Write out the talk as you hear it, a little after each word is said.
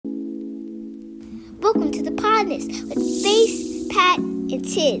Welcome to the Podnas with Face, Pat, and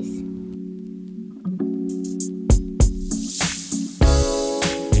Tiz.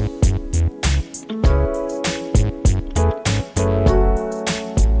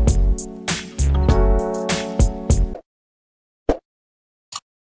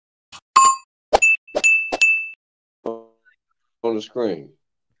 On the screen.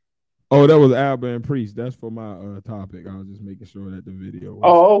 Oh, that was Alba and Priest. That's for my topic. I was just making sure that the video was.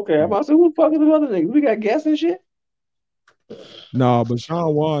 Oh, okay. I'm about to say, who the fuck is the other niggas? We got guests and shit? No, but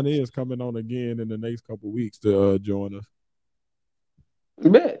Sean Wan is coming on again in the next couple of weeks to join us.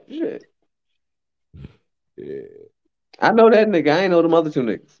 Bet. Shit. Yeah. I know that nigga. I ain't know them other two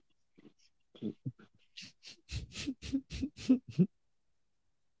niggas.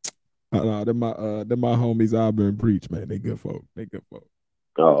 They're my homies Alba and Preach, man. They good folk.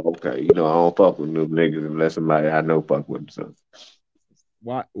 Oh, okay. You know, I don't fuck with them niggas unless somebody I know fuck with them. So.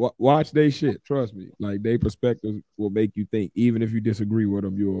 Watch they shit. Trust me. Like, their perspectives will make you think. Even if you disagree with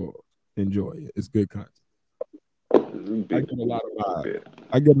them, you'll enjoy it. It's good content. I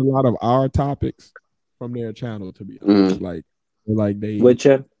get a lot of our topics from their channel, to be honest. Like they. Which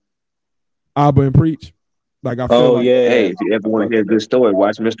Alba and Preach. Like, I feel like, hey, if you ever want to hear a good story,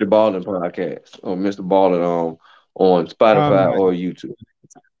 watch Mr. Ballin podcast or Mr. Ballin on Spotify or YouTube.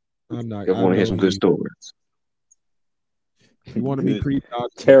 I'm not. If you want to hear some good stories. You want to be creeped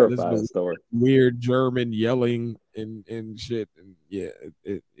out? Terrifying story. Weird German yelling and shit. And yeah.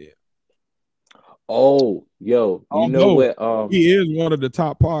 Oh, yo, you know what? He is one of the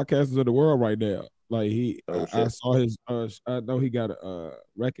top podcasters of the world right now. Like I saw his. I know he got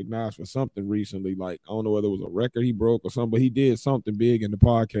recognized for something recently. Like, I don't know whether it was a record he broke or something, but he did something big in the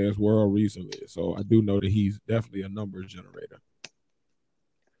podcast world recently. So I do know that he's definitely a numbers generator.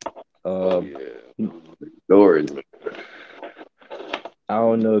 Stories. I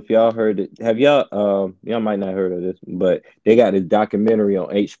don't know if y'all heard it. Have y'all? Y'all might not heard of this, but they got this documentary on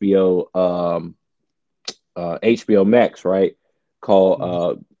HBO, HBO Max, right?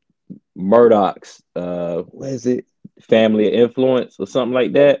 Called Murdoch's. What is it? Family of Influence or something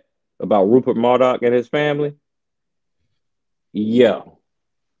like that, about Rupert Murdoch and his family. Yeah.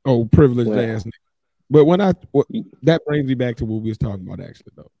 Oh, privileged ass. But that brings me back to what we was talking about,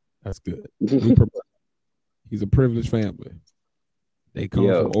 actually, though. That's good. He's a privileged family. They come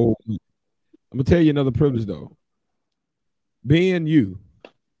from old. I'm gonna tell you another privilege, though. Being you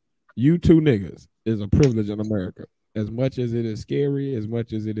two niggas, is a privilege in America. As much as it is scary, as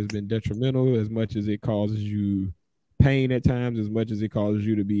much as it has been detrimental, as much as it causes you pain at times, as much as it causes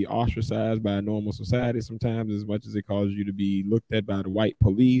you to be ostracized by a normal society sometimes, as much as it causes you to be looked at by the white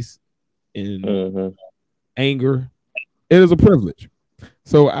police in anger, it is a privilege.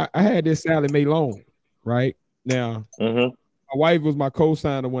 So I had this Sally Mae loan, right? Now, my wife was my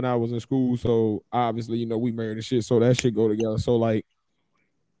co-signer when I was in school, so obviously, you know, we married and shit, so that shit go together. So, like,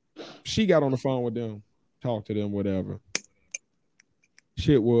 she got on the phone with them, talked to them, whatever.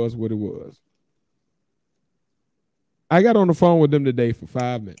 Shit was what it was. I got on the phone with them today for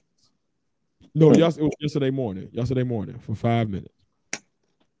 5 minutes. No, it was yesterday morning for 5 minutes.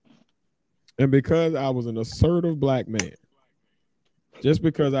 And because I was an assertive black man, just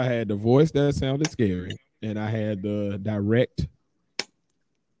because I had the voice that sounded scary and I had the direct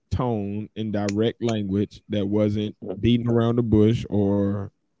tone and direct language that wasn't beating around the bush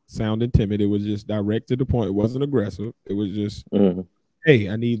or sounding timid, it was just direct to the point. It wasn't aggressive. It was just, hey,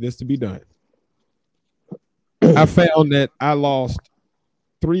 I need this to be done. I found that I lost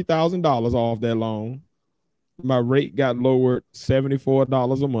 $3,000 off that loan. My rate got lowered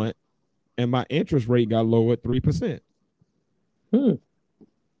 $74 a month, and my interest rate got lowered 3%.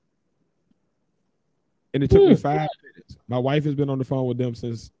 And it took me 5 minutes. My wife has been on the phone with them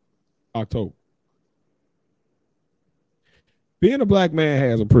since October. Being a black man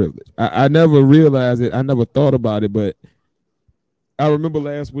has a privilege. I never realized it. I never thought about it, but I remember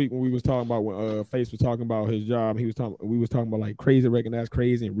last week when we was talking about when Face was talking about his job. We was talking about like crazy recognize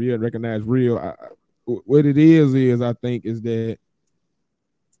crazy and real recognize real. What it is I think is that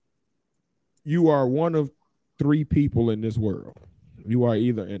you are one of three people in this world. You are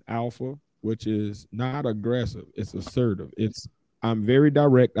either an alpha, which is not aggressive, it's assertive. I'm very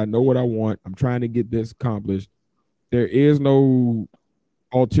direct. I know what I want. I'm trying to get this accomplished. There is no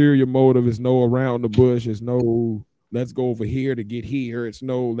ulterior motive. It's no around the bush. It's no let's go over here to get here. It's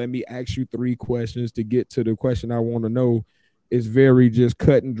no let me ask you 3 questions to get to the question I want to know. It's very just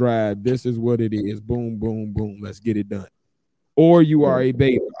cut and dry. This is what it is. Boom, boom, boom. Let's get it done. Or you are a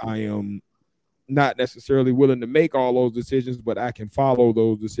beta. I am not necessarily willing to make all those decisions, but I can follow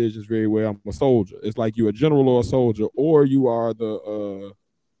those decisions very well. I'm a soldier. It's like you're a general or a soldier, or you are the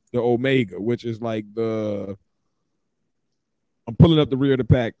the omega, which is like I'm pulling up the rear of the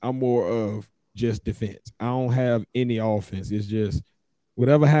pack. I'm more of just defense. I don't have any offense. It's just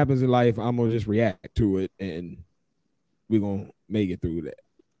whatever happens in life, I'm gonna just react to it, and we're gonna make it through that.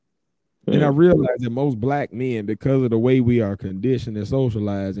 And I realize that most black men, because of the way we are conditioned and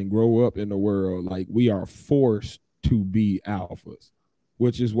socialized and grow up in the world, like we are forced to be alphas,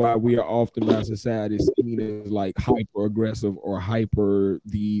 which is why we are often by society seen as like hyper aggressive or hyper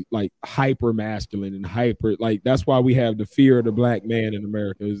masculine and hyper, like that's why we have the fear of the black man in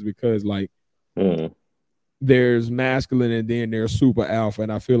America, is because like there's masculine and then there's super alpha.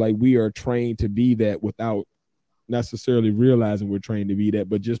 And I feel like we are trained to be that without necessarily realizing we're trained to be that,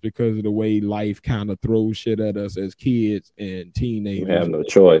 but just because of the way life kind of throws shit at us as kids and teenagers, you have no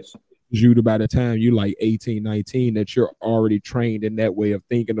choice. You, by the time you're like 18, 19, that you're already trained in that way of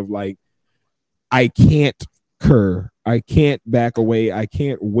thinking of like, I can't I can't back away, I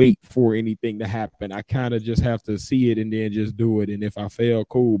can't wait for anything to happen. I kind of just have to see it and then just do it. And if I fail,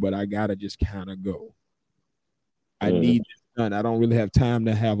 cool, but I gotta just kind of go. I need this done. I don't really have time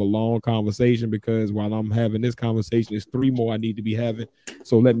to have a long conversation, because while I'm having this conversation, there's 3 more I need to be having.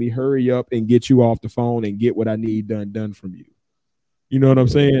 So let me hurry up and get you off the phone and get what I need done from you. You know what I'm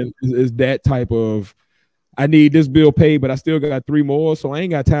saying? It's that type of, I need this bill paid, but I still got 3 more, so I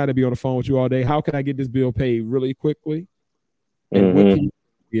ain't got time to be on the phone with you all day. How can I get this bill paid really quickly? And what can you,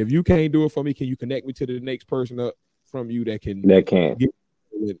 if you can't do it for me, can you connect me to the next person up from you that can?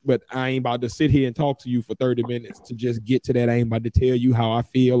 But I ain't about to sit here and talk to you for 30 minutes to just get to that. I ain't about to tell you how I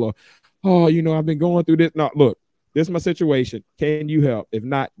feel, or, oh, you know, I've been going through this. No, look, this is my situation. Can you help? If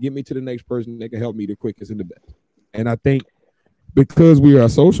not, get me to the next person that can help me the quickest and the best. And I think because we are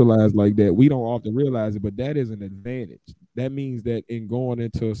socialized like that, we don't often realize it, but that is an advantage. That means that in going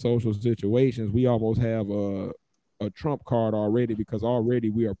into social situations, we almost have a trump card already, because already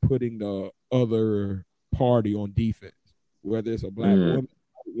we are putting the other party on defense, whether it's a black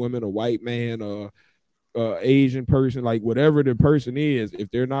woman, a white man, Asian person, like whatever the person is.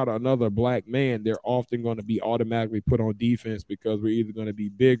 If they're not another black man, they're often going to be automatically put on defense, because we're either going to be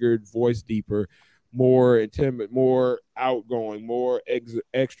bigger, voice deeper, more intimate, more outgoing, more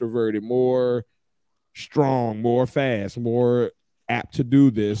extroverted, more strong, more fast, more apt to do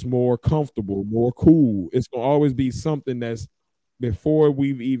this, more comfortable, more cool. It's going to always be something that's, before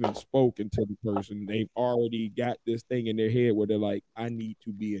we've even spoken to the person, they've already got this thing in their head where they're like, I need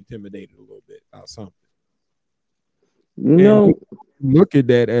to be intimidated a little bit about something. No, look at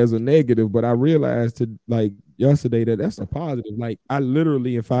that as a negative, but I realized like yesterday that that's a positive. Like I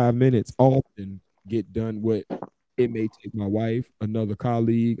literally in 5 minutes often get done with, it may take my wife, another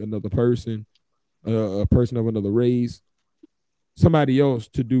colleague, another person, a person of another race, somebody else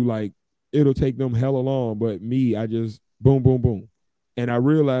to do, like it'll take them hella long, but me, I just boom, boom, boom. And I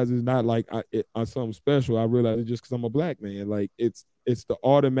realize it's not like I'm something special. I realize it's just because I'm a black man. Like it's the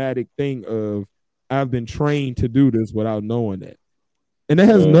automatic thing of, I've been trained to do this without knowing that. And that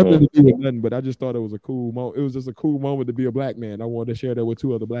has nothing to do with nothing, but I just thought it was a cool moment. It was just a cool moment to be a black man. I wanted to share that with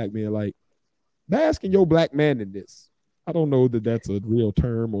 2 other black men. Like, basking your black man in this. I don't know that that's a real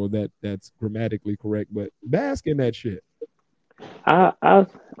term or that's grammatically correct, but bask in that shit.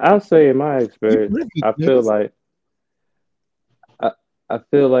 I'll say in my experience, I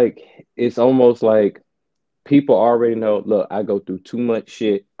feel like it's almost like people already know, look, I go through too much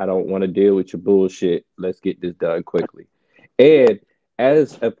shit. I don't want to deal with your bullshit. Let's get this done quickly. And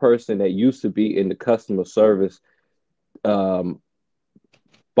as a person that used to be in the customer service phone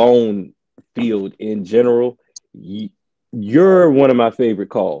field in general, you're one of my favorite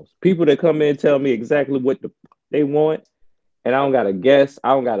calls. People that come in and tell me exactly what they want, and I don't got to guess. I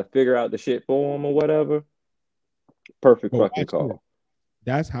don't got to figure out the shit for them or whatever. Perfect fucking call.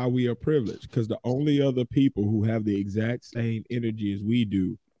 That's how we are privileged, because the only other people who have the exact same energy as we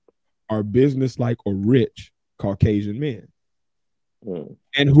do are businesslike or rich Caucasian men.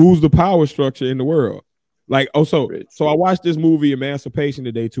 And who's the power structure in the world? Like, so I watched this movie Emancipation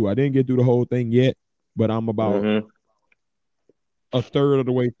today too. I didn't get through the whole thing yet, but I'm about a third of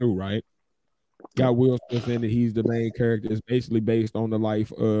the way through, right? Got Will Smith in it. He's the main character. It's basically based on the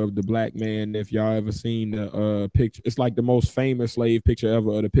life of the black man. If y'all ever seen the picture, it's like the most famous slave picture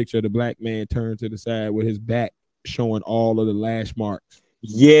ever, of the picture of the black man turned to the side with his back showing all of the lash marks.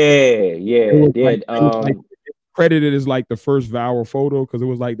 Yeah. Like, credited as like the first viral photo, because it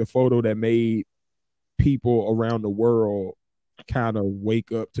was like the photo that made people around the world kind of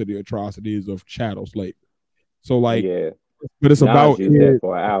wake up to the atrocities of chattel slavery. So like, but it's about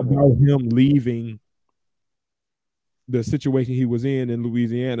him leaving the situation he was in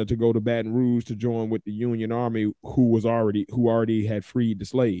Louisiana to go to Baton Rouge to join with the Union Army, who already had freed the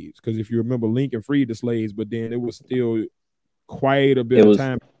slaves. Because if you remember, Lincoln freed the slaves, but then it was still quite a bit of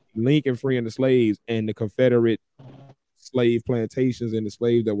time Lincoln freeing the slaves and the Confederate slave plantations and the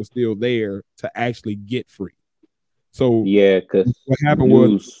slaves that were still there to actually get free. So because what happened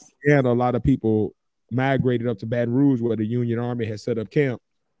was, a lot of people migrated up to Baton Rouge where the Union Army had set up camp,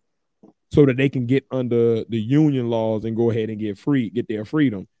 so that they can get under the Union laws and go ahead and get their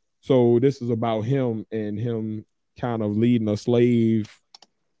freedom. So this is about him and him kind of leading a slave,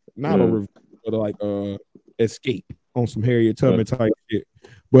 not a revolt, but like escape on some Harriet Tubman type shit.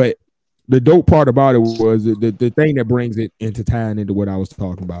 But the dope part about it was the thing that brings it into tying into what I was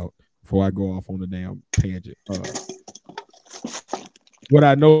talking about before I go off on the damn tangent. What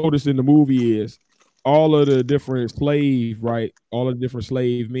I noticed in the movie is all of the different slave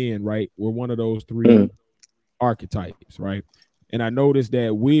men, right, were one of those three archetypes, right? And I noticed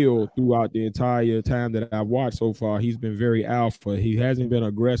that Will, throughout the entire time that I've watched so far, he's been very alpha. He hasn't been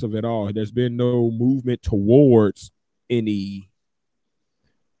aggressive at all. There's been no movement towards any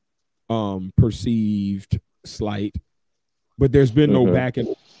perceived slight, but there's been no back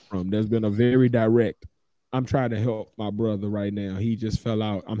and from. There's been a very direct, I'm trying to help my brother right now. He just fell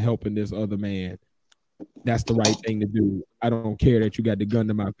out. I'm helping this other man. That's the right thing to do. I don't care that you got the gun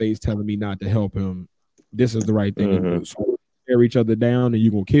to my face telling me not to help him. This is the right thing to do. So tear each other down and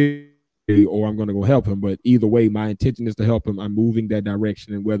you're going to kill me, or I'm going to go help him. But either way, my intention is to help him. I'm moving that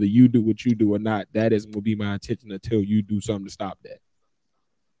direction. And whether you do what you do or not, that isn't going to be my intention until you do something to stop that.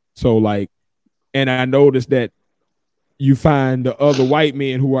 So and I noticed that you find the other white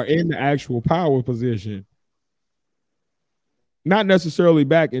men who are in the actual power position, not necessarily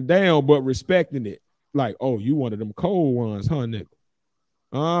backing down, but respecting it. Like, oh, you one of them cold ones, huh,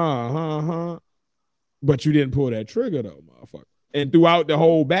 nigga? But you didn't pull that trigger, though, motherfucker. And throughout the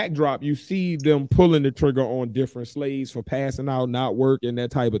whole backdrop, you see them pulling the trigger on different slaves for passing out, not working,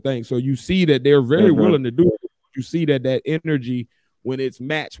 that type of thing. So you see that they're very willing to do it. You see that energy, when it's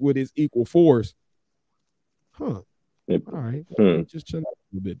matched with its equal force, all right, just chill out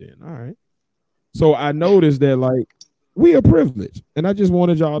a little bit then. All right. So I noticed that, we are privileged. And I just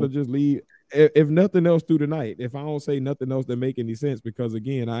wanted y'all to just leave, if nothing else, through the night. If I don't say nothing else that make any sense, because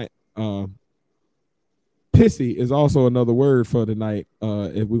again, pissy is also another word for the night.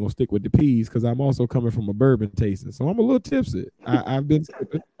 If we're gonna stick with the P's, because I'm also coming from a bourbon tasting, so I'm a little tipsy. I've been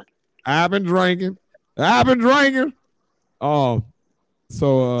sipping, I've been drinking. Yeah.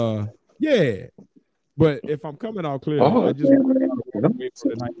 But if I'm coming out clear, I just want to wait for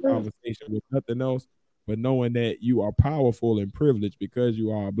the night conversation with nothing else, but knowing that you are powerful and privileged because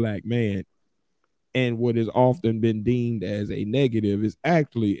you are a black man. And what has often been deemed as a negative is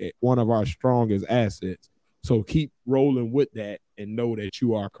actually one of our strongest assets. So keep rolling with that and know that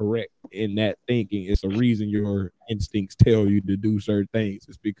you are correct in that thinking. It's a reason your instincts tell you to do certain things.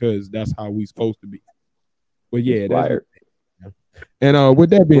 It's because that's how we're supposed to be. But yeah, that's and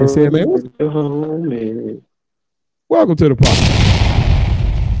with that being said, man, welcome to the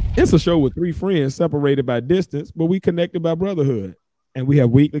podcast. It's a show with three friends separated by distance, but we connected by brotherhood. And we have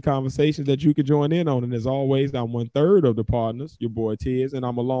weekly conversations that you can join in on. And as always, I'm 1/3 of the partners, your boy Tiz, and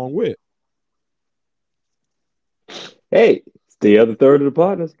I'm along with. Hey, it's the other third of the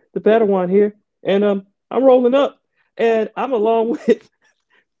partners, the Padawan here. And I'm rolling up. And I'm along with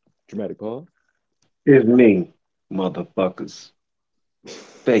dramatic pause. It's me, motherfuckers.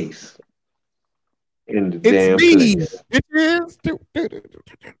 Face in the damn place. It is.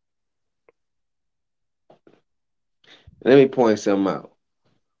 Let me point something out.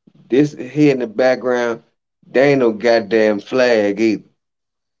 This here in the background, there ain't no goddamn flag either.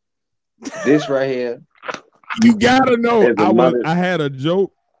 This right here. You gotta know. I had a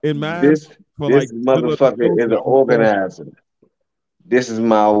joke in mind. This motherfucker is an organizer. This is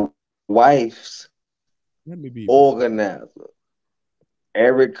my wife's organizer.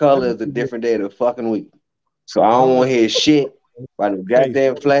 Every color is a different day of the fucking week. So I don't want to hear shit about the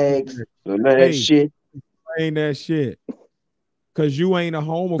goddamn flags or none of that shit. Ain't that shit. Cause you ain't a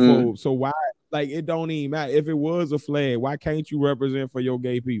homophobe. So why, it don't even matter. If it was a flag, why can't you represent for your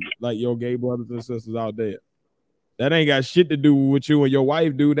gay people? Like your gay brothers and sisters out there. That ain't got shit to do with what you and your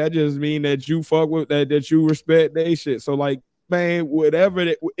wife do. That just mean that you fuck with that you respect their shit. So man,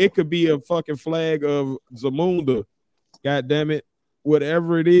 whatever it could be a fucking flag of Zamunda. God damn it.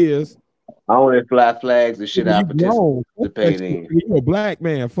 Whatever it is. I only fly flags and shit I participate in. You're a black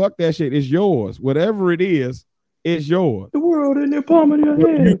man. Fuck that shit. It's yours. Whatever it is, it's yours. The world in the palm of your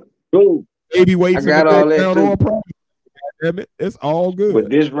hand. Baby weights. I got all that. Damn it. It's all good.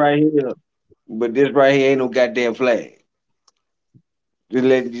 But this right here ain't no goddamn flag.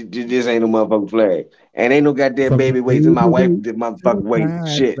 This ain't no motherfucking flag. And ain't no goddamn baby weights in my wife did motherfucking weight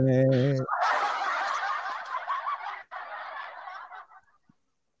shit. Flag.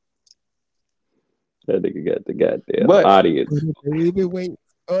 That nigga got the goddamn audience. Baby weights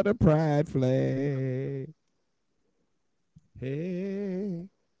on the pride flag. Hey.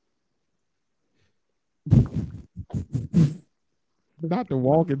 Not to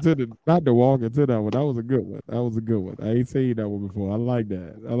walk into that one. That was a good one. I ain't seen that one before. I like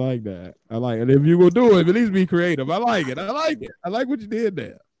that. And if you gonna do it, at least be creative. I like it. I like what you did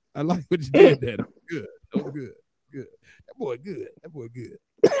there. That was good. Good. That boy good.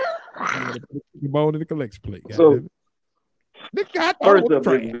 You bone in the collection plate. So,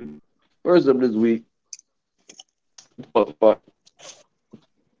 first up this week. Fuck.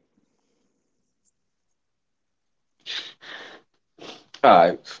 All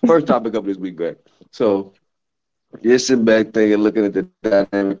right, first topic up this week, Greg. So, just sitting back thinking, looking at the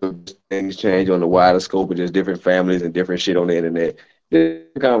dynamic of things change on the wider scope of just different families and different shit on the internet.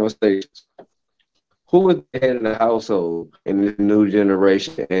 Different conversations. Who is the head of the household in this new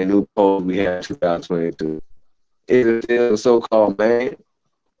generation and new poll we have in 2022? Is it still the so-called man,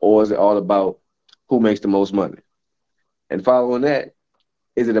 or is it all about who makes the most money? And following that,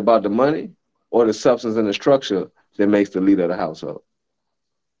 is it about the money or the substance and the structure that makes the leader of the household?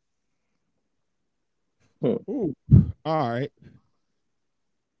 Ooh, all right.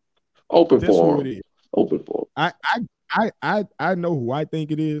 Open for it. I know who I think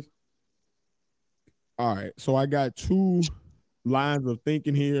it is. All right, so I got two lines of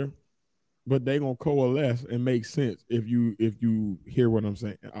thinking here, but they gonna coalesce and make sense if you hear what I'm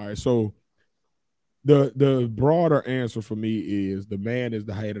saying. All right, so the broader answer for me is the man is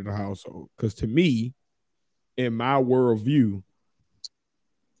the head of the household, because to me, in my worldview,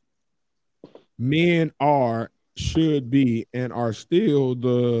 men should be and are still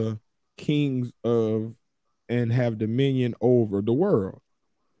the kings of and have dominion over the world.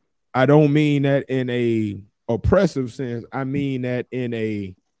 I don't mean that in a oppressive sense. I mean that in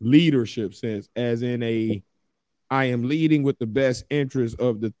a leadership sense, as in I am leading with the best interest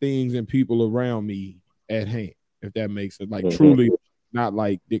of the things and people around me at hand, if that makes sense. Like truly not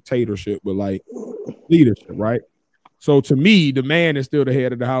like dictatorship, but like leadership, right? So to me, the man is still the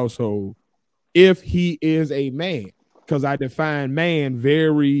head of the household if he is a man, because I define man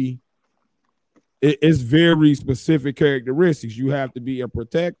it's very specific characteristics. You have to be a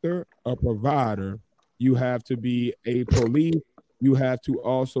protector, a provider. You have to be a police. You have to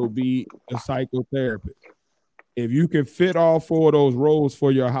also be a psychotherapist. If you can fit all four of those roles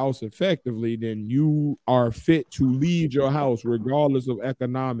for your house effectively, then you are fit to lead your house regardless of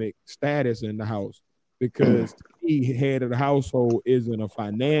economic status in the house. Because to me, head of the household isn't a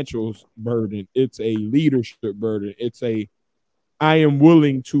financial burden. It's a leadership burden. It's I am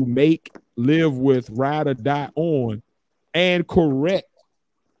willing to live with, ride or die on, and correct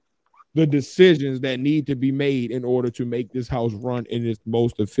the decisions that need to be made in order to make this house run in its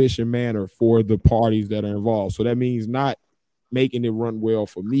most efficient manner for the parties that are involved. So that means not making it run well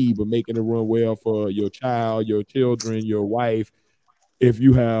for me, but making it run well for your child, your children, your wife. If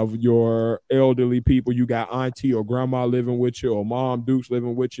you have your elderly people, you got auntie or grandma living with you or mom Dukes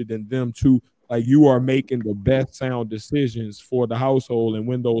living with you, then them too. Like, you are making the best sound decisions for the household. And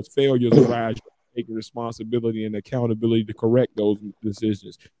when those failures arise, you're taking responsibility and accountability to correct those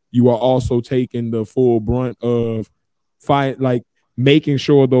decisions. You are also taking the full brunt of making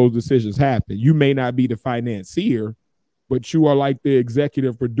sure those decisions happen. You may not be the financier, but you are like the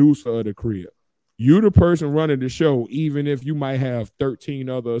executive producer of the crib. You're the person running the show, even if you might have 13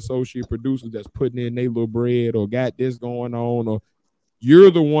 other associate producers that's putting in their little bread or got this going on, or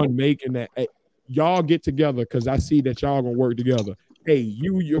you're the one making that. Hey, y'all get together because I see that y'all gonna work together. Hey,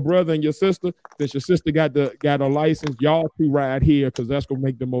 your brother and your sister, since your sister got a license, y'all two ride here because that's gonna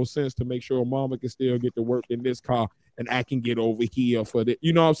make the most sense to make sure mama can still get to work in this car and I can get over here for the,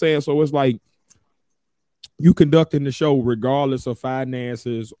 you know what I'm saying? So it's like you conducting the show regardless of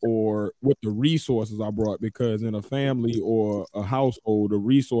finances or what the resources are brought, because in a family or a household, the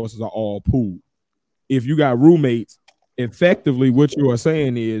resources are all pooled. If you got roommates, effectively what you are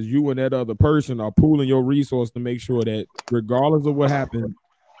saying is you and that other person are pooling your resource to make sure that regardless of what happens,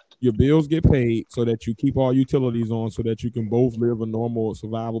 your bills get paid so that you keep all utilities on so that you can both live a normal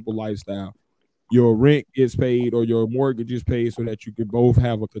survivable lifestyle. Your rent gets paid or your mortgage is paid so that you can both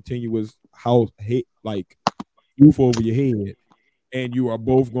have a continuous house, like roof over your head. And you are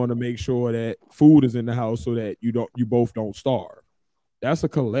both going to make sure that food is in the house so that you both don't starve. That's a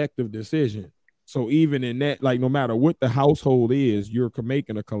collective decision. So even in that, like, no matter what the household is, you're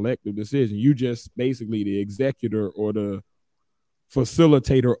making a collective decision. You just basically the executor or the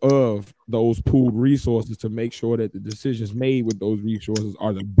facilitator of those pooled resources to make sure that the decisions made with those resources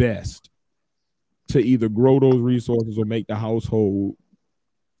are the best to either grow those resources or make the household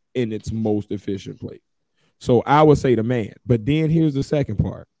in its most efficient place. So I would say the man. But then here's the second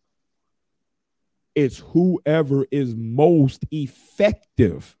part. It's whoever is most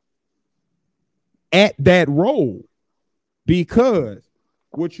effective at that role. Because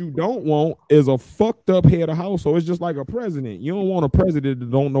what you don't want is a fucked up head of household. It's just like a president. You don't want a president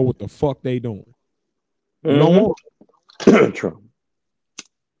that don't know what the fuck they doing. You don't want Trump.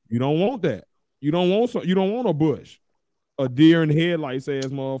 You don't want that. You don't want a Bush, a deer in headlights ass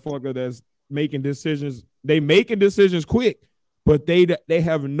motherfucker that's making decisions. They making decisions quick, but they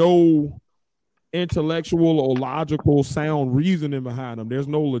have no intellectual or logical sound reasoning behind them. There's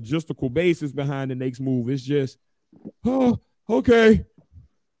no logistical basis behind the next move. It's just, oh, okay.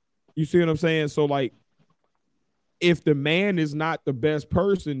 You see what I'm saying? So like, if the man is not the best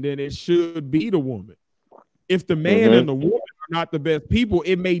person, then it should be the woman. If the man and the woman are not the best people,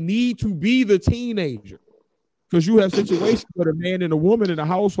 it may need to be the teenager. Because you have situations where the man and the woman in the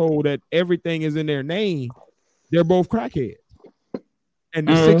household that everything is in their name, they're both crackheads. And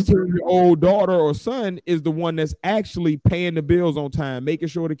the 16-year-old daughter or son is the one that's actually paying the bills on time, making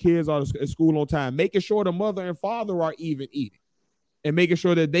sure the kids are at school on time, making sure the mother and father are even eating, and making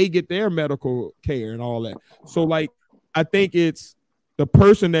sure that they get their medical care and all that. So, like, I think it's the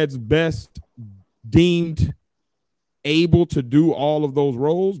person that's best deemed able to do all of those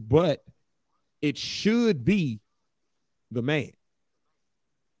roles, but it should be the man.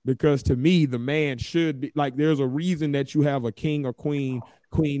 Because to me, the man should be like, there's a reason that you have a king or queen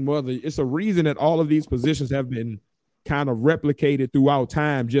mother. It's a reason that all of these positions have been kind of replicated throughout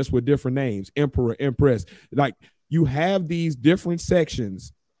time, just with different names, emperor, empress. Like, you have these different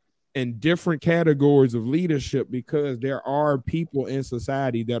sections and different categories of leadership because there are people in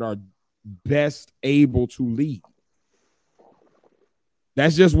society that are best able to lead.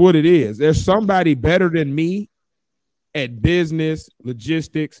 That's just what it is. There's somebody better than me at business,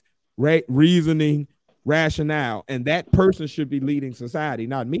 logistics, reasoning, rationale, and that person should be leading society,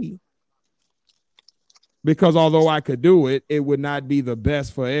 not me. Because although I could do it, it would not be the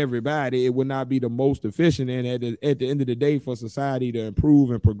best for everybody. It would not be the most efficient. And at the end of the day, for society to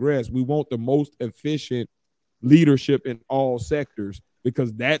improve and progress, we want the most efficient leadership in all sectors,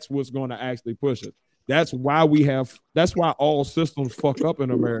 because that's what's going to actually push us. That's why all systems fuck up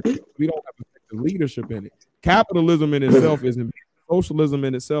in America. We don't have effective leadership in it. Capitalism in itself isn't bad. Socialism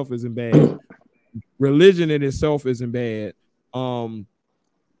in itself isn't bad. Religion in itself isn't bad.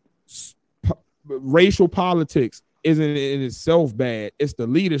 Racial politics isn't in itself bad. It's the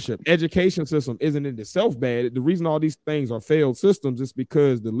leadership. Education system isn't in itself bad. The reason all these things are failed systems is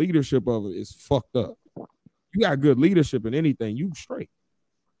because the leadership of it is fucked up. You got good leadership in anything, you straight.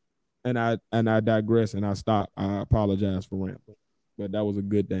 And I digress and I stop. I apologize for rambling, but that was a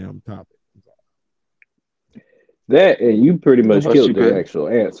good damn topic. That, and you pretty much killed the actual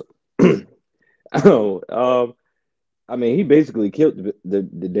answer. I mean, he basically killed the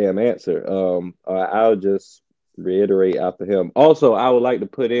damn answer. I'll just reiterate after him. Also, I would like to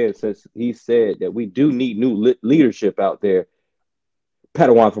put in, since he said that we do need new leadership out there,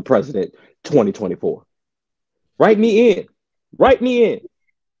 Padawan for president 2024. Write me in. Write me in.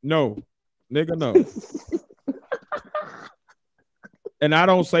 No, nigga, no. And I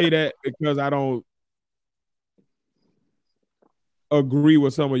don't say that because I don't agree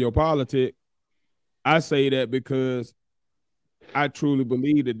with some of your politics. I say that because I truly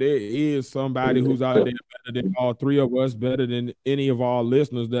believe that there is somebody who's out there better than all three of us, better than any of our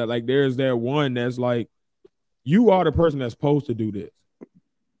listeners, that like there's that one that's like, you are the person that's supposed to do this.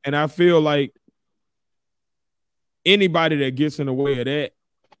 And I feel like anybody that gets in the way of that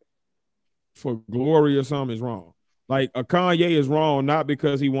for glory or something is wrong. Like a Kanye is wrong, not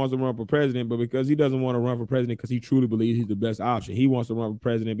because he wants to run for president, but because he doesn't want to run for president because he truly believes he's the best option. He wants to run for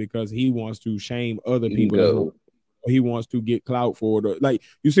president because he wants to shame other people. He wants to get clout for it. Like,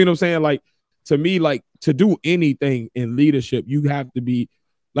 you see what I'm saying? Like, to me, like, to do anything in leadership, you have to be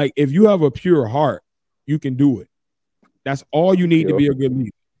like, if you have a pure heart, you can do it. That's all you need to be a good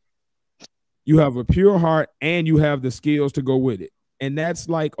leader. You have a pure heart and you have the skills to go with it. And that's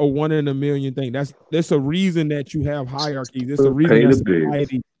like a 1 in a million thing. That's a reason that you have hierarchies. It's a reason that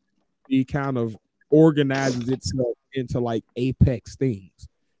society kind of organizes itself into like apex things.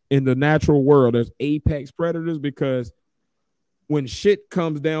 In the natural world, there's apex predators, because when shit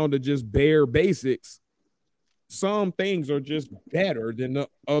comes down to just bare basics, some things are just better than the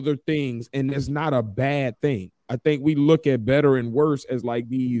other things, and it's not a bad thing. I think we look at better and worse as like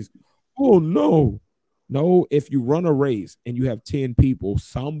these, oh no, No, if you run a race and you have 10 people,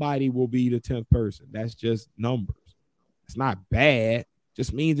 somebody will be the 10th person. That's just numbers. It's not bad.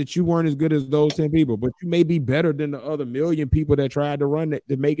 Just means that you weren't as good as those 10 people, but you may be better than the other million people that tried to run it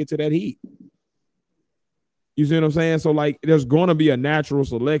to make it to that heat. You see what I'm saying? So, like, there's going to be a natural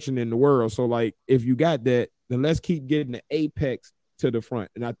selection in the world. So, like, if you got that, then let's keep getting the apex to the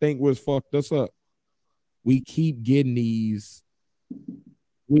front. And I think what's fucked us up, we keep getting these.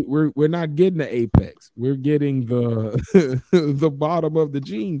 We're not getting the apex. We're getting the the bottom of the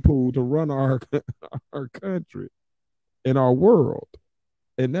gene pool to run our country and our world.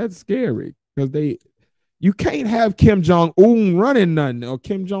 And that's scary because you can't have Kim Jong-un running nothing or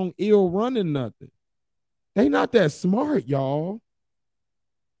Kim Jong-il running nothing. They not that smart, y'all.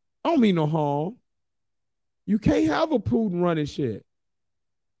 I don't mean no harm. You can't have a Putin running shit.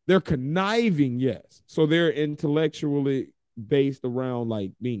 They're conniving, yes. So they're intellectually based around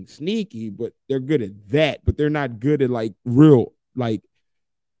like being sneaky, but they're good at that. But they're not good at like real, like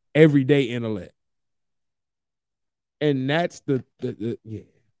everyday intellect. And that's the yeah.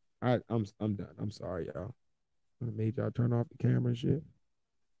 I'm done. I'm sorry, y'all. I made y'all turn off the camera and shit.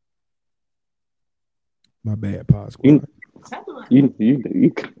 My bad, Pod Squad. I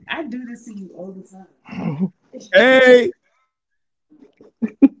do this to you all the time. Hey,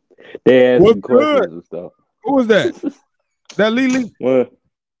 they ask some questions and stuff. Who was that? That Lily? Well,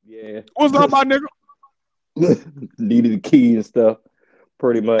 yeah. What's up, my nigga? Needed the key and stuff,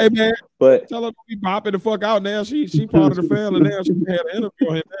 pretty much. Hey man, but tell her to be popping the fuck out now. She part of the family now. She had an interview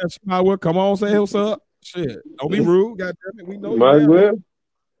on him now. She might well come on, say what's up. Shit, don't be rude. God damn it, we know Might you. well.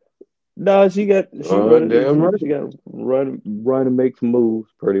 No, she got run and make some moves,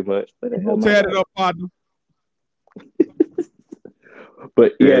 pretty much. But tear it up, partner.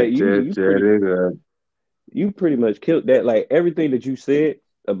 But yeah, you pretty much killed that. Like everything that you said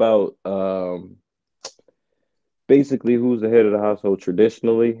about basically who's the head of the household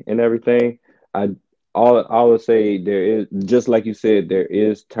traditionally and everything. I would say there is, just like you said, there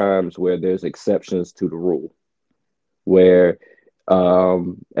is times where there's exceptions to the rule, where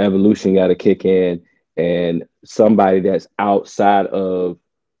evolution got to kick in, and somebody that's outside of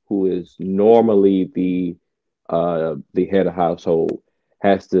who is normally the head of household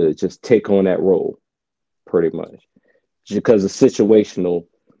has to just take on that role, pretty much, because of situational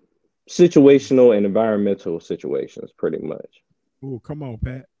and environmental situations, pretty much. Oh, come on,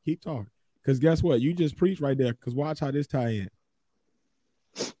 Pat, keep talking. Because guess what? You just preached right there. Because watch how this tie in.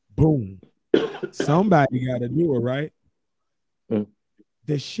 Boom. Somebody got to do it, right?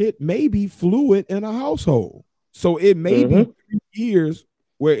 The shit may be fluid in a household. So it may be 3 years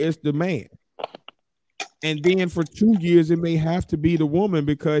where it's the man. And then for 2 years, it may have to be the woman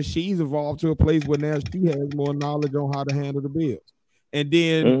because she's evolved to a place where now she has more knowledge on how to handle the bills. And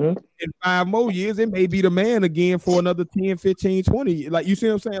then in 5 more years, it may be the man again for another 10, 15, 20. Like, you see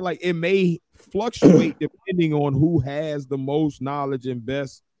what I'm saying? Like, it may fluctuate depending on who has the most knowledge and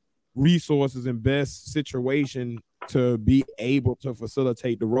best resources and best situation to be able to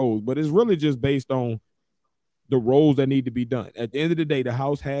facilitate the roles. But it's really just based on the roles that need to be done. At the end of the day, the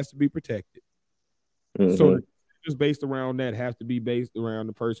house has to be protected. So just based around that has to be based around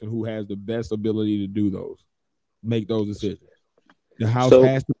the person who has the best ability to do those, make those decisions. The house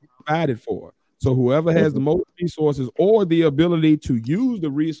has to be provided for. So whoever has the most resources or the ability to use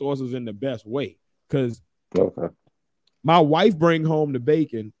the resources in the best way. Because my wife bring home the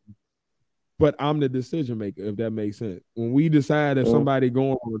bacon, but I'm the decision maker, if that makes sense. When we decide if somebody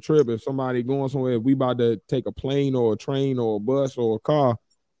going on a trip, if somebody going somewhere, if we about to take a plane or a train or a bus or a car,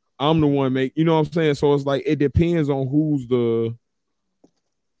 I'm the one you know what I'm saying? So it's like, it depends on who's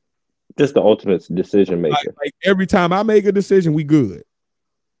just the ultimate decision maker. Like every time I make a decision, we good.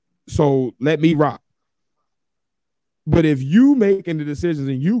 So let me rock. But if you making the decisions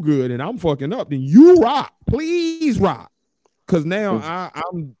and you good and I'm fucking up, then you rock. Please rock. Because now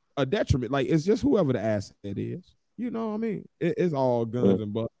I'm a detriment. Like, it's just whoever the asset is. You know what I mean? It's all guns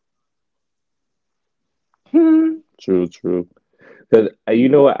and buttons. True. Because you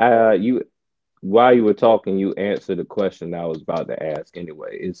know what, while you were talking, you answered the question I was about to ask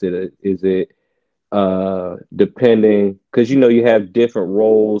anyway. Is it depending, because you know you have different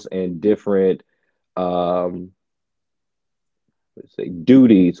roles and different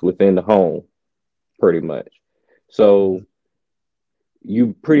duties within the home, pretty much. So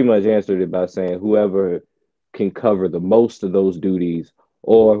you pretty much answered it by saying whoever can cover the most of those duties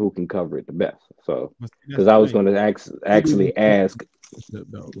or who can cover it the best. So, because I was going to actually ask.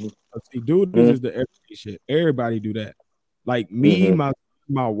 See, dude, this is the everyday shit. Everybody do that. Like me, my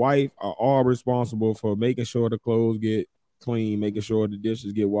wife are all responsible for making sure the clothes get clean, making sure the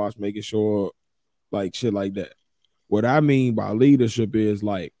dishes get washed, making sure like shit like that. What I mean by leadership is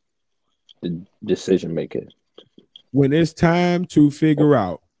like the decision making. When it's time to figure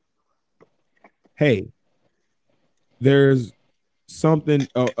out, hey, there's something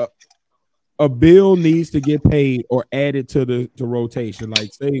a bill needs to get paid or added to the rotation.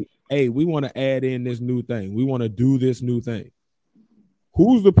 Like say, hey, we want to add in this new thing. We want to do this new thing.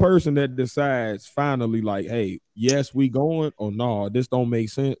 Who's the person that decides finally like, hey, yes, we going, or no, this don't make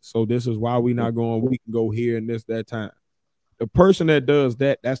sense. So this is why we not going. We can go here and this, that time. The person that does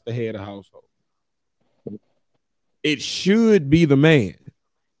that, that's the head of household. It should be the man,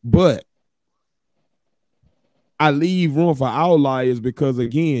 but I leave room for outliers because,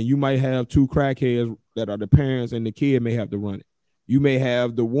 again, you might have two crackheads that are the parents and the kid may have to run it. You may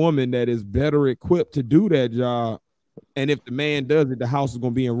have the woman that is better equipped to do that job, and if the man does it, the house is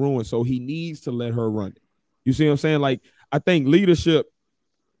going to be in ruin, so he needs to let her run it. You see what I'm saying? Like, I think leadership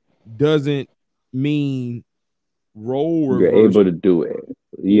doesn't mean role reversal. You're able to do it.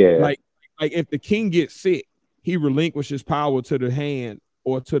 Yeah. Like if the king gets sick, he relinquishes power to the hand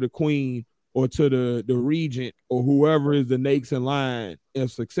or to the queen or to the regent or whoever is the next in line in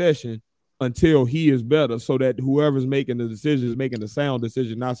succession until he is better, so that whoever's making the decision is making a sound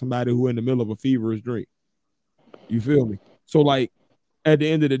decision, not somebody who in the middle of a feverish dream. You feel me? So like at the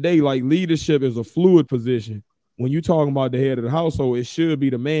end of the day, like leadership is a fluid position. When you're talking about the head of the household, it should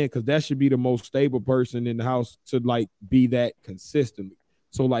be the man, because that should be the most stable person in the house to like be that consistently.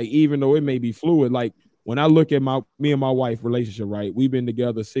 So like even though it may be fluid, like when I look at me and my wife relationship, right? We've been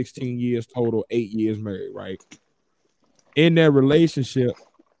together 16 years total, 8 years married, right? In that relationship,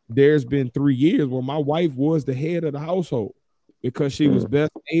 there's been 3 years where my wife was the head of the household because she was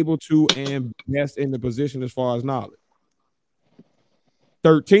best able to and best in the position as far as knowledge.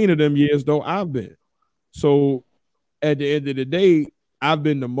 13 of them years, though, I've been. So at the end of the day, I've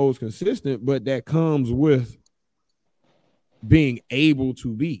been the most consistent, but that comes with being able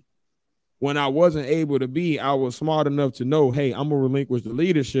to be. When I wasn't able to be, I was smart enough to know, hey, I'm going to relinquish the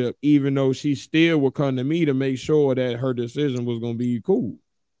leadership, even though she still would come to me to make sure that her decision was going to be cool.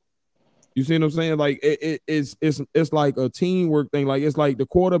 You see what I'm saying? Like it's like a teamwork thing. Like it's like the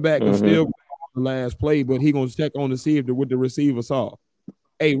quarterback can still on the last play, but he going to check on to see if what the receiver saw.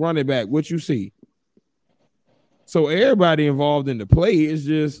 Hey, running back, what you see? So everybody involved in the play is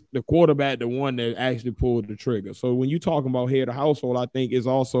just the quarterback, the one that actually pulled the trigger. So when you talking about head of household, I think it's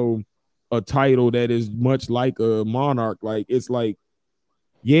also a title that is much like a monarch. Like it's like,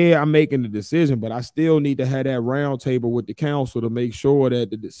 yeah, I'm making the decision, but I still need to have that round table with the council to make sure that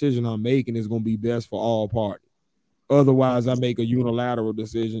the decision I'm making is going to be best for all parties. Otherwise, I make a unilateral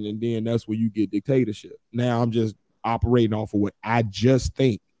decision, and then that's where you get dictatorship. Now I'm just operating off of what I just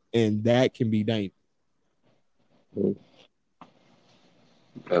think, and that can be dangerous.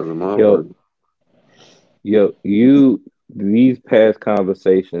 Yo, these past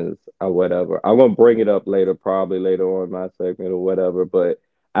conversations or whatever, I'm gonna bring it up later, probably later on in my segment or whatever. But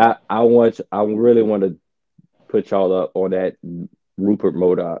I really want to put y'all up on that Rupert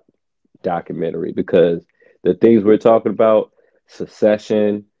Murdoch documentary, because the things we're talking about,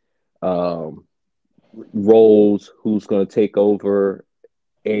 succession, roles, who's gonna take over,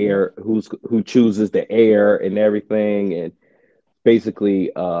 heir, who chooses the heir and everything, and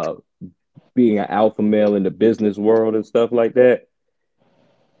basically being an alpha male in the business world and stuff like that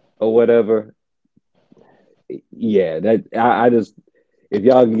or whatever. Yeah, that I just, if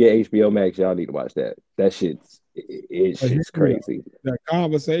y'all can get HBO Max, y'all need to watch that. That shit's crazy. The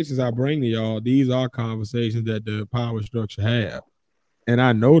conversations I bring to y'all, these are conversations that the power structure have. And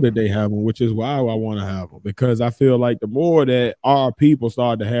I know that they have them, which is why I want to have them, because I feel like the more that our people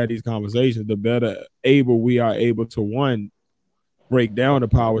start to have these conversations, the better able we are able to, one, break down the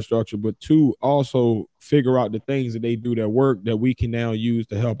power structure, but two, also figure out the things that they do that work that we can now use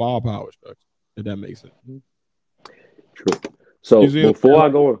to help our power structure, if that makes sense. True. So before I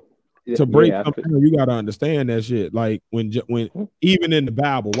go to break something, you got to understand that shit. Like when even in the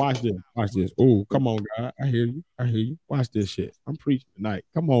Bible, watch this. Oh, come on, God, I hear you. Watch this shit. I'm preaching tonight.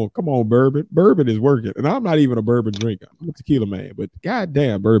 Come on, bourbon is working, and I'm not even a bourbon drinker. I'm a tequila man, but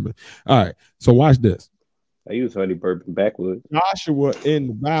goddamn bourbon. All right, so watch this. I use honey bourbon backwards. Joshua in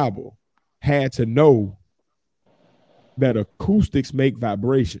the Bible had to know that acoustics make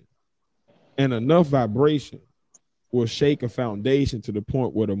vibration, and enough vibration will shake a foundation to the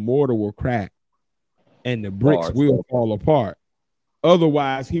point where the mortar will crack and the bricks will fall apart.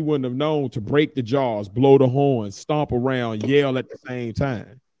 Otherwise, he wouldn't have known to break the jaws, blow the horn, stomp around, yell at the same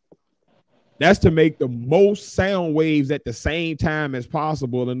time. That's to make the most sound waves at the same time as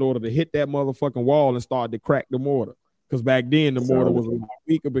possible in order to hit that motherfucking wall and start to crack the mortar. Because back then the mortar was a lot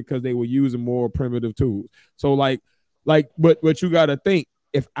weaker because they were using more primitive tools. So but you got to think,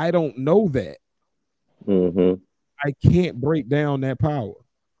 if I don't know that, I can't break down that power.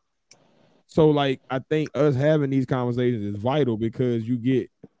 So like, I think us having these conversations is vital because you get,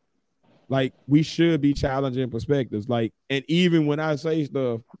 like, we should be challenging perspectives. Like, and even when I say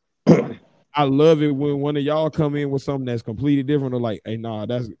stuff, I love it when one of y'all come in with something that's completely different, or like, hey, nah,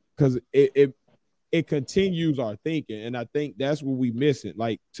 that's because it continues our thinking. And I think that's what we missing.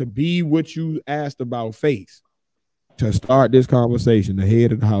 Like, to be what you asked about face, to start this conversation, the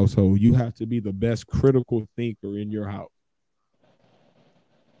head of the household, you have to be the best critical thinker in your house.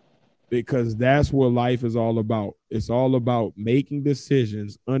 Because that's what life is all about. It's all about making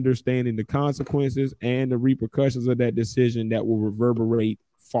decisions, understanding the consequences and the repercussions of that decision that will reverberate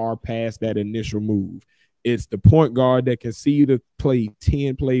far past that initial move. It's the point guard that can see the play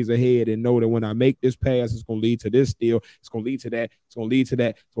 10 plays ahead and know that when I make this pass, it's going to lead to this steal, it's going to lead to that, it's going to lead to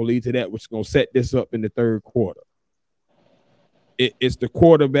that, it's going to lead to that, which is going to set this up in the third quarter. It's the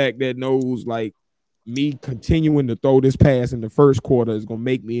quarterback that knows, like, me continuing to throw this pass in the first quarter is going to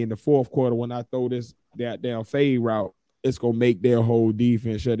make me in the fourth quarter, when I throw this down fade route, it's going to make their whole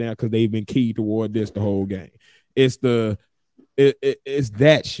defense shut down because they've been key toward this the whole game. It's it's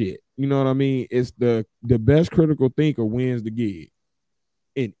that shit. You know what I mean? It's the best critical thinker wins the gig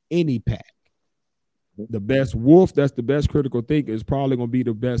in any pack. The best wolf, that's the best critical thinker, is probably going to be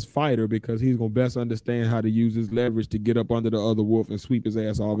the best fighter because he's going to best understand how to use his leverage to get up under the other wolf and sweep his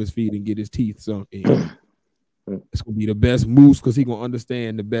ass off his feet and get his teeth sunk in. It's going to be the best moose because he's going to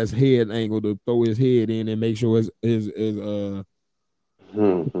understand the best head angle to throw his head in and make sure what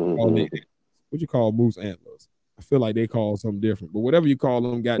you call moose antlers? I feel like they call something different, but whatever you call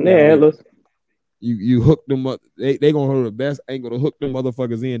them, antlers. You hook them up. They gonna have the best angle to hook them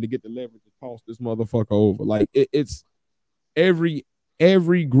motherfuckers in to get the leverage to toss this motherfucker over. Like it's every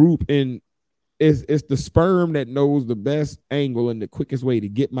group in it's the sperm that knows the best angle and the quickest way to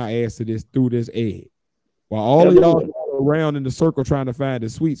get my ass to through this egg. While all of y'all around in the circle trying to find the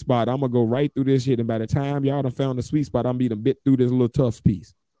sweet spot, I'm gonna go right through this shit, and by the time y'all done found the sweet spot, I'm gonna bit through this little tough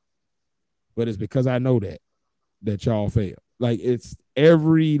piece. But it's because I know that y'all fail. Like, it's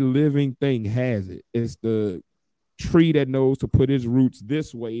every living thing has it. It's the tree that knows to put its roots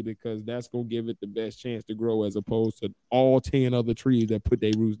this way because that's going to give it the best chance to grow, as opposed to all 10 other trees that put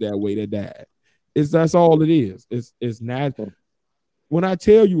their roots that way that died. That's all it is. It's not. When I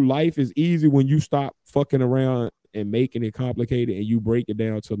tell you life is easy, when you stop fucking around and making it complicated and you break it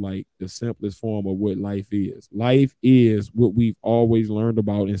down to like the simplest form of what life is. Life is what we've always learned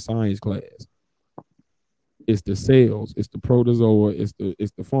about in science class. It's the cells, it's the protozoa, it's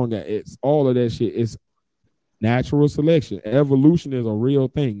the fungi, it's all of that shit. It's natural selection. Evolution is a real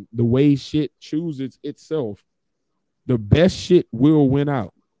thing. The way shit chooses itself, the best shit will win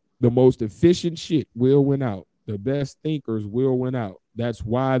out. The most efficient shit will win out. The best thinkers will win out. That's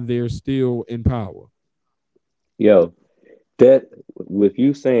why they're still in power. Yo, that with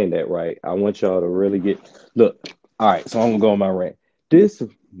you saying that, right? I want y'all to really look. All right, so I'm gonna go on my rant. This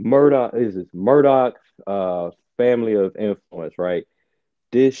Murdoch family of influence, right?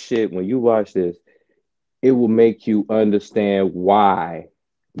 This shit, when you watch this, it will make you understand why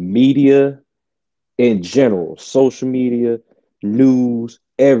media in general, social media, news,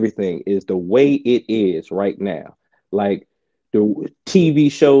 everything is the way it is right now. Like the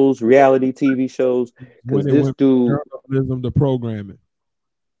TV shows, reality TV shows, because this dude, journalism, the programming.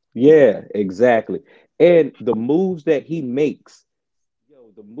 Yeah, exactly. And the moves that he makes,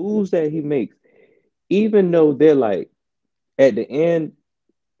 even though they're like at the end,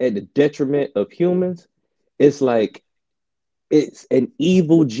 at the detriment of humans, it's like it's an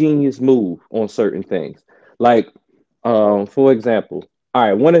evil genius move on certain things. Like, for example, all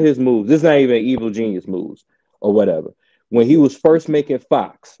right, one of his moves, this is not even evil genius moves or whatever. When he was first making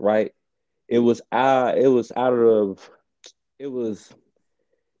Fox, right? It was unheard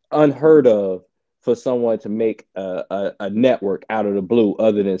of for someone to make a network out of the blue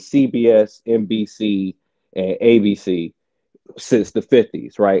other than CBS, NBC, and ABC since the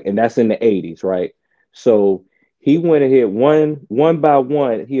 50s, right? And that's in the 80s, right? So he went ahead one by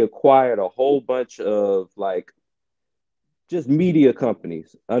one, he acquired a whole bunch of like just media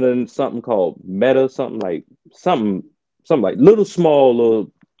companies under something called Meta, something like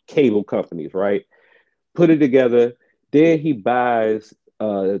little cable companies, right? Put it together. Then he buys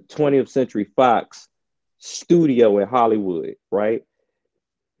 20th Century Fox studio in Hollywood, right?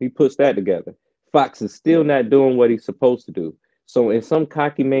 He puts that together. Fox is still not doing what he's supposed to do. So in some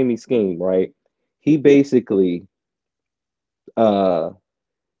cockamamie scheme, right, he basically paid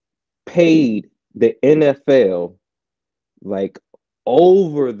the NFL like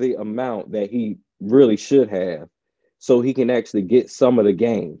over the amount that he really should have, so he can actually get some of the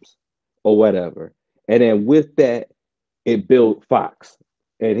games or whatever. And then with that, it built Fox,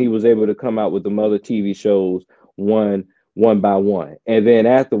 and he was able to come out with the other TV shows one by one. And then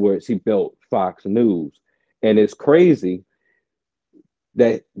afterwards, he built Fox News, and it's crazy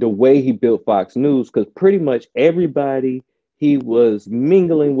that the way he built Fox News, because pretty much everybody he was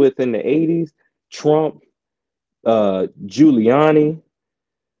mingling with in the 80s, Trump, Giuliani,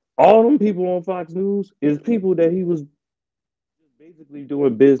 all them people on Fox News is people that he was basically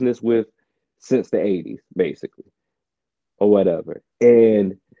doing business with since the 80s, basically, or whatever.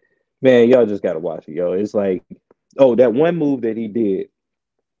 And man, y'all just gotta watch it, yo. It's like, oh, that one move that he did,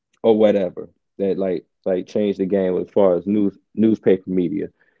 or whatever, that like changed the game as far as newspaper media.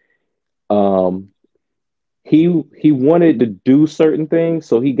 Um, he wanted to do certain things,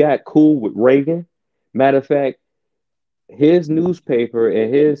 so he got cool with Reagan. Matter of fact, his newspaper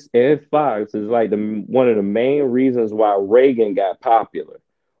and Fox is like one of the main reasons why Reagan got popular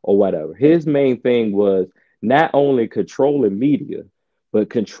or whatever. His main thing was not only controlling media, but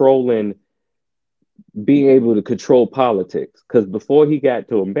being able to control politics. Because before he got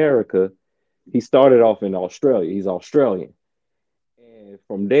to America, he started off in Australia. He's Australian. And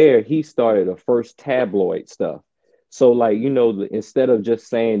from there, he started the first tabloid stuff. So, like, instead of just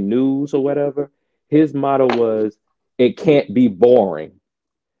saying news or whatever, his motto was, it can't be boring.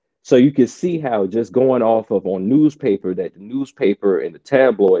 So you can see how just going off of on newspaper, that the newspaper and the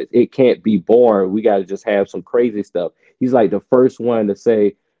tabloids, it can't be boring. We got to just have some crazy stuff. He's like the first one to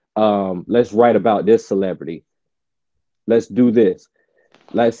say, let's write about this celebrity. Let's do this.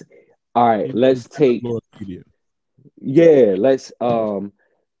 Let's take, yeah,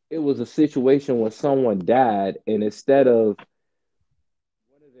 it was a situation when someone died, and instead of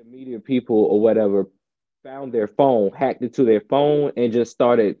one of the media people or whatever found their phone, hacked into their phone, and just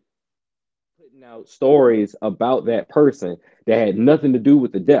started putting out stories about that person that had nothing to do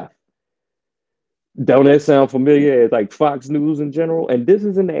with the death. Don't that sound familiar? It's like Fox News in general. And this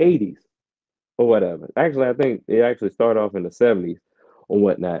is in the 80s or whatever. Actually, I think it actually started off in the 70s or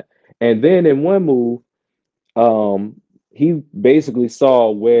whatnot. And then in one move, he basically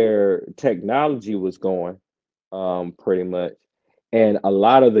saw where technology was going, pretty much. And a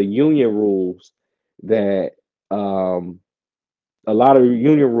lot of the union rules that was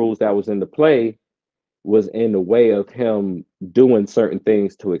in the play was in the way of him doing certain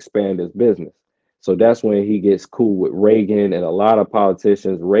things to expand his business. So that's when he gets cool with Reagan and a lot of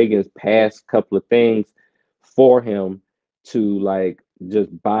politicians. Reagan's passed a couple of things for him to like just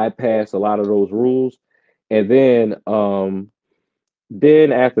bypass a lot of those rules. And then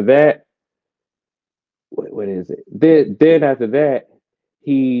after that, what is it? Then after that,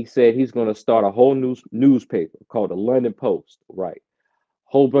 he said he's going to start a whole newspaper called the London Post, right?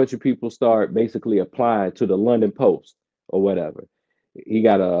 Whole bunch of people start basically applying to the London Post or whatever. He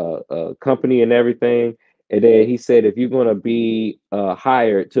got a company and everything. And then he said, if you're going to be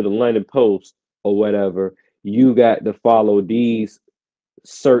hired to the London Post or whatever, you got to follow these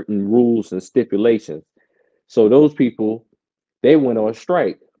certain rules and stipulations. So those people, they went on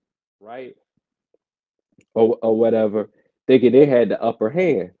strike, right? Or whatever, thinking they had the upper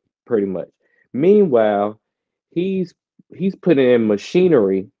hand, pretty much. Meanwhile, he's putting in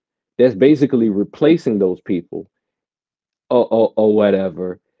machinery that's basically replacing those people or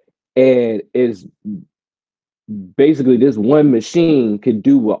whatever. And is basically this one machine could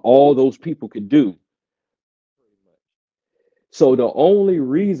do what all those people could do. So the only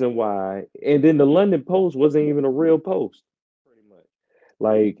reason why, and then the London Post wasn't even a real post, pretty much.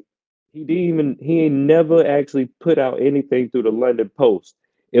 Like he ain't never actually put out anything through the London Post.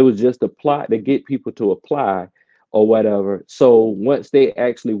 It was just a plot to get people to apply or whatever. So once they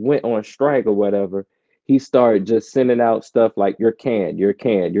actually went on strike or whatever, he started just sending out stuff like you're canned,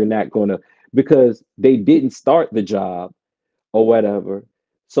 you're not gonna, because they didn't start the job or whatever.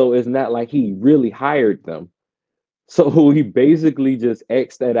 So it's not like he really hired them. So he basically just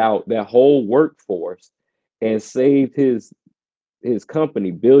X'd that out, that whole workforce, and saved his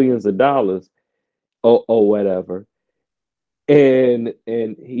company billions of dollars or whatever. And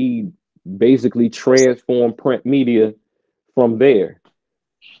he basically transformed print media from there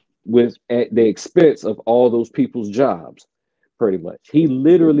with at the expense of all those people's jobs, pretty much. He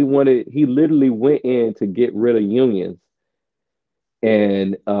literally went in to get rid of unions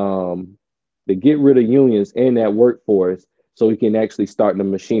and to get rid of unions in that workforce so he can actually start the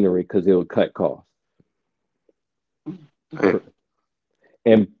machinery because it would cut costs.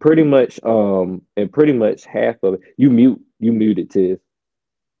 And pretty much half of it, you muted, Tiz.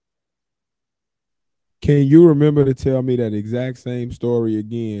 Can you remember to tell me that exact same story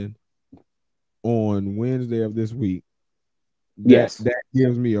again on Wednesday of this week? Yes. That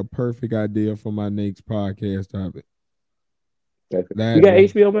gives me a perfect idea for my next podcast topic. You got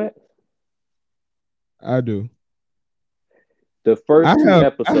HBO Max? I do. The first two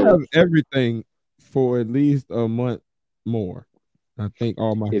episodes. I have everything for at least a month more. I think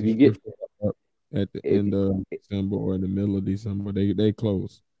all my subscriptions are up at the end of December or in the middle of December. They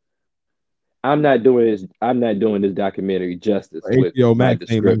close. I'm not doing this documentary justice with my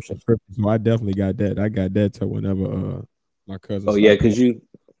description. So I definitely got that. I got that till whenever my cousin. Oh yeah, because you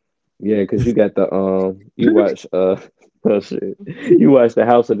got the you watch you watch the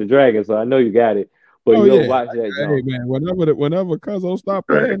House of the Dragon, so I know you got it. But you don't watch that. Hey man, whenever Cuzzo stop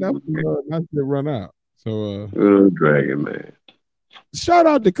playing, that shit run out. So Dragon man. Shout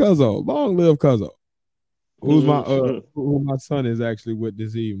out to Cuzzo. Long live Cuzzo. Who's who my son is actually with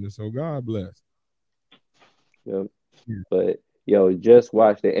this evening. So God bless. Yep. Yeah. But just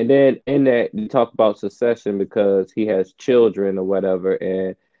watch it. And then in that you talk about succession because he has children or whatever,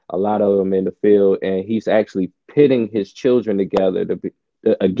 and a lot of them in the field, and he's actually pitting his children together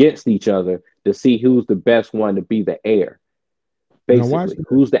against each other to see who's the best one to be the heir. Basically,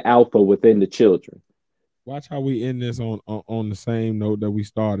 who's the alpha within the children. Watch how we end this on the same note that we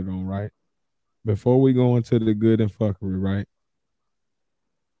started on, right? Before we go into the good and fuckery, right?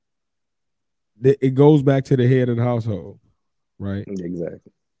 It goes back to the head of the household, right?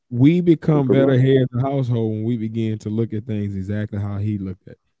 Exactly. We become better heads of the household when we begin to look at things exactly how he looked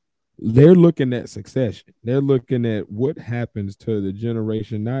at it. They're looking at succession. They're looking at what happens to the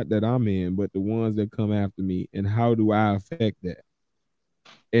generation, not that I'm in, but the ones that come after me, and how do I affect that?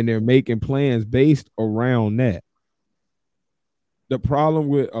 And they're making plans based around that. The problem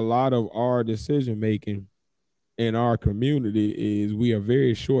with a lot of our decision making in our community is we are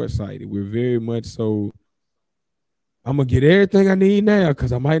very short-sighted. We're very much so, I'm going to get everything I need now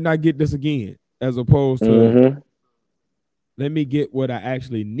because I might not get this again, as opposed to let me get what I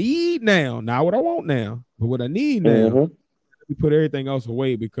actually need now, not what I want now, but what I need now. Let me put everything else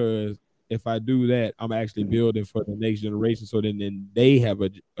away, because if I do that, I'm actually building for the next generation, so then they have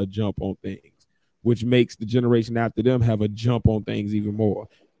a jump on things, which makes the generation after them have a jump on things even more.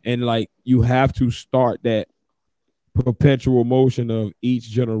 And like, you have to start that perpetual motion of each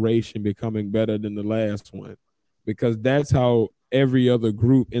generation becoming better than the last one, because that's how every other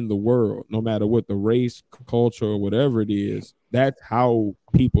group in the world, no matter what the race, culture, or whatever it is, that's how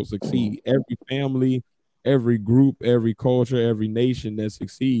people succeed. Every family, every group, every culture, every nation that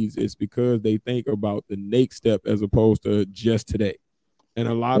succeeds is because they think about the next step as opposed to just today. And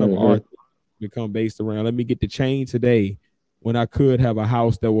a lot of art become based around, let me get the chain today when I could have a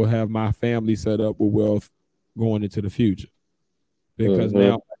house that will have my family set up with wealth going into the future. Because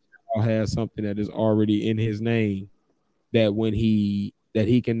now I have something that is already in his name that when he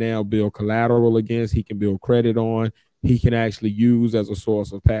can now build collateral against, he can build credit on, he can actually use as a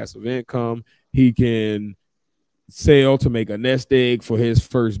source of passive income. He can sell to make a nest egg for his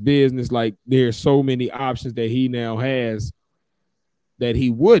first business. Like, there's so many options that he now has that he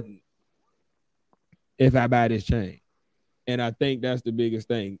wouldn't if I buy this chain. And I think that's the biggest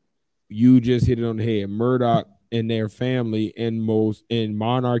thing. You just hit it on the head. Murdoch and their family in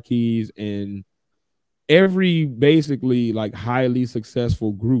monarchies and every basically like highly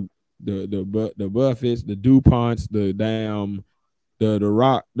successful group, the Buffetts, the DuPonts, the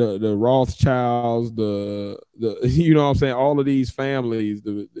Rothschilds, the you know what I'm saying, all of these families,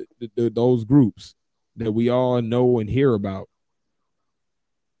 those groups that we all know and hear about,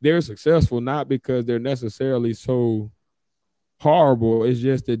 they're successful not because they're necessarily so horrible. It's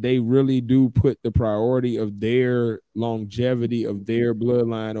just that they really do put the priority of their longevity of their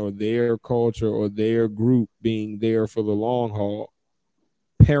bloodline or their culture or their group being there for the long haul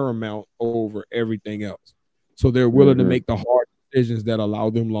paramount over everything else. So they're willing to make the hard decisions that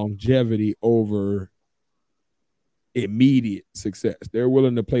allow them longevity over immediate success. They're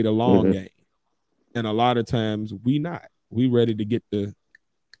willing to play the long game. And a lot of times we ready to get the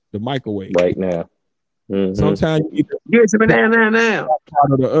microwave right now. Sometimes you get some now.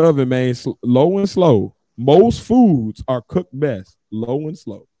 Out of the oven, man, low and slow. Most foods are cooked best low and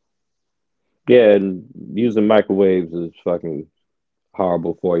slow. Yeah, and using microwaves is fucking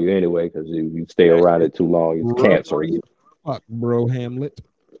horrible for you anyway, because you stay around it too long, it's cancerous. Fuck, bro, Hamlet.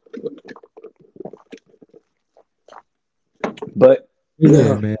 But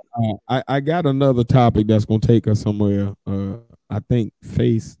yeah, man, I got another topic that's gonna take us somewhere. I think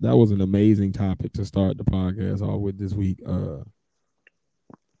that was an amazing topic to start the podcast off with this week.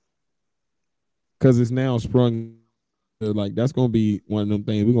 Because it's now sprung, like, that's gonna be one of them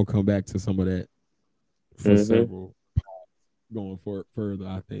things. We're gonna come back to some of that for several going for further.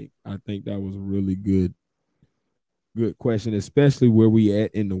 I think that was a really good question, especially where we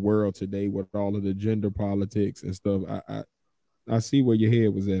at in the world today with all of the gender politics and stuff. I see where your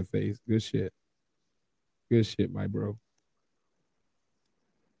head was at, Face. Good shit, my bro.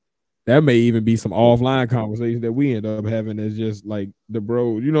 That may even be some offline conversations that we end up having as just like the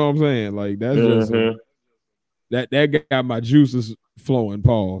bro. You know what I'm saying? Like that's just that got my juices flowing.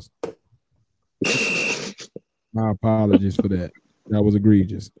 Pause. My apologies for that. That was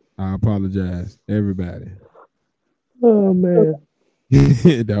egregious. I apologize, everybody. Oh man,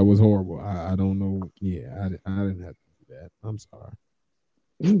 that was horrible. I don't know. Yeah, I didn't have to do that. I'm sorry.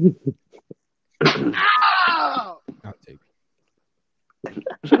 I'll take it.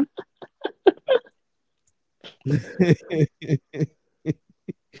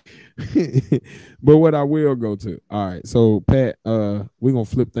 But what I will go to. All right. So Pat, we're gonna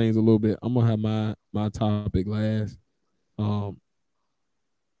flip things a little bit. I'm gonna have my topic last.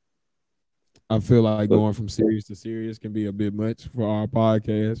 I feel like going from serious to serious can be a bit much for our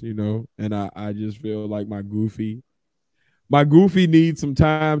podcast, you know, and I just feel like my goofy needs some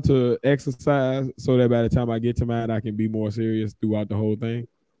time to exercise so that by the time I get to mine, I can be more serious throughout the whole thing.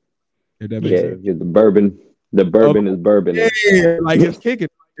 If that makes sense. Yeah, the bourbon is bourbon. Yeah, like it's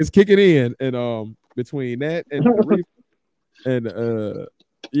kicking in, and between that and the reef, and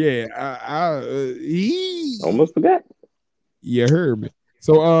he almost forgot. You heard me.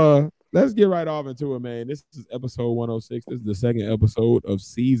 So let's get right off into it, man. This is episode 106. This is the second episode of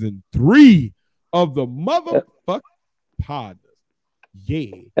season 3 of the motherfucking Podnas.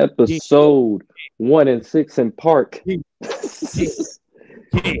 Yeah. Episode 1 and 6 in Park. Yeah.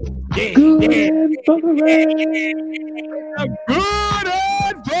 Good and fuckery.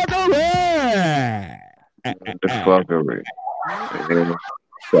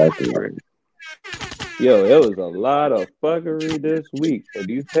 Fuckery. Yo, it was a lot of fuckery this week. For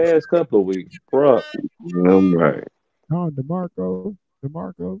these past couple of weeks, bro. I'm right. Oh, DeMarco.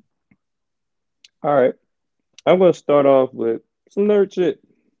 All right. I'm going to start off with some nerd shit.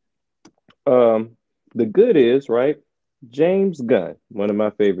 The good is, right, James Gunn, one of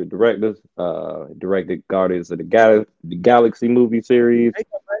my favorite directors, directed Guardians of the Galaxy movie series.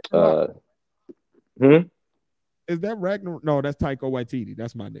 Is that Ragnar? No, that's Taika Waititi.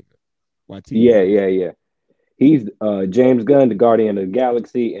 That's my nigga. Waititi. Yeah. He's James Gunn, the Guardian of the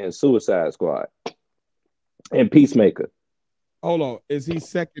Galaxy, and Suicide Squad, and Peacemaker. Hold on, is he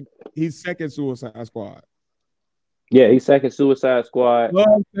second? He's second Suicide Squad. Yeah, he's second Suicide Squad.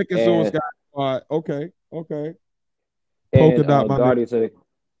 Love second Suicide Squad. Okay. And Guardians of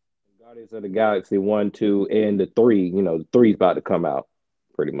the Galaxy 1, 2, and the 3. You know, the 3's about to come out.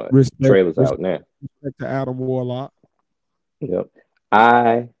 Pretty much. Trailer's out now. Respect to Adam Warlock. Yep.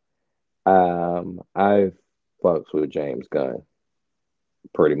 I fucks with James Gunn.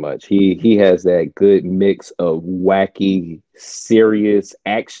 Pretty much. He has that good mix of wacky, serious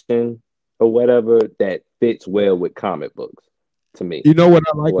action or whatever that fits well with comic books to me. You know what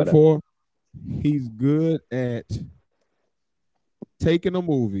I like him for? He's good at taking a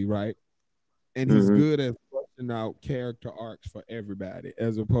movie, right? And he's good at fleshing out character arcs for everybody,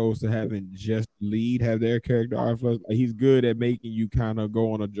 as opposed to having just lead have their character arcs. He's good at making you kind of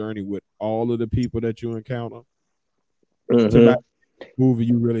go on a journey with all of the people that you encounter. To movie,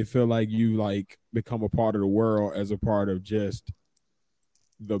 you really feel like you like become a part of the world as a part of just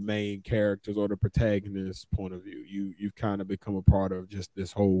the main characters or the protagonist's point of view. You've kind of become a part of just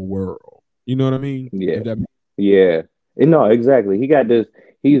this whole world. You know what I mean? Yeah. Yeah. No, exactly. He got this.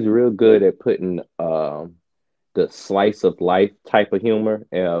 He's real good at putting the slice of life type of humor.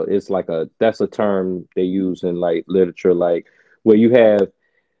 It's like that's a term they use in like literature, like where you have,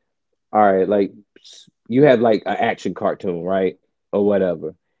 like you have like an action cartoon, right? Or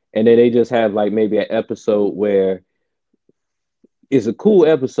whatever. And then they just have like maybe an episode where it's a cool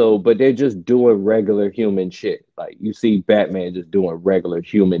episode, but they're just doing regular human shit. Like you see Batman just doing regular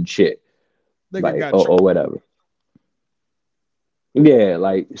human shit. Like, or whatever. Yeah,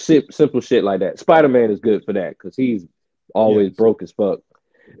 like simple shit like that. Spider-Man is good for that because he's always broke as fuck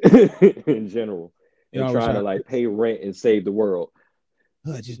in general and trying to like pay rent and save the world.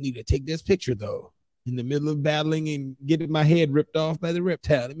 I just need to take this picture though. In the middle of battling and getting my head ripped off by the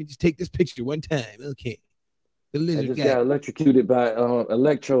reptile. Let me just take this picture one time. Okay. The lizard I just got electrocuted by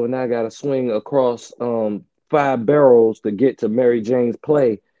Electro, and I got to swing across 5 barrels to get to Mary Jane's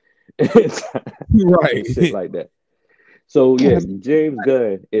play. Right. Shit like that. So yeah, James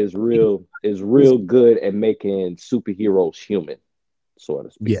Gunn is real good at making superheroes human, so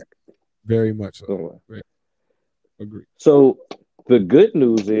to speak. Yeah, very much so. Agree. So The good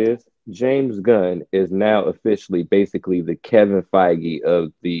news is James Gunn is now officially basically the Kevin Feige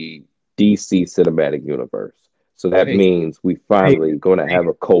of the DC cinematic universe. So that means we finally going to have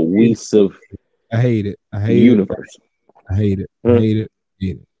a cohesive I hate it. I hate universe. I hate it. I hate it. I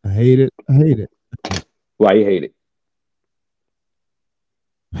hate it. I hate it. I hate it. Why you hate it?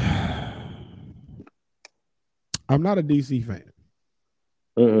 I'm not a DC fan.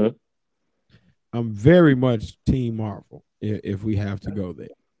 Mm-hmm. I'm very much Team Marvel if we have to go there.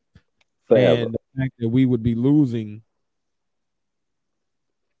 Forever. And the fact that we would be losing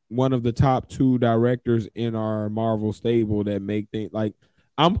one of the top 2 directors in our Marvel stable that make things like,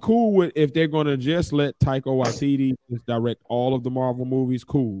 I'm cool with if they're going to just let Taika Waititi just direct all of the Marvel movies,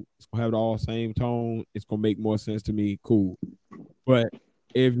 cool. It's going to have the all same tone. It's going to make more sense to me, cool. But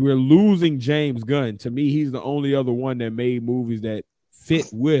if we're losing James Gunn, to me, he's the only other one that made movies that fit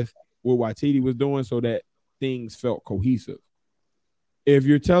with what Waititi was doing so that things felt cohesive. If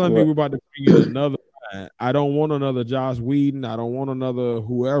you're telling me we're about to bring in another guy, I don't want another Joss Whedon. I don't want another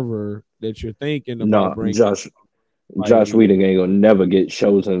whoever that you're thinking about bringing. Josh Whedon ain't gonna never get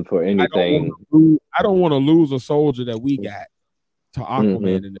chosen for anything. I don't want to lose a soldier that we got to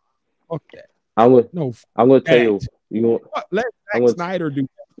Aquaman. And fuck that. I'm gonna tell you. You know, let Zack Snyder do that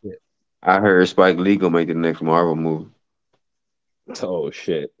shit. I heard Spike Lee gonna make the next Marvel movie. Oh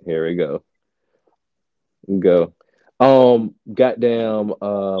shit! Here we go. Goddamn.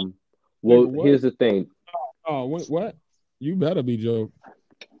 Well, here's the thing. Oh, what? You better be joking.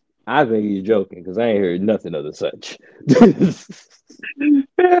 I think he's joking because I ain't heard nothing of the such. The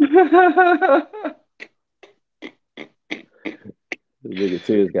nigga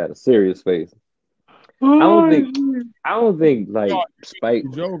Tears got a serious face. I don't think like Spike.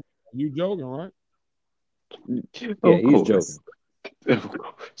 You joking, right? Yeah, he's joking. Of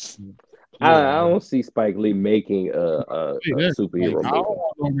course. I don't see Spike Lee making a superhero movie. I don't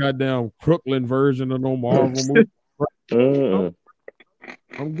want no goddamn Crooklyn version of no Marvel movie.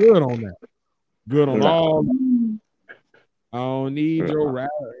 I'm good on that. Good on all. I don't need your rap.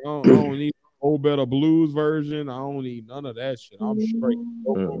 I don't need no better blues version. I don't need none of that shit. I'm straight.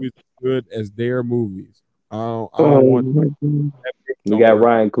 No movies as good as their movies. I don't want. We got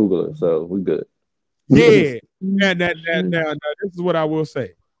Ryan Coogler, so we good. Yeah. Now, this is what I will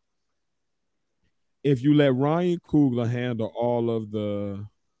say. If you let Ryan Coogler handle all of the,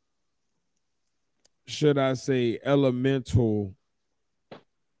 should I say, elemental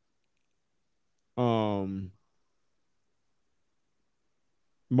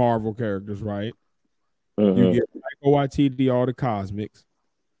Marvel characters, right? You get Taika Waititi all the cosmics.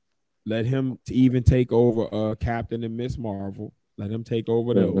 Let him even take over Captain and Miss Marvel. Let him take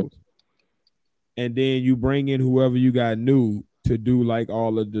over those. And then you bring in whoever you got new to do like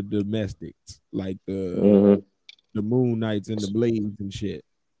all of the domestics, like the Moon Knights and the Blades and shit.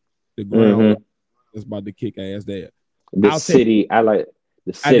 The ground that's about to kick ass there. I like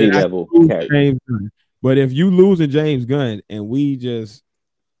the city level character. But if you losing James Gunn and we just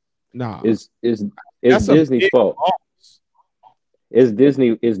it's Disney's fault. It's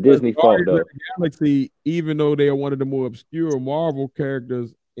Disney fault though. Galaxy, even though they are one of the more obscure Marvel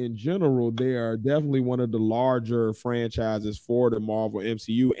characters in general, they are definitely one of the larger franchises for the Marvel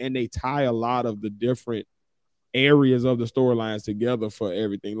MCU, and they tie a lot of the different areas of the storylines together for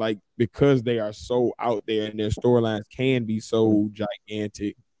everything. Like, because they are so out there and their storylines can be so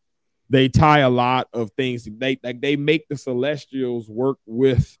gigantic, they tie a lot of things. They make the Celestials work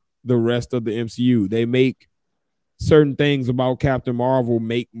with the rest of the MCU. They make certain things about Captain Marvel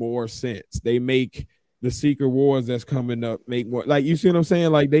make more sense. They make the Secret Wars that's coming up make more, like, you see what I'm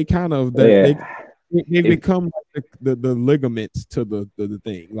saying? Like, they kind of they become like the ligaments to the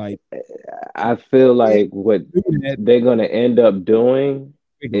thing. Like, I feel like what they're gonna end up doing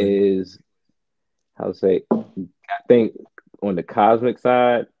is, I think on the cosmic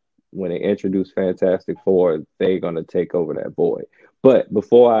side, when they introduce Fantastic Four, they're gonna take over that void. But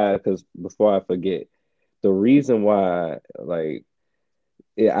before I forget, the reason why, like,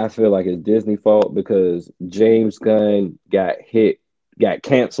 I feel like it's Disney fault because James Gunn got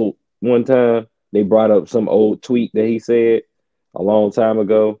canceled one time. They brought up some old tweet that he said a long time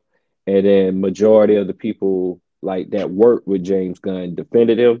ago, and then majority of the people like that worked with James Gunn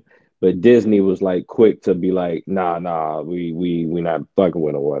defended him, but Disney was like quick to be like, nah, we not fucking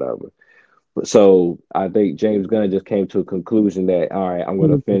with him or whatever. So I think James Gunn just came to a conclusion that, all right, I'm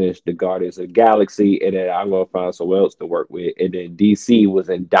going to finish the Guardians of the Galaxy, and then I'm going to find someone else to work with. And then DC was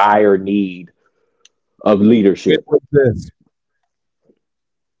in dire need of leadership.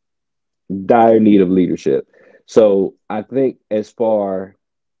 Dire need of leadership. So I think as far...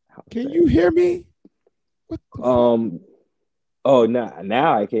 Can you hear me? What Oh,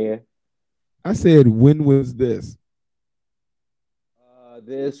 now I can. I said, when was this?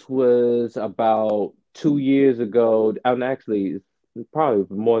 This was about 2 years ago. I'm actually probably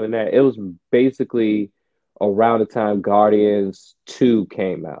more than that. It was basically around the time Guardians 2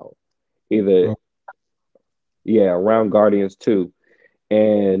 came out. Either Oh, yeah, around Guardians 2.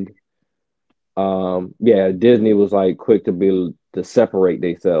 And yeah, Disney was like quick to separate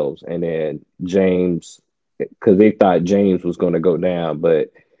themselves, and then James, because they thought James was going to go down,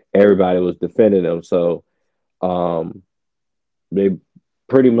 but everybody was defending him. So um they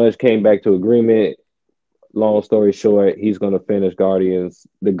pretty much came back to agreement. Long story short, he's going to finish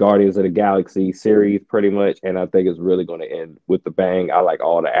the Guardians of the Galaxy series pretty much, and I think it's really going to end with the bang. I like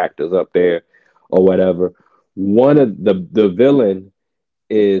all the actors up there or whatever. One of the villain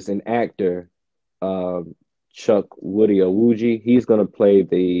is an actor, Chuck Woody Awuji. He's going to play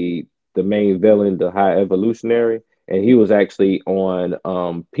the main villain, the High Evolutionary, and he was actually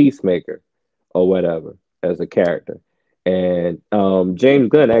on Peacemaker or whatever as a character. And James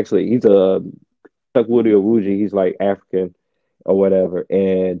Gunn actually, he's a Chuck Woody Awuji. He's like African or whatever,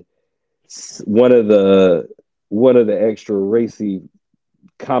 and one of the extra racy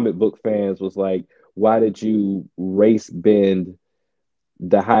comic book fans was like, "Why did you race bend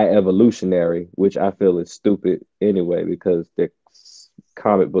the High Evolutionary?" Which I feel is stupid anyway, because they're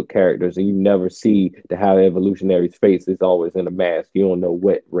comic book characters, and you never see the High Evolutionary's face. It's always in a mask. You don't know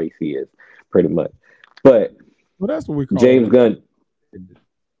what race he is, pretty much. But well, that's what we call James Gunn.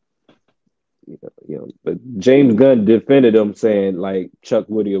 But James Gunn defended him, saying like Chuck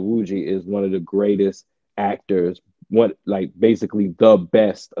Woody Awuji is one of the greatest actors, one like basically the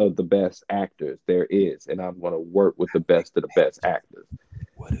best of the best actors there is, and I'm going to work with the best of the best actors.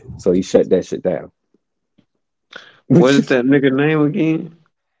 So he shut that shit down. What is that nigga name again?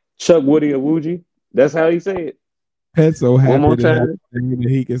 Chuck Woody Awuji. That's how he say it. Pet so One happy more to have time. that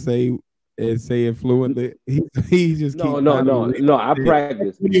he can say it fluently. He just No, keep no, no, no. I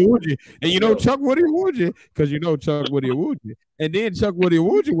practice. Woody Awuji. And you know Chuck Woody Awuji, because you know Chuck Woody Awuji. And then Chuck Woody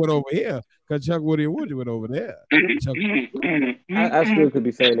Awuji went over here, because Chuck Woody Awuji went over there. Chuck, I still could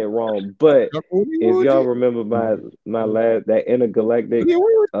be saying it wrong, but Chuck Woody if y'all Awuji. remember my last that intergalactic Woody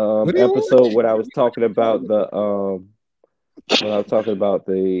Awuji. Woody episode Awuji. when I was talking about the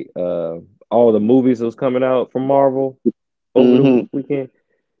all the movies that was coming out from Marvel over the weekend,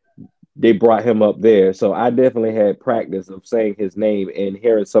 they brought him up there. So I definitely had practice of saying his name and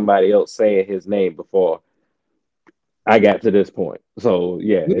hearing somebody else saying his name before I got to this point. So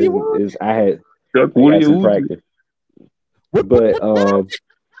yeah, Woody Awuji. I had Woody some Awuji. practice. But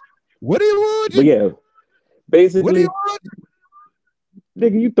Woody Awuji. but yeah, Woody basically, Awuji.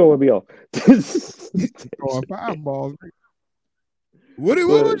 nigga, you throwing me off. Throwing fireballs. Woody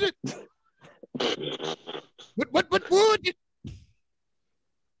Awuji. What Woody?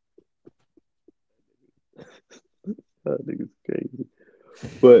 That nigga's crazy.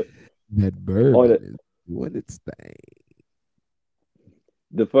 But That bird is doing its thing.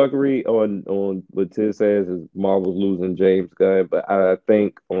 The fuckery on what Tiz says is Marvel's losing James Gunn, but I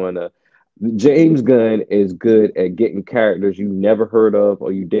think James Gunn is good at getting characters you never heard of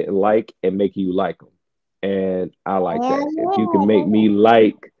or you didn't like and making you like them, and I like that. If you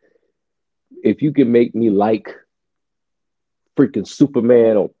can make me like freaking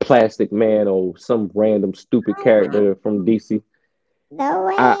Superman or Plastic Man or some random stupid character from DC,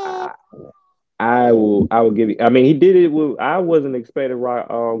 I will give you. I mean, he did it with. I wasn't expecting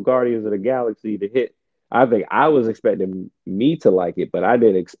Guardians of the Galaxy to hit. I think I was expecting me to like it, but I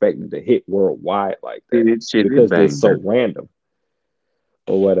didn't expect it to hit worldwide like that because they're so random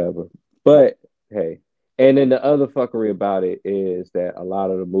or whatever. But hey, and then the other fuckery about it is that a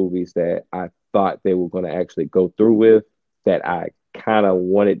lot of the movies that I thought they were going to actually go through with, that I kind of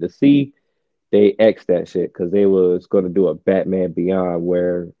wanted to see, they X that shit because they was going to do a Batman Beyond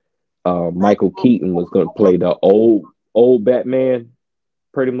where Michael Keaton was going to play the old Batman,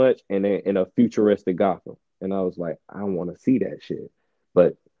 pretty much, in a futuristic Gotham, and I was like, I want to see that shit,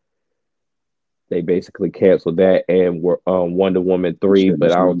 but they basically canceled that and were Wonder Woman 3,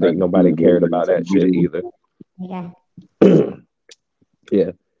 but I don't think nobody cared about that shit either.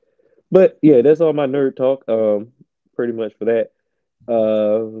 Yeah, but yeah, that's all my nerd talk. Pretty much for that.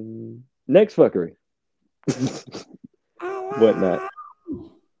 Next fuckery, whatnot.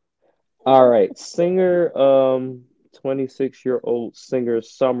 All right, singer, 26-year-old singer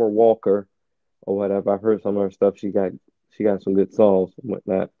Summer Walker, or whatever. I've heard some of her stuff. She got some good songs and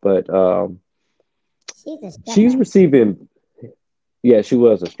whatnot. But she's receiving. Yeah, she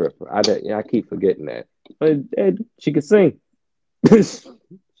was a stripper. I keep forgetting that. But she could sing.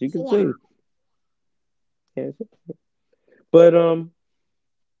 She could sing. Yeah, But Auto-tune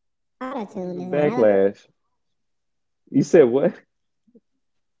is a hell of backlash. You said what?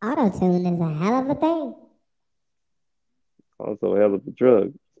 Auto-tune is a hell of a thing. Also a hell of a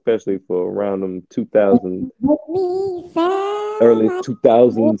drug, especially for around them 2000, Make me sound early like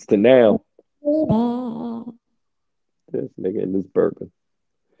 2000s to now. baby. This nigga in this bourbon.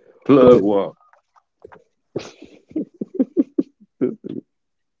 Plug walk.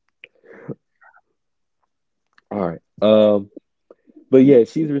 All right. But yeah,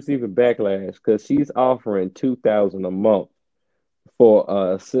 she's receiving backlash because she's offering $2,000 a month for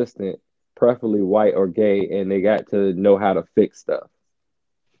an assistant, preferably white or gay, and they got to know how to fix stuff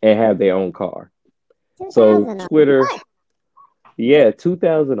and have their own car. So 2000 a Twitter, month. yeah,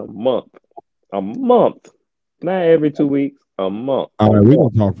 $2,000 a month, not every 2 weeks, a month. All right, we're gonna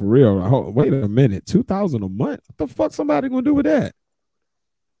talk for real. Wait a minute, 2,000 a month? What the fuck somebody gonna do with that?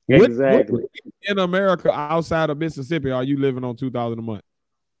 Exactly. What in America outside of Mississippi are you living on 2,000 a month?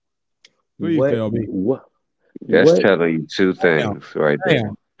 Please tell me. That's What? telling you two things right there.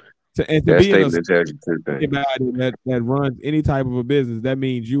 Damn. And to That be in a statement tells you two things. anybody that runs any type of a business, that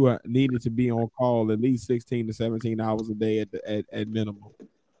means you are needed to be on call at least 16 to 17 hours a day at minimum.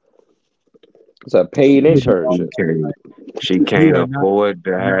 It's a paid internship. She You can't are not afford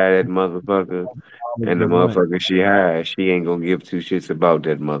to hire that motherfucker, and the motherfucker she has, she ain't gonna give two shits about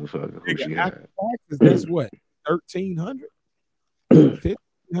that motherfucker who she has. taxes, that's what, 1,300,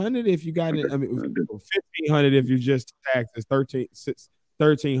 1,500 if you got it. I mean, 1,500 if you just taxes,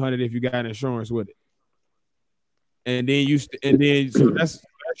 1,300 if you got insurance with it, and then so that's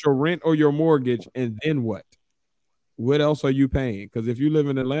your rent or your mortgage, and then what? What else are you paying? Because if you live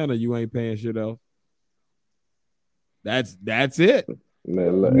in Atlanta, you ain't paying shit else. That's it. And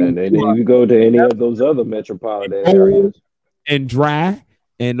then you go to any of those other metropolitan areas, and dry,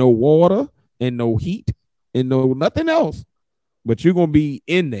 and no water, and no heat, and no nothing else. But you're gonna be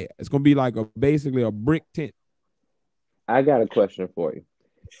in there. It's gonna be like basically a brick tent. I got a question for you.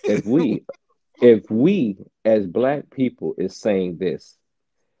 If we as Black people is saying this,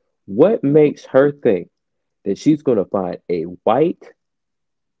 what makes her think that she's going to find a white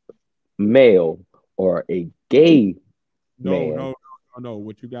male or a gay man No.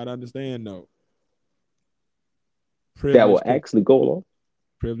 What you got to understand, though, that will actually go along?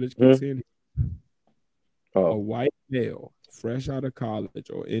 Privilege kicks in. Oh. A white male, fresh out of college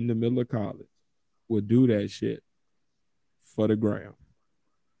or in the middle of college, would do that shit for the gram,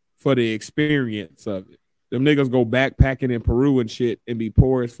 for the experience of it. Them niggas go backpacking in Peru and shit and be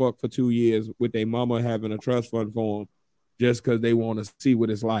poor as fuck for 2 years with their mama having a trust fund for them just because they want to see what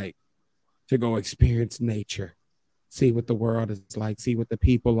it's like to go experience nature, see what the world is like, see what the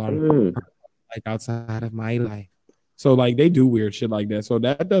people are like outside of my life. So like they do weird shit like that. So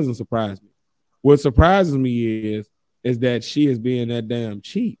that doesn't surprise me. What surprises me is that she is being that damn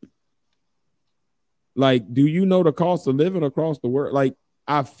cheap. Like, do you know the cost of living across the world? Like,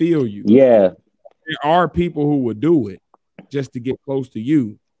 I feel you. Yeah. There are people who would do it just to get close to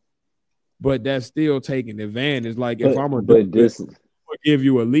you, but that's still taking advantage. Like, if I'm gonna give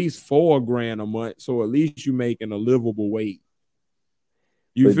you at least $4,000 a month, so at least you making a livable wage.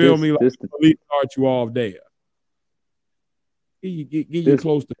 You feel me? Like, at least start you off there. Get you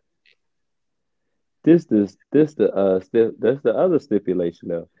close to. That's the other stipulation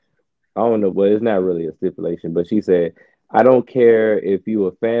though. I don't know, but it's not really a stipulation. But she said, I don't care if you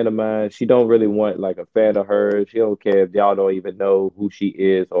a fan of mine. She don't really want like a fan of hers. She don't care if y'all don't even know who she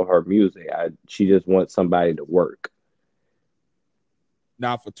is or her music. She just wants somebody to work.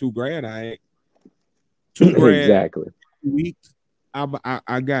 Not for $2,000, I ain't. $2,000 exactly. Weeks.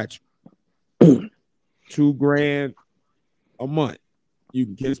 I got you. $2,000 a month. You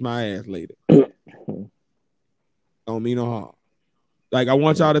can kiss my ass later. Don't mean no harm. Like, I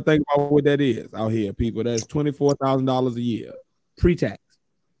want y'all to think about what that is out here, people. That's $24,000 a year, pre-tax.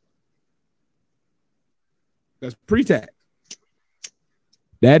 That's pre-tax.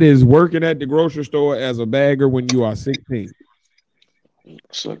 That is working at the grocery store as a bagger when you are 16.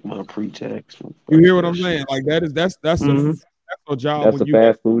 It's like my pre-tax. You hear what I'm saying? Like that's a job. That's when a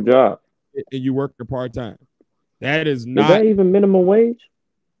fast food job, and you work the part-time. That is not. Is that even minimum wage?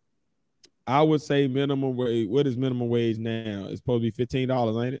 I would say minimum wage. What is minimum wage now? It's supposed to be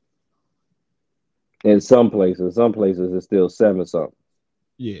 $15, ain't it? In some places it's still 7 something.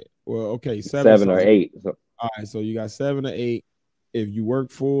 Yeah. Well, okay, 7 or 8. All right, so you got 7 or 8. If you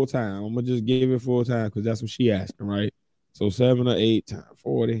work full time, I'm gonna just give it full time because that's what she asking, right? So 7 or 8 times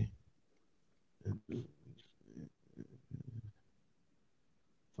 40.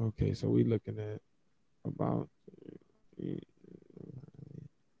 Okay, so we looking at about.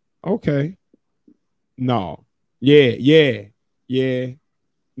 Okay. No, Yeah.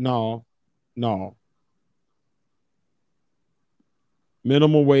 No.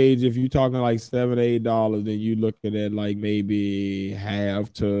 Minimum wage, if you're talking like $7, $8, then you looking at like maybe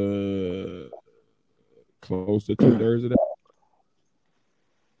half to close to 2/3 of that.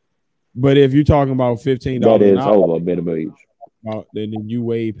 But if you're talking about $15 that is an hour, over minimum wage. Then you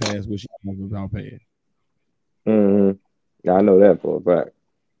way past what she's talking about paying. I know that for a fact.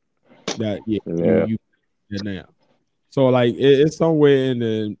 You now. So like it's somewhere in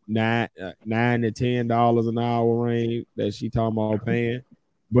the $9 to $10 an hour range that she talking about paying.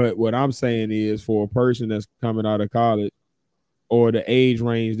 But what I'm saying is for a person that's coming out of college, or the age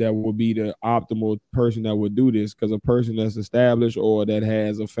range that would be the optimal person that would do this, because a person that's established or that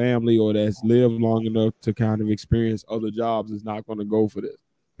has a family or that's lived long enough to kind of experience other jobs is not going to go for this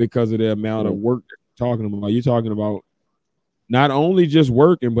because of the amount of work that you're talking about. You're talking about not only just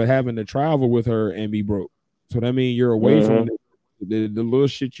working, but having to travel with her and be broke. So that means you're away from the little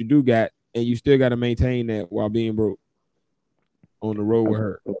shit you do got, and you still got to maintain that while being broke on the road with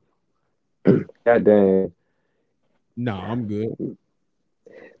her. God damn. No, I'm good.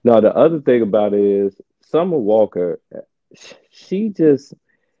 No, the other thing about it is Summer Walker, she do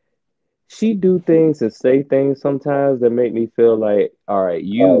things and say things sometimes that make me feel like, all right,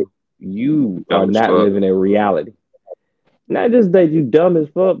 you are not living in reality. Not just that you dumb as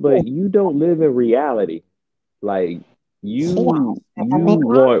fuck, but you don't live in reality. Like you want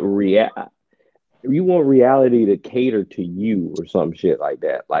reality to cater to you or some shit like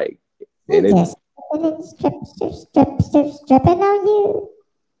that. Like, and it's stripping on you.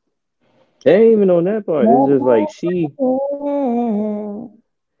 It ain't even on that part. It's just like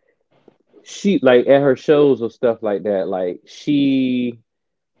she like at her shows or stuff like that. Like she's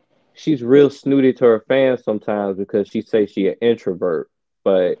real snooty to her fans sometimes because she say she an introvert.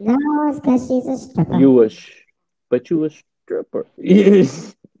 But no, it's because she's a stripper. You a stripper.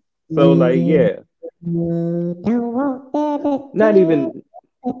 So like yeah. Not even.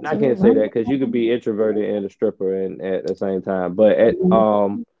 I can't say that because you could be introverted and a stripper and at the same time. But at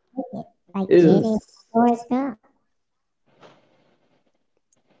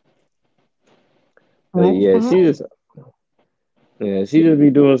she just be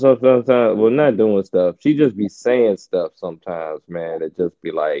doing stuff sometimes. Well, not doing stuff. She just be saying stuff sometimes, man. It just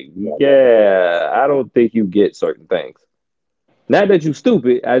be like, yeah, I don't think you get certain things. Not that you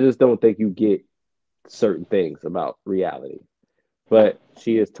stupid. I just don't think you get certain things about reality. But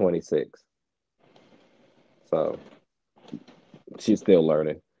she is 26. So she's still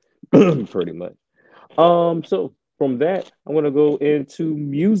learning pretty much. So from that, I'm gonna go into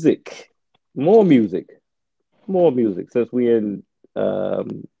music. More music. Since we in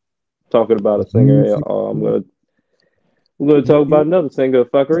talking about a singer, we're gonna talk about another singer,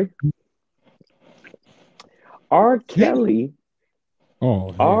 fuckery. R. Kelly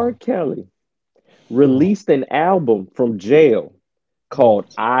released an album from jail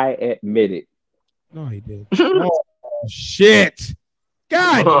called I Admit It. No, he did. Oh, shit.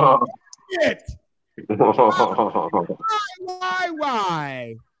 God shit.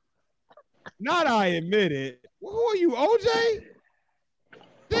 Why? Not I Admit It. Who are you, OJ?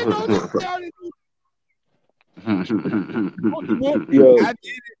 Didn't OJ already do? I did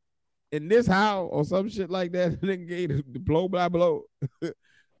it in this house or some shit like that. And then gave the blow by blow.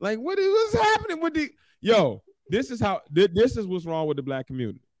 Like, what's happening with the this is what's wrong with the black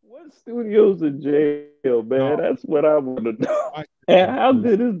community. What studios in jail, man? That's what I want to know. And how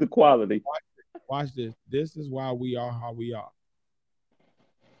good is the quality? Watch this. This is why we are how we are.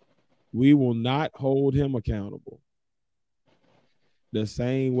 We will not hold him accountable the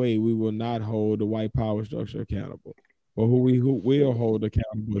same way we will not hold the white power structure accountable. But who will hold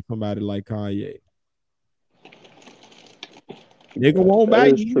accountable is somebody like Kanye. Nigga won't buy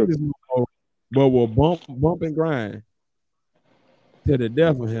you, but will bump and grind to the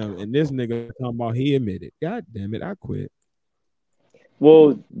death of him. And this nigga talking about he admitted. God damn it, I quit.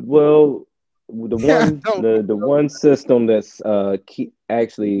 Well, the one system that's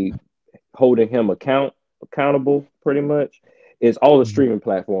actually holding him accountable pretty much is all the streaming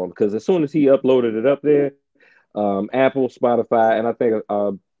platforms. Because as soon as he uploaded it up there, Apple, Spotify, and I think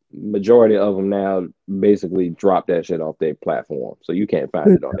majority of them now basically drop that shit off their platform. So you can't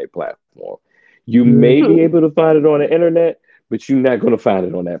find it on their platform. You may be able to find it on the internet, but you're not going to find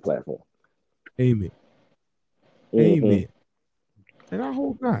it on that platform. Amen. Amen. And I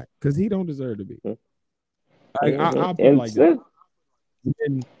hope not, because he don't deserve to be. I'll put it like that.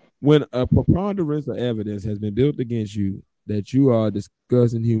 When a preponderance of evidence has been built against you that you are a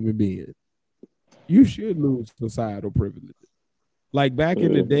disgusting human being, you should lose societal privileges. Like back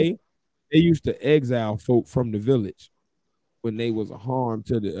in the day, they used to exile folk from the village when they was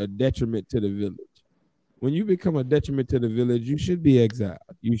a detriment to the village. When you become a detriment to the village, you should be exiled.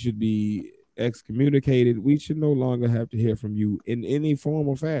 You should be excommunicated. We should no longer have to hear from you in any form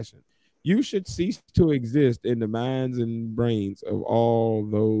or fashion. You should cease to exist in the minds and brains of all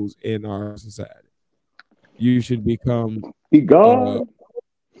those in our society. You should become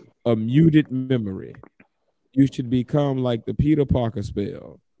a muted memory. You should become like the Peter Parker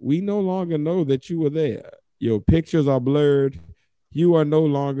spell. We no longer know that you were there. Your pictures are blurred. You are no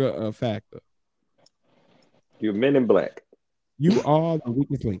longer a factor. You're Men in Black. You are the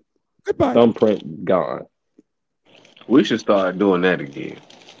weakest link. Goodbye. Thumbprint gone. We should start doing that again.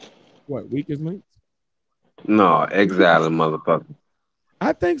 What, weakest links? No, exiling motherfucker.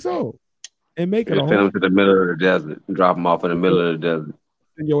 I think so. And make it send them to the middle of the desert. Drop them off in the middle of the desert.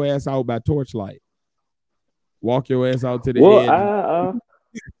 Send your ass out by torchlight. Walk your ass out to the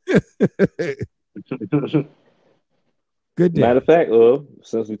edge. Good day. Matter of fact,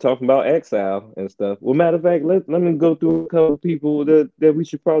 since we're talking about exile and stuff, matter of fact, let me go through a couple of people that we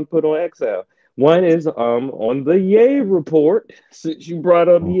should probably put on exile. One is on the Ye report. Since you brought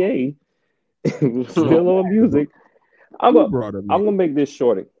up Ye, still on music, I'm gonna make this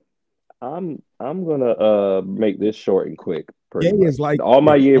short. I'm gonna make this short and quick. Is like all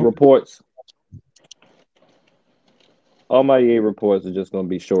my Ye reports. All my Ye reports are just gonna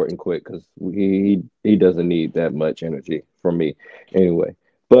be short and quick because he doesn't need that much energy from me anyway.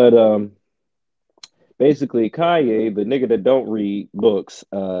 But basically, Kanye, the nigga that don't read books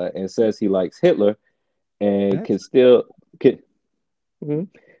and says he likes Hitler, and he can still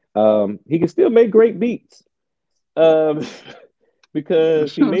make great beats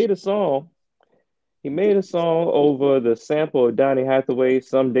because he made a song. He made a song over the sample of Donny Hathaway's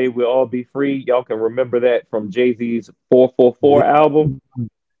 "Someday We'll All Be Free." Y'all can remember that from Jay-Z's 444 album.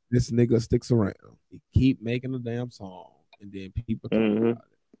 This nigga sticks around. He keep making a damn song, and then people talk about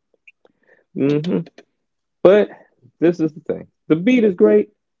it. But this is the thing. The beat is great.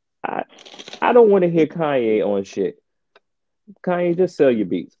 I don't want to hear Kanye on shit. Kanye, just sell your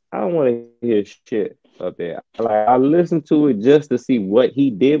beats. I don't want to hear shit up there. I listened to it just to see what he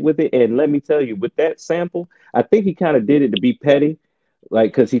did with it. And let me tell you, with that sample, I think he kind of did it to be petty.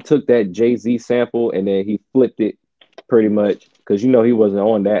 Like, because he took that Jay-Z sample and then he flipped it pretty much. Because, he wasn't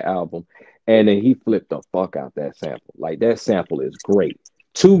on that album. And then he flipped the fuck out that sample. Like, that sample is great.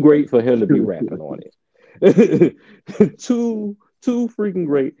 Too great for him to be rapping on it. too freaking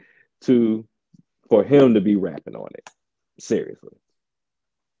great for him to be rapping on it. Seriously.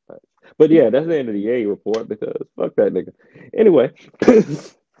 But yeah, that's the end of the A report because fuck that nigga. Anyway.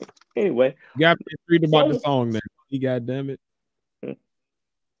 You got to read about the song now. He goddamn it. He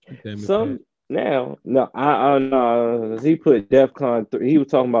put DEFCON 3. He was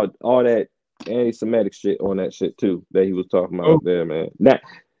talking about all that anti-Semitic shit on that shit too that he was talking about there, man. Now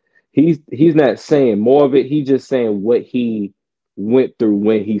he's not saying more of it. He's just saying what he went through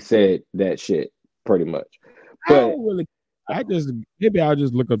when he said that shit, pretty much. But maybe I'll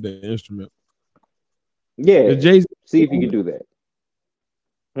just look up the instrument. Yeah, see if you can do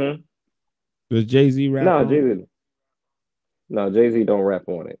that. Does Jay-Z rap? No, Jay-Z don't rap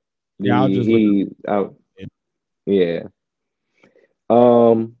on it. Yeah, yeah.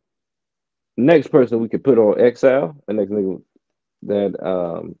 Next person we could put on Exile, the next nigga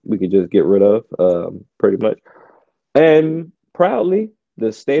that we could just get rid of, pretty much. And proudly,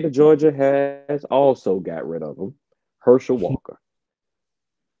 the state of Georgia has also got rid of him. Herschel Walker.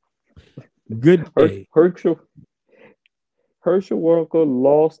 Good day. Herschel Walker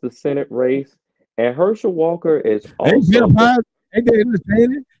lost the Senate race, and Herschel Walker is also. Ain't they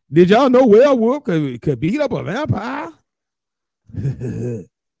entertaining? Did y'all know werewolf could beat up a vampire? Did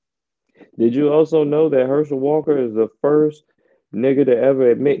you also know that Herschel Walker is the first nigga to ever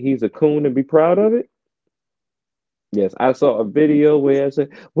admit he's a coon and be proud of it? Yes, I saw a video where I said,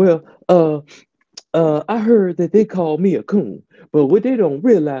 well, I heard that they call me a coon, but what they don't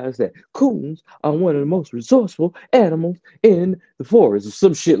realize that coons are one of the most resourceful animals in the forest, or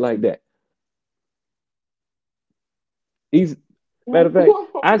some shit like that. Matter of fact,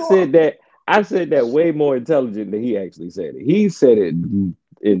 I said that way more intelligent than he actually said it. He said it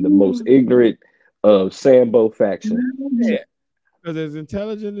in the most ignorant of Sambo faction. Yeah, because as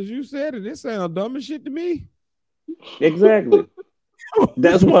intelligent as you said it, it sounds dumb as shit to me. Exactly.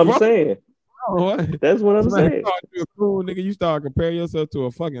 That's what I'm saying. That's what I'm saying. You're a cool nigga. You start comparing yourself to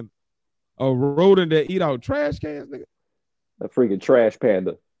a rodent that eat out trash cans, nigga. A freaking trash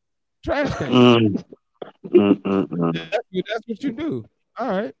panda. Trash can. That's what you do. All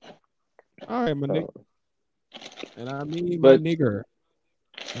right, my nigga. And I mean my nigger.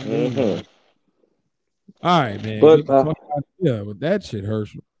 Mm-hmm. All right, man. But Get the fuck out of here with that shit,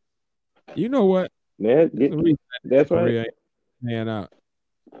 Herschel. You know what? Man, that's right. Ain't paying out.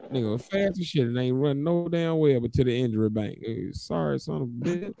 Nigga, fast as shit and ain't running no damn well but to the injury bank. Sorry, son of a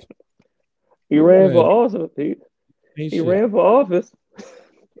bitch. He ran for office. He ran for office.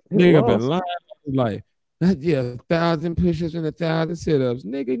 Nigga been lying like, yeah, 1,000 push-ups and 1,000 sit-ups.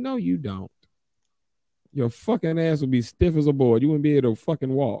 Nigga, no, you don't. Your fucking ass would be stiff as a board. You wouldn't be able to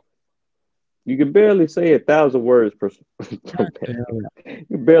fucking walk. You can barely say 1,000 words per.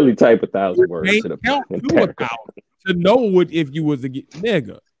 You barely type 1,000 words to the paragraph. To know what if you was to get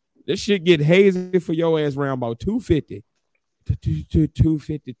nigga. This shit get hazy for your ass around about 250 to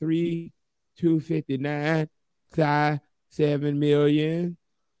 253, 259, 7 million,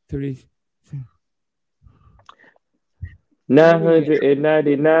 3.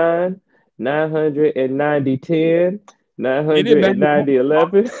 999, 990, 10, 990,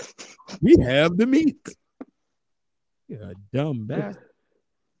 11. We have the meat. Yeah, dumb bastard.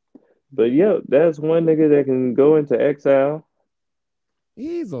 But yeah, that's one nigga that can go into exile.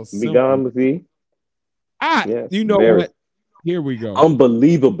 He's a be gone with thee. You know what? Here we go.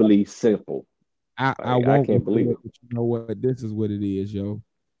 Unbelievably simple. I can't believe it. But you know what? This is what it is, yo.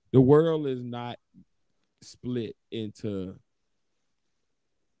 The world is not split into.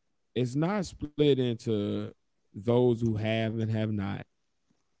 It's not split into those who have and have not.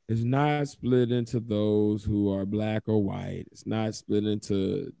 It's not split into those who are black or white. It's not split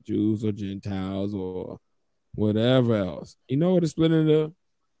into Jews or Gentiles or whatever else. You know what it's split into?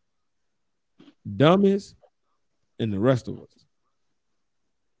 Dummies and the rest of us.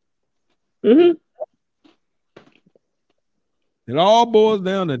 Mm-hmm. It all boils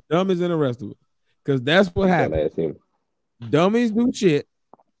down to dummies and the rest of us. Because that's what happens. Dummies do shit,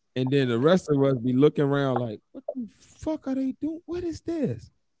 and then the rest of us be looking around like, what the fuck are they doing? What is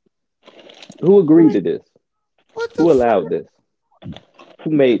this? Who agreed to this? Who allowed this?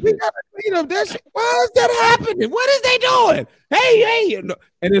 Who made this? Clean up that shit. Why is that happening? What is they doing? Hey.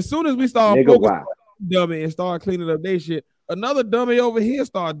 And as soon as we start dummy and start cleaning up their shit, another dummy over here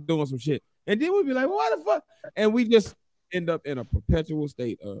start doing some shit. And then we'll be like, what the fuck? And we just end up in a perpetual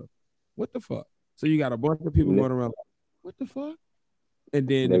state of what the fuck? So you got a bunch of people going around like, what the fuck? And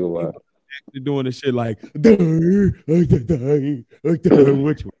then they're doing the shit like, which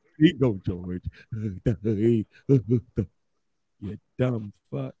one? He go, George. You dumb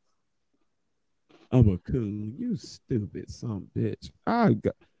fuck. I'm a coon. You stupid son bitch.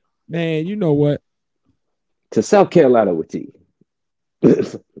 Man, you know what? To South Carolina with you.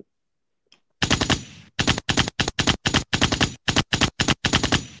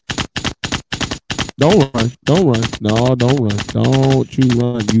 Don't run. No, don't run. Don't you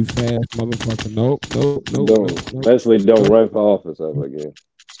run, you fast motherfucker. Nope. Especially don't run for office ever again.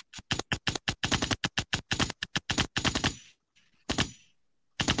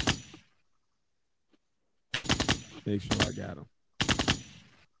 Make sure I got him.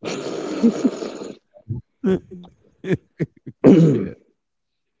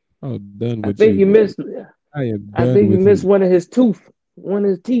 Oh, done with I think you missed. I think you missed one of his teeth.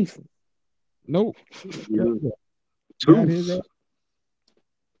 Nope.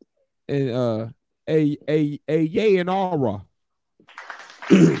 And a yay and aura.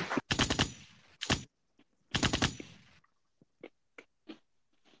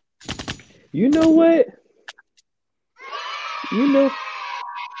 You know what? You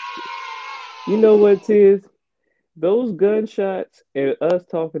know what, Tiz? Those gunshots and us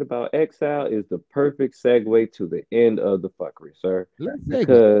talking about exile is the perfect segue to the end of the fuckery, sir.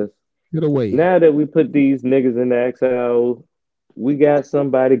 Because now that we put these niggas in exile, we got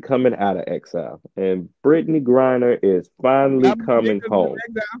somebody coming out of exile. And Britney Griner is finally coming home.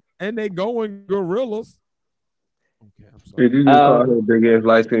 And they going gorillas. Okay, I'm sorry. Did you just call her a big ass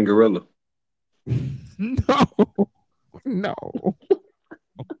light skinned gorilla? No.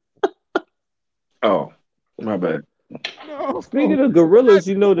 Oh, my bad. No. Speaking of gorillas,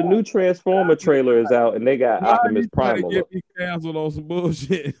 you know the new Transformer trailer is out, and they got Optimus Prime. Get me canceled on some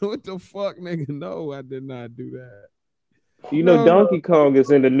bullshit. What the fuck, nigga? No, I did not do that. You know, Donkey Kong is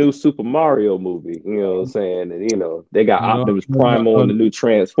in the new Super Mario movie. You know what I'm saying? And you know they got Optimus Prime on the new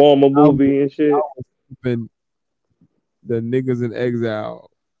Transformer movie and shit. The niggas in exile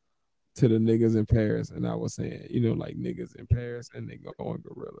to the niggas in Paris, and I was saying, you know, like niggas in Paris, and they go on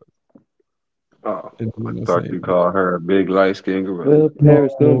gorillas. Oh, I thought you called her a big light skinned gorilla. Well,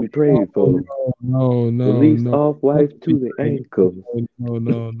 Paris gonna be prayed for. No. Release off-white to the ankle.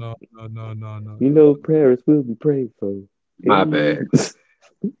 No. You know, Paris will be prayed for. My bad.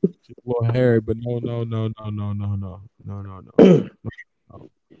 Well, Harry, but no.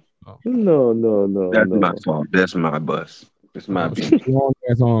 No. That's my fault. That's my bus. It's my long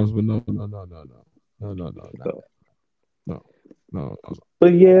ass arms, but no.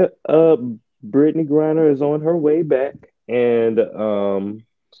 But yeah, Britney Griner is on her way back, and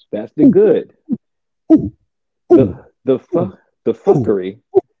that's the good. The fuckery.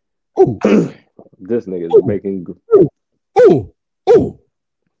 This nigga is making.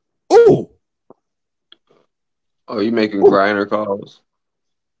 Oh, you making Griner calls?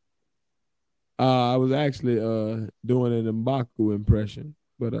 I was actually doing an M'Baku impression,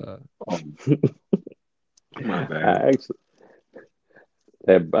 but my bad.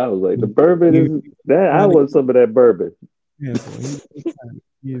 I was like, the bourbon is that. I want some of that bourbon. Yeah, so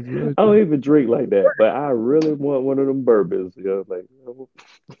really I don't even drink like that, but I really want one of them bourbons. You know, like.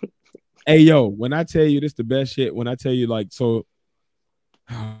 Hey yo, when I tell you this, the best shit. When I tell you like so,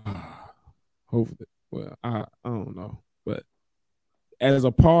 hopefully, well, I don't know, but as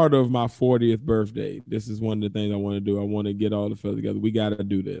a part of my 40th birthday, this is one of the things I want to do. I want to get all the fellas together. We got to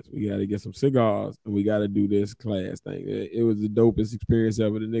do this. We got to get some cigars, and we got to do this class thing. It was the dopest experience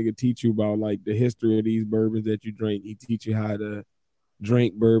ever. The nigga teach you about like the history of these bourbons that you drink. He teach you how to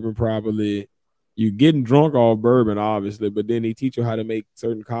drink bourbon properly. You getting drunk off bourbon, obviously, but then he teach you how to make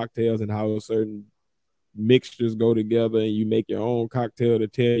certain cocktails and how certain mixtures go together, and you make your own cocktail to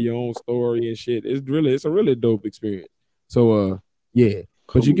tell your own story and shit. It's a really dope experience. So yeah,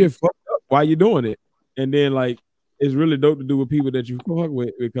 but you get fucked up while you're doing it, and then like it's really dope to do with people that you fuck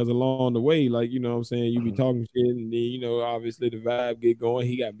with, because along the way, like, you know what I'm saying, you be talking shit, and then, you know, obviously the vibe get going.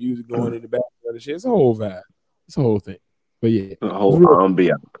 He got music going in the background and shit. It's a whole vibe. It's a whole thing. But yeah, the whole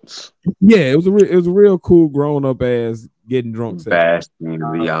ambiance. Yeah, it was a real cool grown up ass getting drunk. Basking in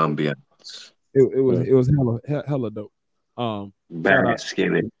the ambiance. It was hella dope.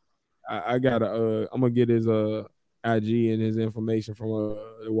 Basking it. I gotta I'm gonna get his IG and his information from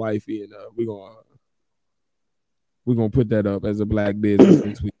the wifey, and we're gonna put that up as a black business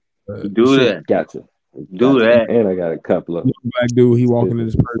next week. Do that. Gotcha. Do that. And I got a couple of black dude. He walking in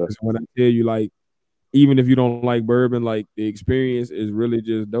this purpose. When I tell you, like, even if you don't like bourbon, like the experience is really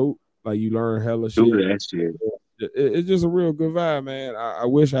just dope. Like you learn hella shit. Do that shit. It's just a real good vibe, man. I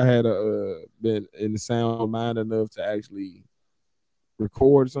wish I had been in the sound mind enough to actually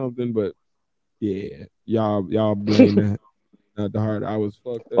record something, but yeah, y'all blame that. Not the heart. I was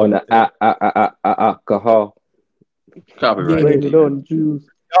fucked up. On the alcohol. Copyright. Blame it on the Jews.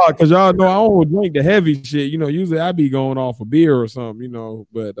 Because y'all know I don't drink the heavy shit. You know, usually I be going off a beer or something, you know,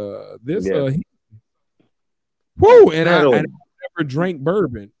 but this whoo, and I never drank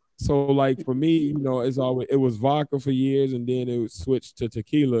bourbon. So like for me, you know, it was vodka for years, and then it was switched to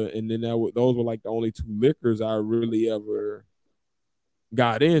tequila, and then those were like the only two liquors I really ever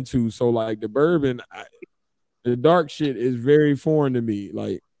got into. So like the bourbon, the dark shit is very foreign to me.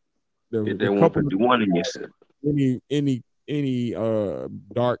 Like any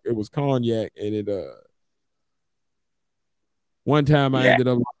dark, it was cognac, and it one time I ended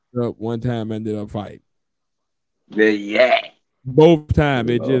up locked up, one time I ended up fighting. Both times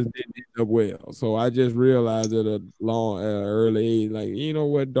it just didn't end up well. So I just realized at a early age, like, you know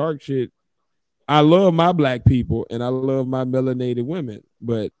what, dark shit. I love my black people and I love my melanated women,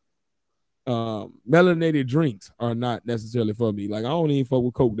 but melanated drinks are not necessarily for me. Like I don't even fuck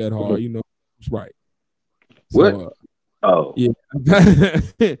with Coke that hard, you know. Sprite. So, what? Yeah.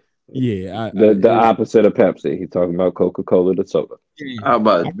 Yeah. The opposite of Pepsi. He's talking about Coca-Cola, the soda. How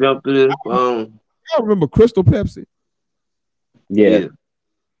about jump to this phone? I remember Crystal Pepsi. Yeah.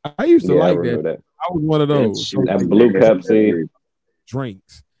 I used to like that. I was one of those. That blue Pepsi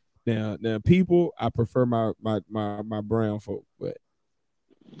drinks. Now people, I prefer my brown folk, but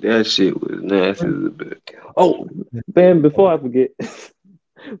that shit was nasty as a bit. Oh man, before I forget,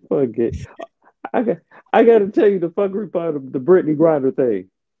 I gotta tell you the fuckery part of the Britney Griner thing.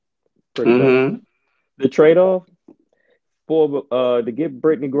 The trade-off for to get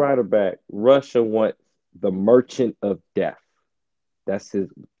Britney Griner back, Russia wants the Merchant of Death. That's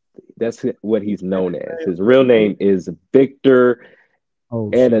what he's known as. His real name is Victor. I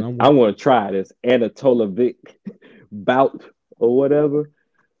want to try this Anatolovic Bout or whatever,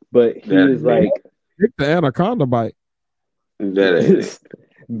 but he is like Victor Anaconda Bite. That is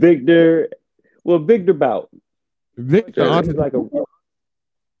Victor. Well, Victor Bout. Victor is like a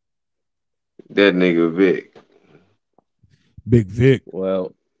that nigga Vic. Big Vic.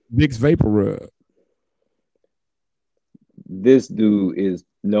 Well, Vic's Vapor Rub. This dude is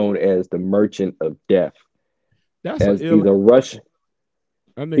known as the Merchant of Death. He's a Russian.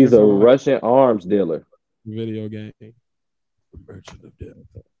 He's a Russian arms dealer. Video game. Merchant of Death.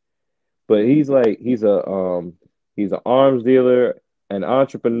 But he's an arms dealer, an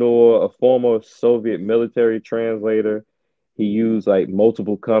entrepreneur, a former Soviet military translator. He used like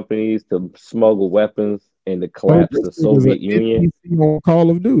multiple companies to smuggle weapons and to collapse the Soviet Union. On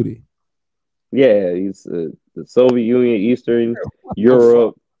Call of Duty. Yeah, he's the Soviet Union, Eastern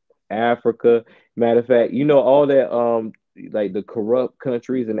Europe, Africa. Matter of fact, you know all that like the corrupt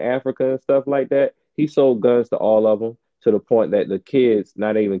countries in Africa and stuff like that. He sold guns to all of them to the point that the kids,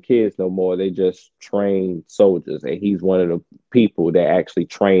 not even kids no more, they just train soldiers, and he's one of the people that actually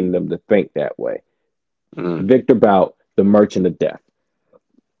trained them to think that way. Victor Bout, the Merchant of Death,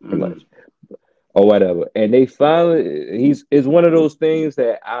 or whatever. And they finally, it's one of those things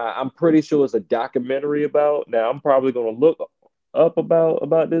that I'm pretty sure it's a documentary about. Now I'm probably gonna look up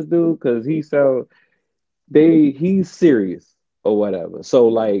about this dude because he's serious or whatever. So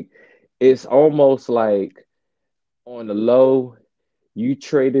like, it's almost like on the low, you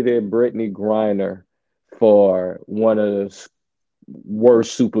traded in Britney Griner for one of the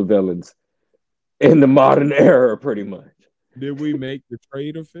worst supervillains in the modern era, pretty much. Did we make the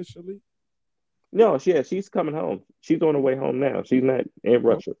trade officially? No, she's coming home. She's on her way home now. She's not in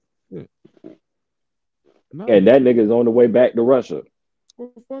Russia. Yeah. No. And that nigga's on the way back to Russia.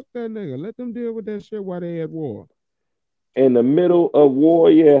 Well, fuck that nigga. Let them deal with that shit while they at war. In the middle of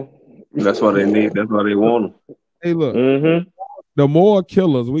war, yeah. That's what they need. That's what they want. Hey, look. The more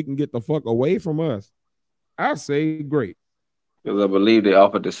killers we can get the fuck away from us, I say great. Because I believe they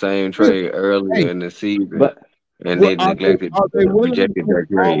offered the same trade earlier in the season, and they neglected, rejected that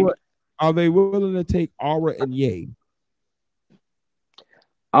trade. Are they willing to take Aura and Ye?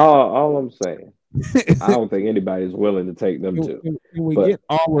 All I'm saying, I don't think anybody's willing to take them two. Can we get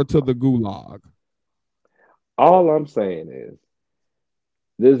Aura to the gulag? All I'm saying is,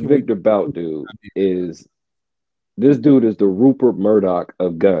 this Victor Bout dude is the Rupert Murdoch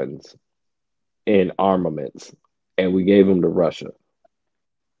of guns and armaments, and we gave him to Russia.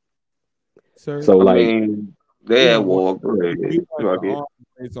 Sir, so they had war.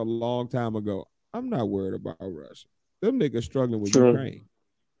 It's a long time ago. I'm not worried about Russia. Them niggas struggling with Ukraine.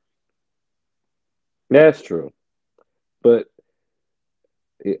 That's true, but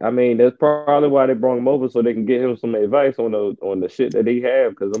I mean, that's probably why they brought him over, so they can get him some advice on the shit that he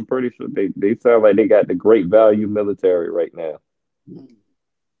have. Because I'm pretty sure they sound like they got the great value military right now.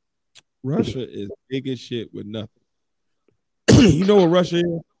 Russia is big as shit with nothing. You know what Russia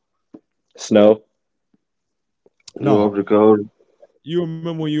is? Snow. No, North Dakota. You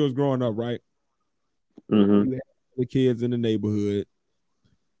remember when you was growing up, right? Mm-hmm. You had the kids in the neighborhood.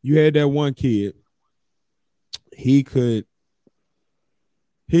 You had that one kid. He could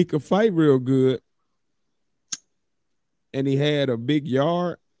fight real good, and he had a big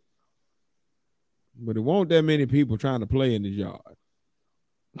yard, but there weren't that many people trying to play in his yard.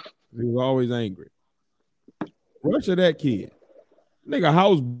 He was always angry. Russia, that kid. Nigga,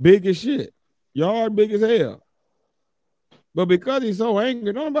 house big as shit. Yard big as hell. But because he's so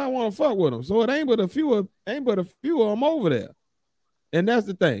angry, nobody want to fuck with him. So it ain't but a few of them over there. And that's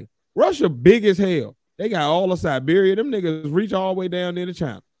the thing. Russia big as hell. They got all of Siberia. Them niggas reach all the way down into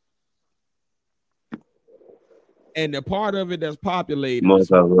China. And the part of it that's populated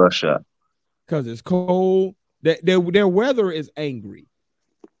most of Russia, because it's cold. Their weather is angry.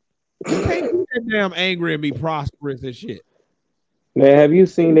 You can't be that damn angry and be prosperous and shit. Man, have you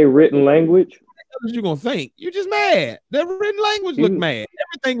seen their written language? What you gonna think? You're just mad. Their written language look mad.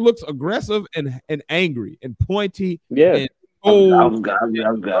 Everything looks aggressive and angry and pointy. Yeah. And cold.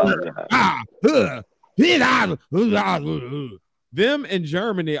 Them and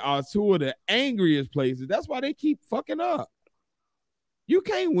Germany are two of the angriest places. That's why they keep fucking up. You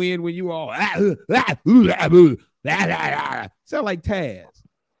can't win when you all sound like Taz.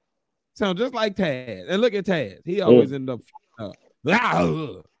 Sound just like Taz. And look at Taz. He always end up fucking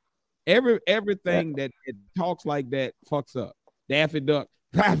up. Everything that it talks like that fucks up. Daffy Duck.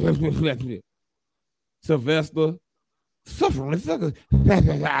 Sylvester.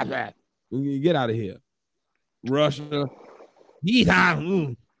 Get out of here. Russia.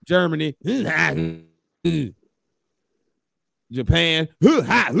 Germany. Japan.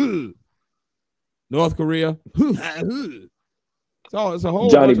 North Korea. So it's a whole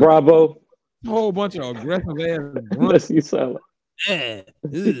Johnny Bravo. A whole bunch of aggressive ass. You sound like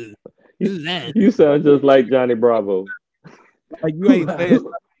you sound just like Johnny Bravo. Like you ain't saying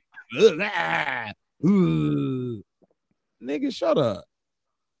nigga, shut up.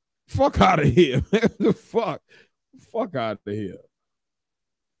 Fuck out of here. Fuck out of here.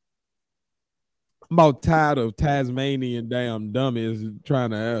 I'm about tired of Tasmanian damn dummies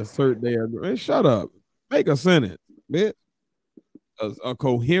trying to assert their. Man, shut up. Make a sentence, bitch. A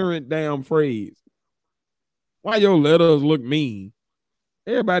coherent damn phrase. Why your letters look mean?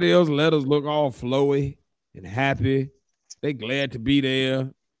 Everybody else letters look all flowy and happy. They glad to be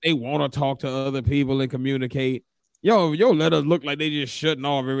there. They want to talk to other people and communicate. Your letters look like they just shutting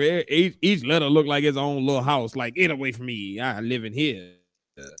off. Each letter look like its own little house. Like, get away from me. I live in here.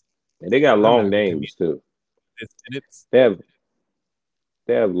 And they got long names too. They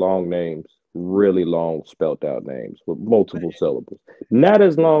have long names, really long spelt out names with multiple syllables. Not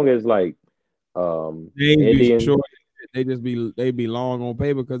as long as like Indian. Short. They be long on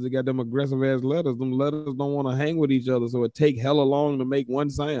paper because they got them aggressive ass letters. Them letters don't want to hang with each other, so it take hella long to make one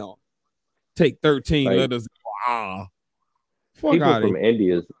sound. Take 13 letters. People from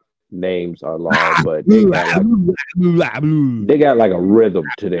India's names are long, but they got like a rhythm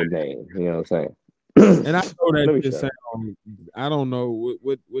to their name. You know what I'm saying? And I know that just sound, I don't know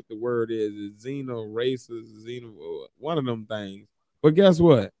what the word is. It's xeno, racist, one of them things. But guess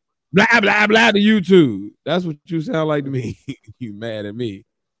what? Blah, blah, blah to you too. That's what you sound like to me. You mad at me.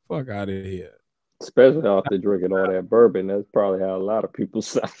 Fuck out of here. Especially after drinking all that bourbon. That's probably how a lot of people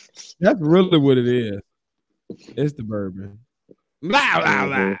sound. That's really what it is. It's the bourbon. Blah, blah,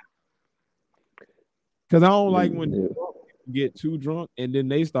 blah. Because I don't like when people get too drunk and then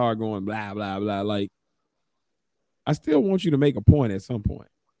they start going blah, blah, blah. Like, I still want you to make a point at some point.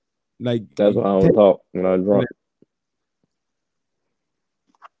 Like, that's why I don't talk when I'm drunk.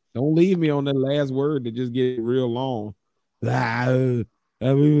 Don't leave me on that last word to just get real long. We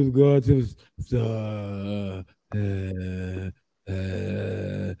was going to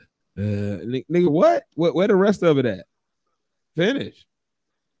nigga, what? Where the rest of it at? Finish.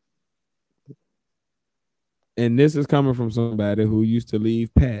 And this is coming from somebody who used to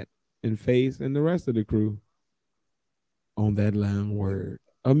leave Pat and Face and the rest of the crew on that long word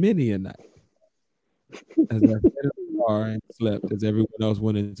a many a night. As I sat in the car and slept as everyone else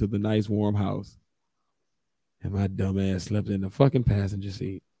went into the nice warm house. And my dumb ass slept in the fucking passenger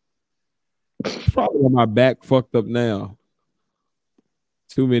seat. Probably on my back fucked up now.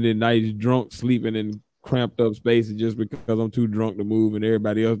 Too many nights drunk, sleeping in cramped up spaces just because I'm too drunk to move and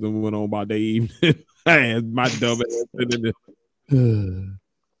everybody else done went on about their evening. I had my dumb ass sitting in the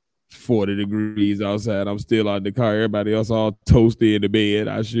 40 degrees outside. I'm still out the car. Everybody else all toasty in the bed.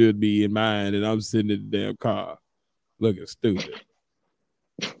 I should be in mine, and I'm sitting in the damn car looking stupid.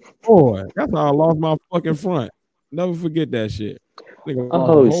 Boy, that's how I lost my fucking front. Never forget that shit.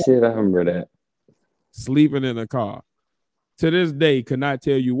 Shit, I remember that. Sleeping in a car. To this day, could not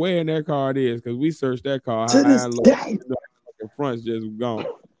tell you where in that car it is because we searched that car. To this day. The front's just gone.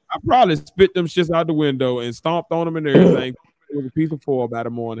 I probably spit them shits out the window and stomped on them and everything. It was a piece of foil by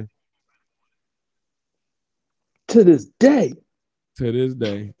the morning. To this day. To this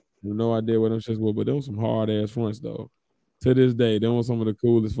day. No idea what them shits were, but them was some hard ass fronts though. To this day, them was some of the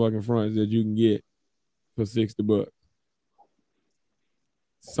coolest fucking fronts that you can get for $60.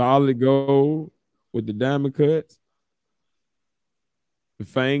 Solid gold with the diamond cuts. The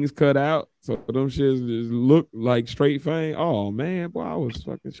fangs cut out. So them shits just look like straight fang. Oh man, boy, I was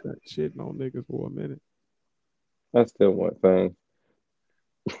fucking shitting on niggas for a minute. I still want fang.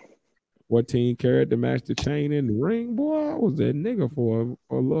 14 karat to match the chain in the ring, boy. I was that nigga for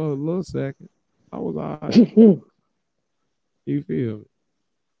a little second. I was all right. You feel me?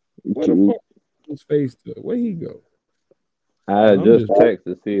 What the fuck his face to? Where he go? I just text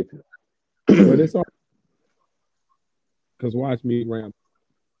to see if but it's all because watch me ramp.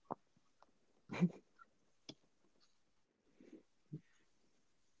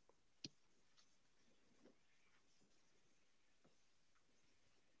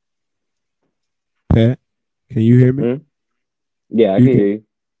 Pat, can you hear me? Hmm? Yeah, I can hear you.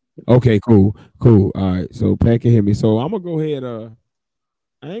 Okay, cool. All right, so Pat can hear me. So I'm gonna go ahead.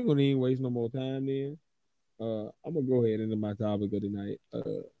 I ain't gonna even waste no more time then. I'm gonna go ahead into my topic of the night.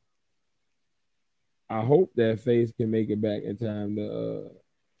 I hope that Face can make it back in time to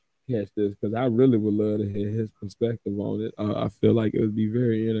catch this because I really would love to hear his perspective on it. I feel like it would be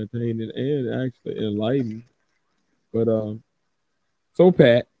very entertaining and actually enlightening. But so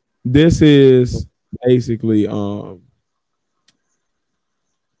Pat, this is basically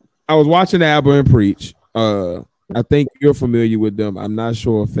I was watching Abba and Preach. I think you're familiar with them. I'm not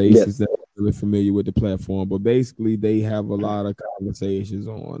sure if Face is that really familiar with the platform, but basically they have a lot of conversations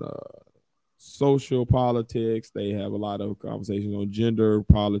on social politics. They have a lot of conversations on gender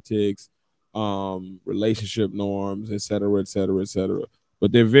politics, relationship norms, et cetera, et cetera, et cetera.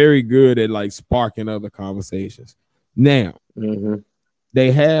 But they're very good at like sparking other conversations. Now,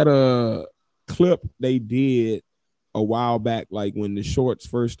 they had a clip they did a while back, like when the shorts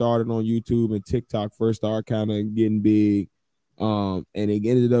first started on YouTube and TikTok first started kind of getting big, and they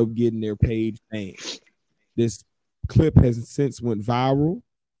ended up getting their page banned. This clip has since went viral,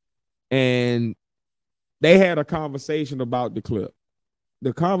 and they had a conversation about the clip.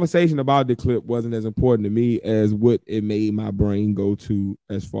 The conversation about the clip wasn't as important to me as what it made my brain go to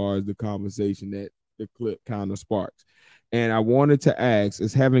as far as the conversation that the clip kind of sparks. And I wanted to ask,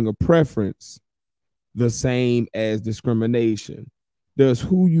 is having a preference the same as discrimination? Does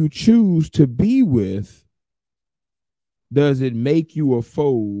who you choose to be with, does it make you a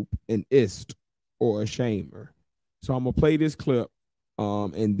phobe, an ist, or a shamer? So I'm going to play this clip,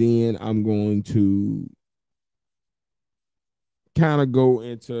 and then I'm going to kind of go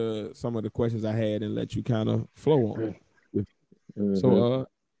into some of the questions I had and let you kind of flow on it. Mm-hmm. So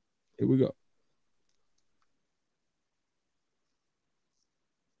here we go.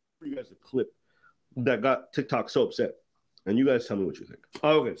 You guys a clip that got TikTok so upset, and you guys tell me what you think.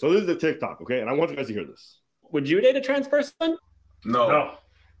 Okay, so this is a TikTok, okay, and I want you guys to hear this. Would you date a trans person? No.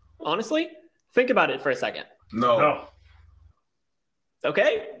 Honestly, think about it for a second. No.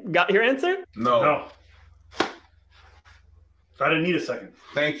 Okay, got your answer? No. I didn't need a second.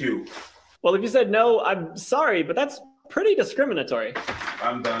 Thank you. Well, if you said no, I'm sorry, but that's pretty discriminatory.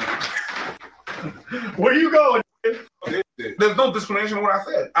 I'm done. Where you going? Okay. There's no discrimination in what I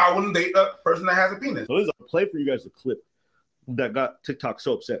said. I wouldn't date a person that has a penis. So this is a play for you guys, a clip that got TikTok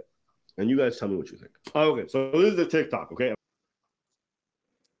so upset, and you guys tell me what you think. Okay, so this is a TikTok, okay?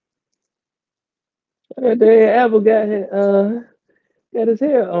 Apple got his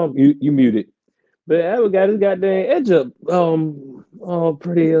hair you muted. But Apple got his goddamn edge up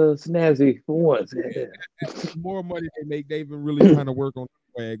pretty snazzy for once. The more money they make, they've been really trying to work on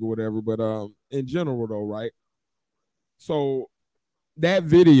the swag or whatever. But in general though, right? So that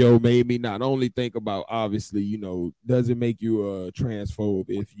video made me not only think about, obviously, you know, does it make you a transphobe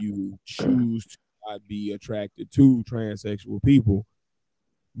if you choose to not be attracted to transsexual people,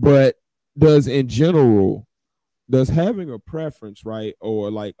 but does having a preference, right, or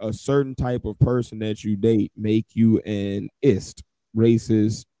like a certain type of person that you date make you an ist,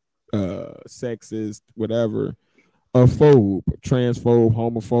 racist, sexist, whatever, a phobe, transphobe,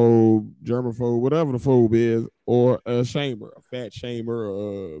 homophobe, germaphobe, whatever the phobe is, or a shamer, a fat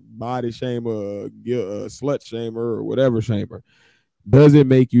shamer, a body shamer, a slut shamer, or whatever shamer? Does it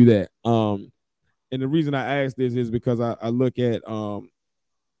make you that? And the reason I ask this is because I look at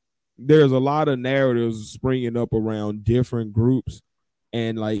there's a lot of narratives springing up around different groups,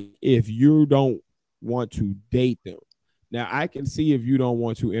 and like if you don't want to date them, now I can see if you don't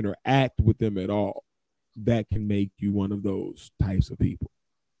want to interact with them at all, that can make you one of those types of people,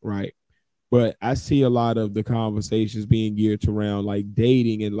 right? But I see a lot of the conversations being geared around like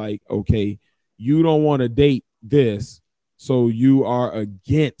dating and like, okay, you don't want to date this, so you are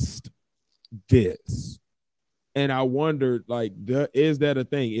against this. And I wondered, like, is that a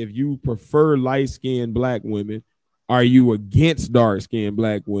thing? If you prefer light-skinned black women, are you against dark-skinned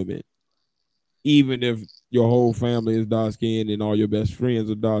black women? Even if your whole family is dark-skinned and all your best friends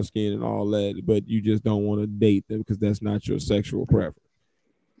are dark-skinned and all that, but you just don't want to date them because that's not your sexual preference.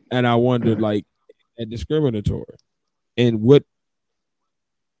 And I wondered, like, that discriminatory. And what?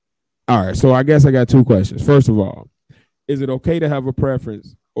 All right, so I guess I got two questions. First of all, is it okay to have a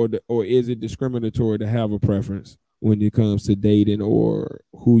preference? Or is it discriminatory to have a preference when it comes to dating or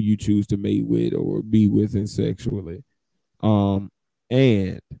who you choose to mate with or be with and sexually?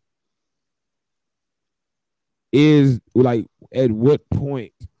 And is like at what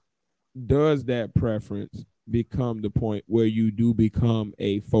point does that preference become the point where you do become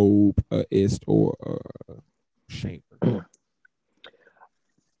a phobe, a ist, or a shamer?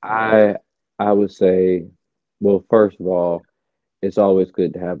 I would say, well, first of all, it's always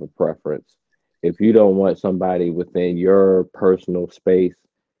good to have a preference. If you don't want somebody within your personal space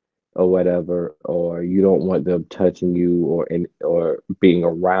or whatever, or you don't want them touching you or being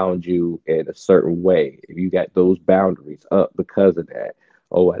around you in a certain way, if you got those boundaries up because of that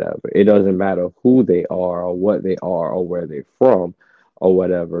or whatever, it doesn't matter who they are or what they are or where they're from or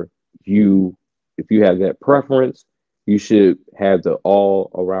whatever. If you have that preference, you should have the all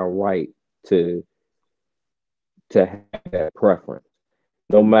around right to have that preference,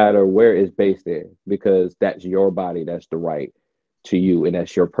 no matter where it's based in, because that's your body, that's the right to you, and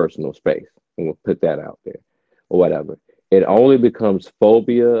that's your personal space. And we'll put that out there or whatever. It only becomes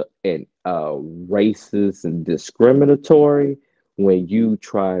phobia and racist and discriminatory when you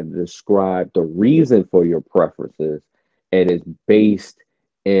try to describe the reason for your preferences and it's based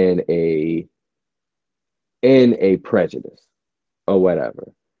in a prejudice or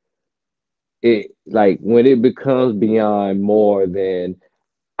whatever. It like when it becomes beyond more than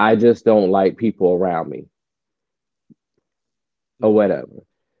I just don't like people around me or whatever.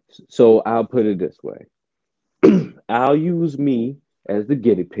 So I'll put it this way. I'll use me as the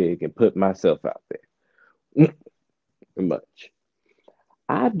guinea pig and put myself out there. Much.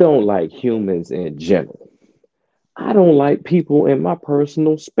 I don't like humans in general. I don't like people in my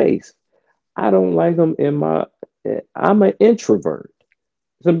personal space. I don't like them in my. I'm an introvert.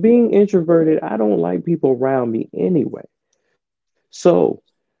 So being introverted, I don't like people around me anyway. So,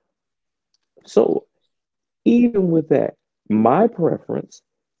 so even with that, my preference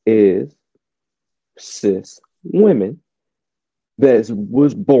is cis women that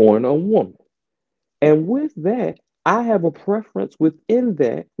was born a woman. And with that, I have a preference within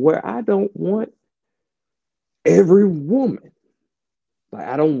that where I don't want every woman. Like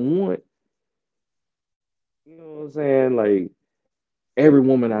I don't want, you know what I'm saying, like every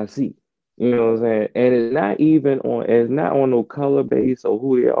woman I see. You know what I'm saying? And it's not on no color base or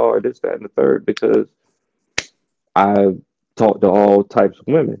who they are, this, that, and the third, because I've talked to all types of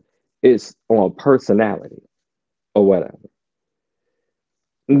women. It's on personality or whatever.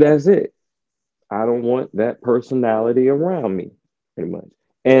 And that's it. I don't want that personality around me, pretty much.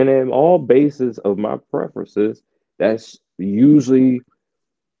 And in all bases of my preferences, that's usually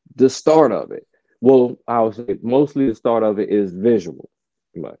the start of it. Well, I would say mostly the start of it is visual,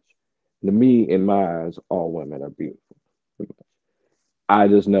 pretty much. To me, in my eyes, all women are beautiful. Pretty much. I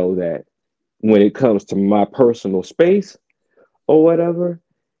just know that when it comes to my personal space or whatever,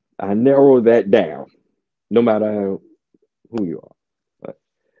 I narrow that down, no matter who you are.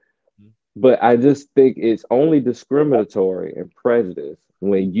 But I just think it's only discriminatory and prejudice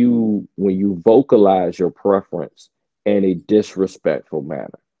when you vocalize your preference in a disrespectful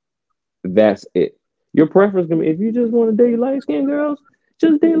manner. That's it. Your preference can be, if you just want to date light-skinned girls,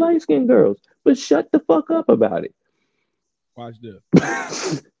 just date light-skinned girls. But shut the fuck up about it. Watch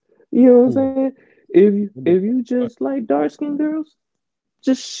this. You know what I'm saying? If you just like dark-skinned girls,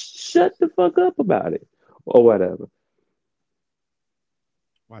 just shut the fuck up about it. Or whatever.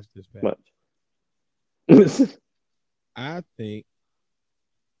 Watch this, Pat. Much. I think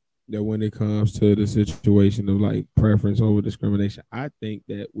that when it comes to the situation of like preference over discrimination, I think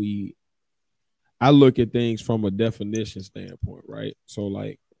that I look at things from a definition standpoint, right? So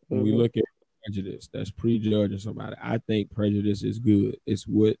like when we look at prejudice, that's prejudging somebody. I think prejudice is good. It's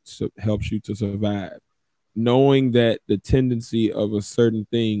what helps you to survive. Knowing that the tendency of a certain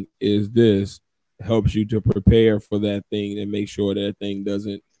thing is this helps you to prepare for that thing and make sure that thing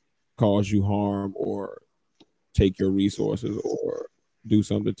doesn't cause you harm or take your resources or do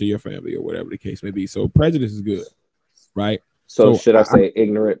something to your family or whatever the case may be. So prejudice is good, right? So should I say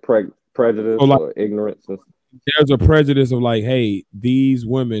ignorant prejudice so like, or ignorance? There's a prejudice of like, hey, these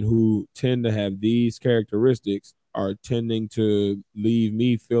women who tend to have these characteristics are tending to leave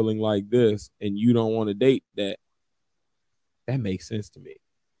me feeling like this, and you don't want to date that. That makes sense to me.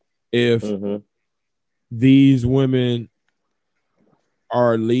 If these women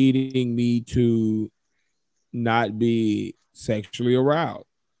are leading me to not be sexually aroused,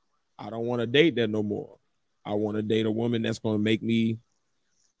 I don't want to date that no more. I want to date a woman that's going to make me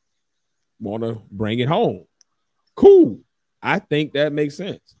want to bring it home. Cool. I think that makes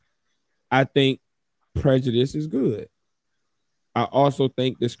sense. I think prejudice is good. I also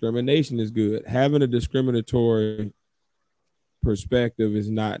think discrimination is good. Having a discriminatory perspective is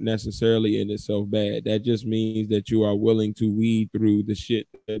not necessarily in itself bad. That just means that you are willing to weed through the shit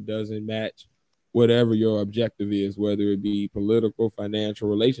that doesn't match whatever your objective is, whether it be political, financial,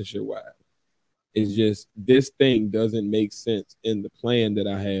 relationship wise. It's just this thing doesn't make sense in the plan that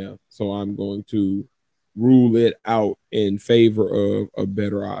I have, so I'm going to rule it out in favor of a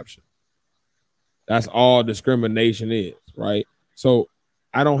better option. That's all discrimination is, right? So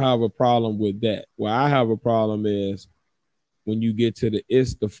I don't have a problem with that. Where I have a problem is when you get to the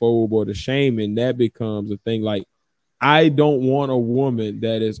istophobe or the shaming, that becomes a thing. Like, I don't want a woman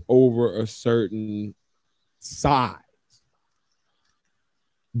that is over a certain size.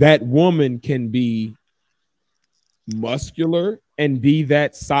 That woman can be muscular and be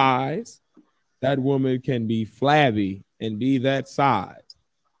that size. That woman can be flabby and be that size.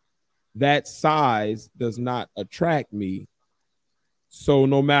 That size does not attract me. So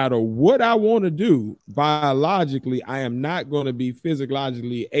no matter what I want to do, biologically, I am not going to be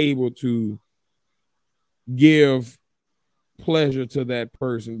physiologically able to give pleasure to that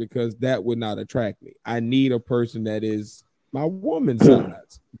person because that would not attract me. I need a person that is my woman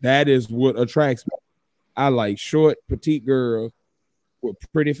size. That is what attracts me. I like short, petite girls with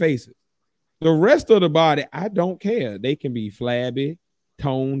pretty faces. The rest of the body, I don't care. They can be flabby,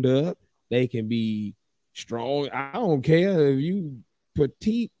 toned up. They can be strong. I don't care if you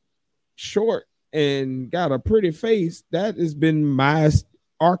petite, short, and got a pretty face. That has been my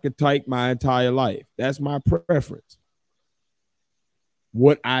archetype my entire life. That's my preference.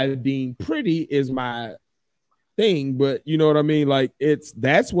 What I deem pretty is my thing, but you know what I mean? Like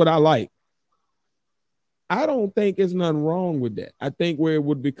that's what I like. I don't think there's nothing wrong with that. I think where it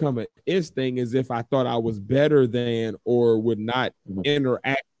would become an is thing is if I thought I was better than or would not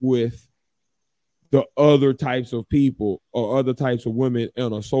interact with the other types of people or other types of women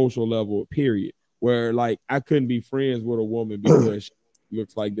on a social level, period. Where like I couldn't be friends with a woman because she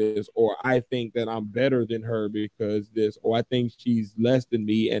looks like this, or I think that I'm better than her because this, or I think she's less than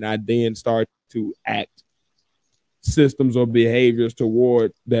me, and I then start to act systems or behaviors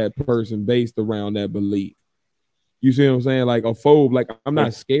toward that person based around that belief. You see what I'm saying? Like a phobe, like I'm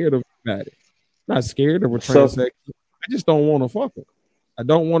not scared of that. Not scared of a transsexual. I just don't want to fuck them. I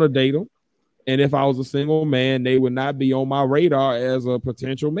don't want to date them. And if I was a single man, they would not be on my radar as a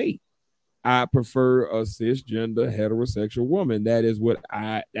potential mate. I prefer a cisgender heterosexual woman. That's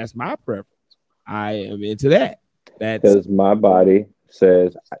my preference. I am into that. Because my body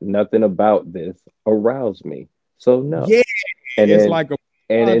says nothing about this aroused me. So no. Yeah. And it's then, like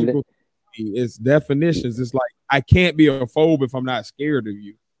it's definitions. It's like I can't be a phobe if I'm not scared of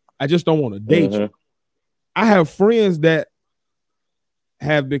you. I just don't want to date you. I have friends that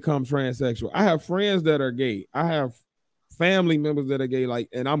have become transsexual. I have friends that are gay. I have family members that are gay, like,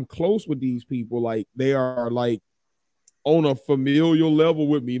 and I'm close with these people. Like they are like on a familial level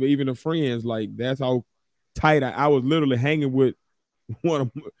with me, but even the friends, like that's how tight I was literally hanging with one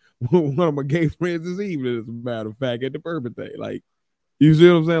of my gay friends this evening, as a matter of fact, at the birthday. Like, you see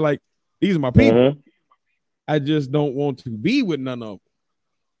what I'm saying? Like, these are my people. I just don't want to be with none of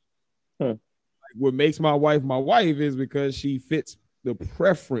them. Like, what makes my wife is because she fits the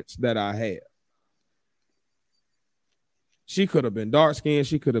preference that I have. She could have been dark skinned,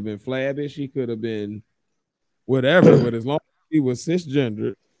 she could have been flabby, she could have been whatever, but as long as she was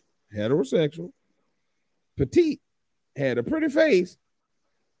cisgender, heterosexual, petite, had a pretty face,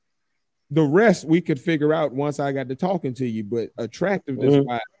 the rest we could figure out once I got to talking to you. But attractiveness,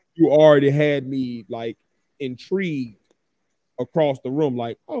 you already had me like intrigued across the room,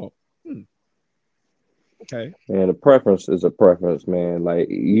 like, oh, okay. And a preference is a preference, man. Like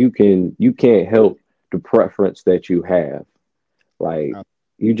you can't help the preference that you have. Like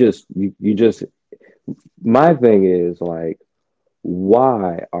you just my thing is like,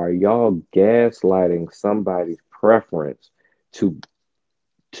 why are y'all gaslighting somebody's preference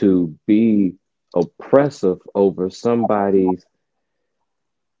to be oppressive over somebody's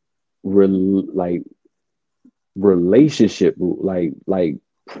relationship, like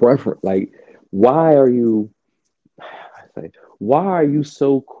preference? Like why are you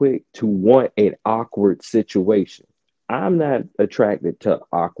so quick to want an awkward situation? I'm not attracted to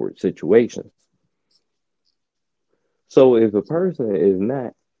awkward situations. So if a person is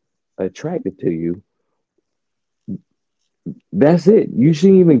not attracted to you, that's it. You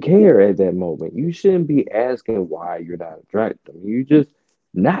shouldn't even care at that moment. You shouldn't be asking why you're not attracted to them. You just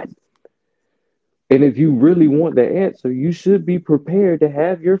not. And if you really want the answer, you should be prepared to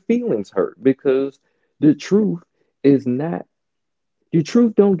have your feelings hurt, because the truth is not. Your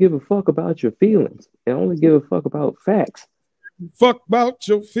truth don't give a fuck about your feelings. It only give a fuck about facts. Fuck about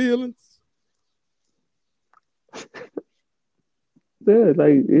your feelings. Yeah,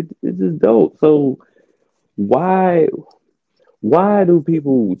 like it just don't. So why do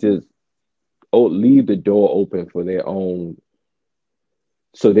people just leave the door open for their own,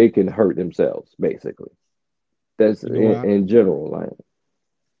 so they can hurt themselves? Basically, that's in general, like,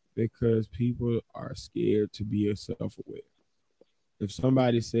 because people are scared to be self-aware. If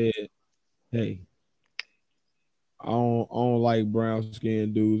somebody said, "Hey, I don't like brown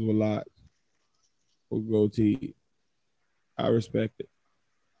skinned dudes with locks or goatee," I respect it.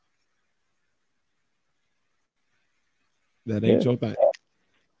 That ain't your thing.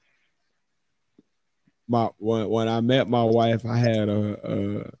 When I met my wife, I had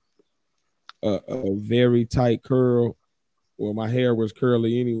a very tight curl. Well, my hair was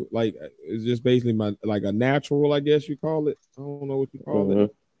curly anyway. Like, it's just basically like a natural, I guess you call it. I don't know what you call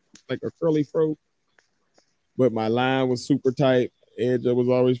it. Like a curly fro. But my line was super tight. Edge was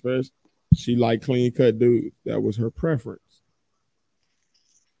always fresh. She liked clean cut dudes. That was her preference.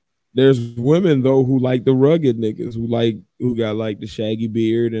 There's women though who like the rugged niggas, who got like the shaggy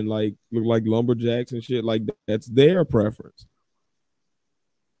beard and like look like lumberjacks and shit. Like that's their preference.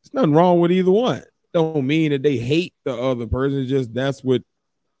 There's nothing wrong with either one. Don't mean that they hate the other person. It's just that's what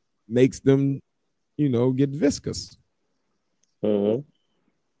makes them, get viscous. And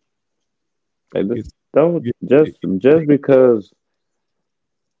don't just because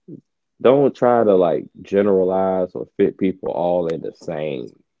don't try to like generalize or fit people all in the same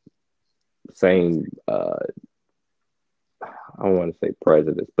I don't want to say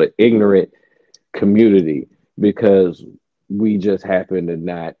prejudice, but ignorant community because we just happen to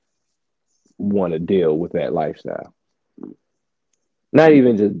not want to deal with that lifestyle. Not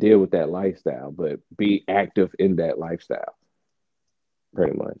even just deal with that lifestyle, but be active in that lifestyle,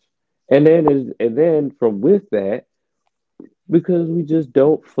 pretty much. And then from with that, because we just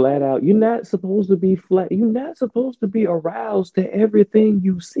don't flat out, you're not supposed to be flat, you're not supposed to be aroused to everything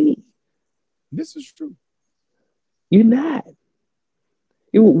you see. This is true. You're not.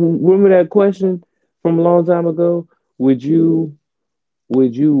 You remember that question from a long time ago? What did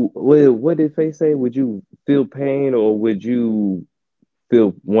Faye say? Would you feel pain or would you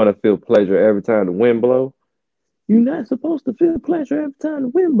want to feel pleasure every time the wind blow? You're not supposed to feel pleasure every time the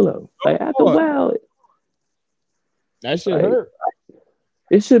wind blow. Like after a while, that should hurt.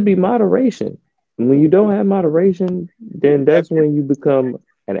 It should be moderation. When you don't have moderation, then that's when you become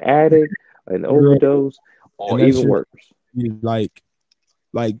an addict, an overdose, or even worse.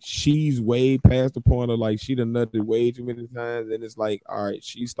 Like she's way past the point of like she done nutted way too many times, and it's like, all right,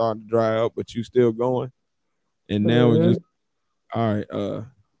 she's starting to dry up, but you still going. And now it's just all right. The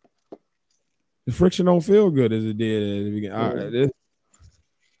friction don't feel good as it did at the beginning. All right,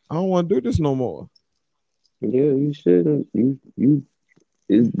 I don't want to do this no more. Yeah, you shouldn't.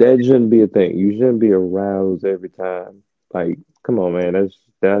 That shouldn't be a thing. You shouldn't be aroused every time. Like, come on, man.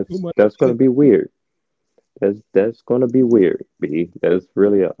 That's gonna be weird. That's gonna be weird, B. That's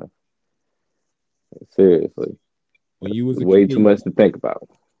really seriously. When you was way too much to think about.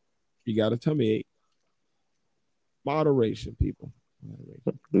 You got a tummy ache. Moderation, people.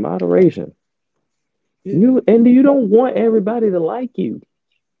 Moderation. Yeah. You don't want everybody to like you.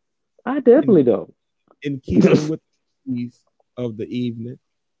 I definitely don't. In keeping with the ease of the evening,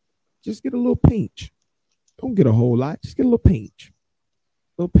 just get a little pinch. Don't get a whole lot. Just get a little pinch.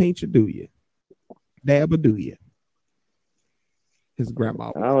 A little pinch will do you. Dab will do you. His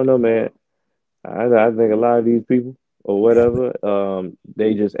grandma. I don't know, man. I think a lot of these people or whatever,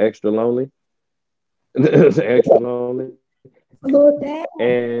 they just extra lonely. Extra lonely.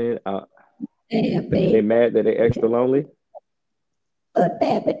 And they mad that they extra lonely.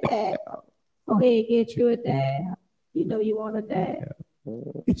 Dab. Go ahead, get you a dab. You know you want a dab.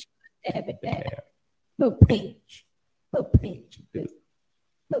 Dab it, dab. Little pinch. Little pinch.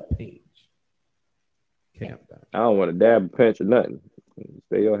 Little pinch. I don't want to dab, pinch, or nothing.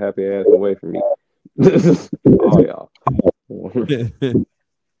 Stay your happy ass away from me. All y'all.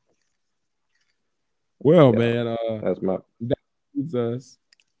 Well, man, that's us.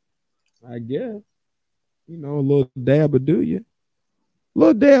 I guess, a little dab will do you.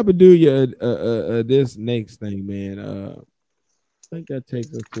 Little dab will do you. This next thing, man. I think that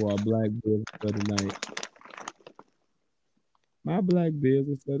takes us to our black business for the night. My black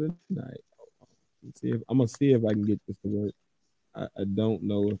business for the night. I'm gonna see if I can get this to work. I don't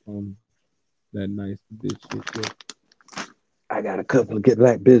know if I'm that nice with this shit yet. I got a couple of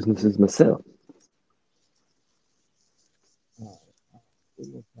black businesses myself. No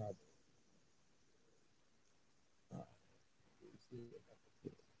problem.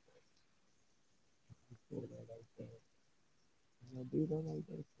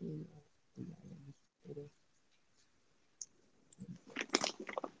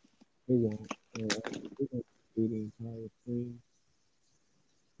 It won't. We're gonna do the entire thing.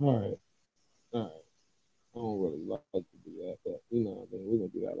 All right. I don't really like to do that, but we're gonna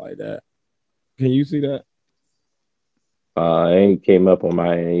do that like that. Can you see that? It ain't came up on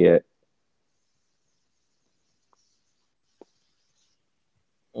my end yet.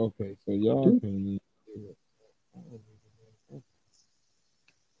 Okay, so y'all can.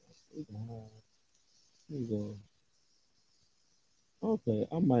 Okay,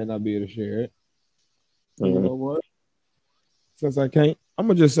 I might not be able to share it. You know what? Since I can't, I'm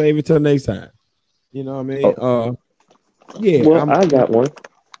gonna just save it till next time. You know what I mean? Yeah. Well, I got one.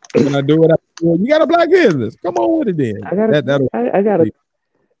 When I do what I do, you got a black business. Come on with it then. I got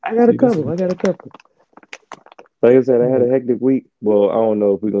a couple. Like I said, I had a hectic week. Well, I don't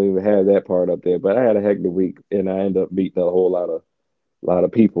know if we're gonna even have that part up there, but I had a hectic week, and I ended up beating a whole lot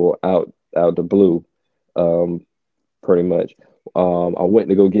of people out the blue, pretty much. I went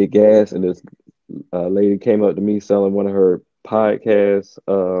to go get gas, and this lady came up to me selling one of her podcast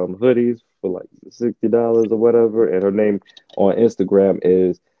hoodies for like $60 or whatever, and her name on Instagram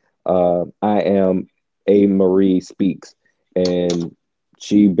is I am a Marie Speaks, and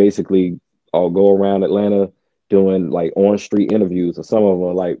she basically all go around Atlanta doing like on street interviews, or some of them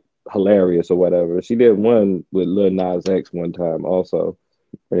are like hilarious or whatever. She did one with Lil Nas X one time also.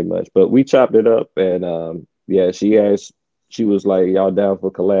 pretty much. But we chopped it up, and yeah, she was like, "Y'all down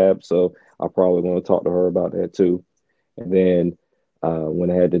for collab?" So I probably want to talk to her about that too. And then when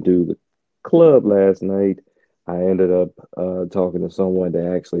I had to do the club last night, I ended up talking to someone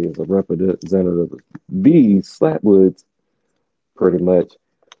that actually is a representative of these Slapwoods, pretty much,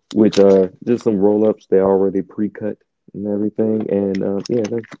 which are just some roll ups. They're already pre-cut and everything. And yeah,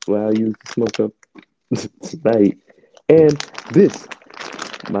 that's what I use to smoke up tonight. And this,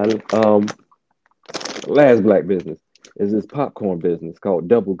 my last black business, is this popcorn business called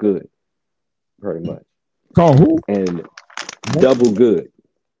Double Good, pretty much. Call who? And Double Good.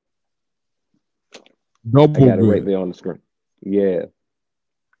 Double I got it Good. right there on the screen. Yeah.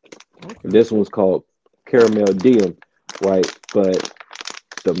 Okay. This one's called Caramel Diem, right? But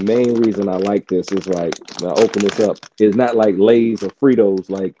the main reason I like this is like, when I open this up, it's not like Lay's or Fritos.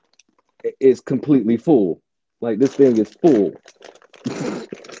 Like, it's completely full. Like, this thing is full.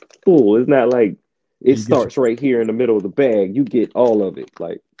 Full. It's not like it starts right here in the middle of the bag. You get all of it.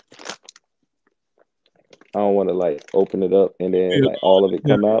 Like, I don't want to like open it up and then like all of it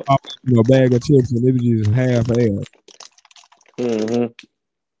come out. A bag of chips and it was just half air. Mm-hmm.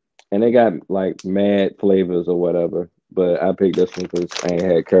 And they got like mad flavors or whatever. But I picked this one because I ain't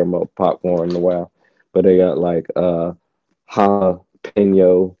had caramel popcorn in a while. But they got like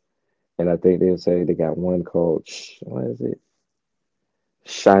jalapeno, and I think they say they got one called what is it?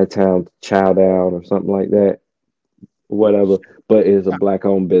 Chi-Town Chow Down or something like that. Whatever. But it's a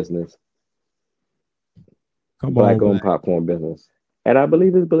black-owned business. Black-owned popcorn business. And I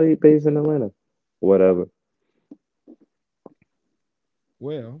believe it's based in Atlanta. Whatever.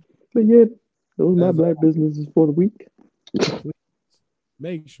 Well. But yeah, those are my black businesses for the week.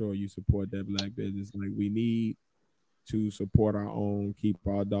 Make sure you support that black business. Like, we need to support our own, keep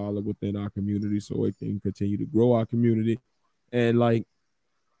our dollar within our community so it can continue to grow our community. And like,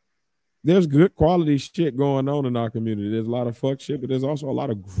 there's good quality shit going on in our community. There's a lot of fuck shit, but there's also a lot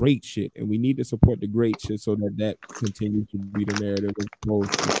of great shit, and we need to support the great shit so that continues to be the narrative.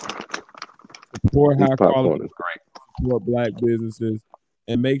 Support high quality, support black businesses,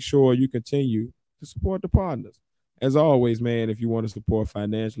 and make sure you continue to support the partners. As always, man, if you want to support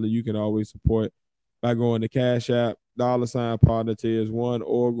financially, you can always support by going to Cash App, $partner tiers 1,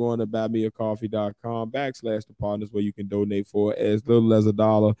 or going to buymeacoffee.com/the partners, where you can donate for as little as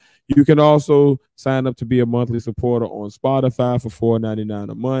 $1. You can also sign up to be a monthly supporter on Spotify for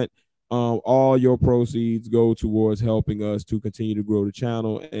 $4.99 a month. All your proceeds go towards helping us to continue to grow the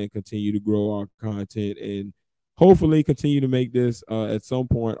channel and continue to grow our content, and hopefully continue to make this at some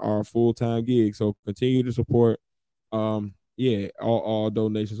point our full-time gig. So continue to support. Yeah, all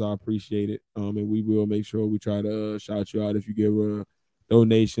donations are appreciated. And we will make sure we try to shout you out if you give a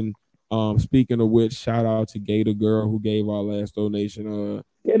donation. Speaking of which, shout out to Gator Girl who gave our last donation.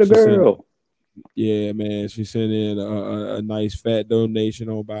 Gator Girl. Yeah, man, she sent in a nice fat donation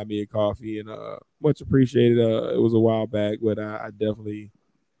on Buy Me a Coffee, and much appreciated. It was a while back, but I definitely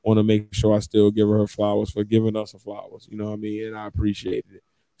want to make sure I still give her flowers for giving us her flowers. You know what I mean? And I appreciated it.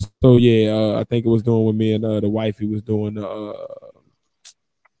 So yeah, I think it was doing with me and the wifey was doing y'all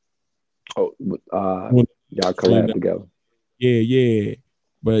collab together. Yeah.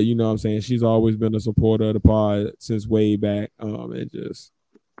 But you know what I'm saying, she's always been a supporter of the pod since way back. And just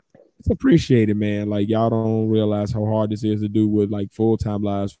it's appreciated, man. Like, y'all don't realize how hard this is to do with like full-time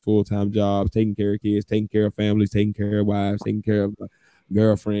lives, full-time jobs, taking care of kids, taking care of families, taking care of wives, taking care of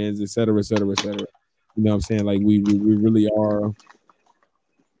girlfriends, et cetera, et cetera, et cetera. You know what I'm saying? Like, we really are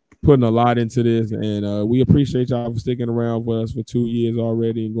putting a lot into this, and we appreciate y'all for sticking around with us for 2 years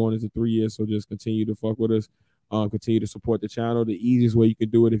already and going into 3 years. So just continue to fuck with us, continue to support the channel. The easiest way you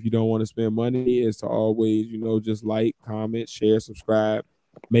can do it if you don't want to spend money is to always, just like, comment, share, subscribe.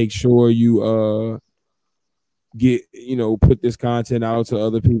 Make sure you put this content out to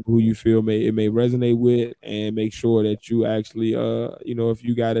other people who you feel it may resonate with, and make sure that you actually if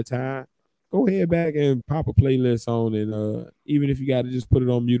you got a time, go ahead back and pop a playlist on, and even if you got to just put it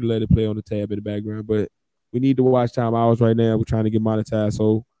on mute and let it play on the tab in the background. But we need to watch time hours right now. We're trying to get monetized,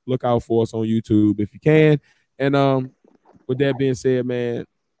 so look out for us on YouTube if you can. And with that being said, man,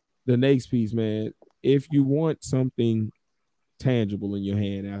 the next piece, man, if you want something tangible in your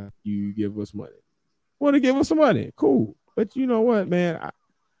hand after you give us money, want to give us some money, cool. But you know what, man,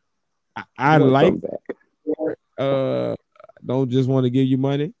 I like don't just want to give you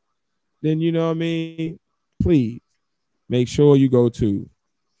money. Then, you know what I mean, please make sure you go to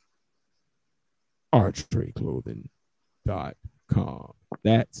archtrayclothing.com.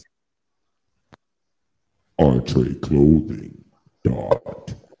 That's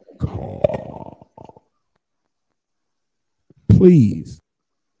archtrayclothing.com. Please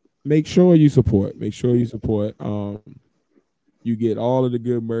make sure you support. Make sure you support. You get all of the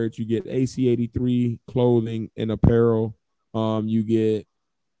good merch. You get AC83 clothing and apparel. You get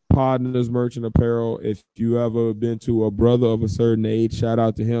Podnas merch and apparel. If you ever been to a brother of a certain age, shout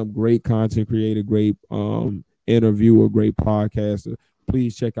out to him. Great content creator, great interviewer, great podcaster.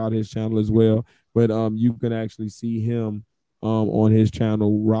 Please check out his channel as well. But you can actually see him on his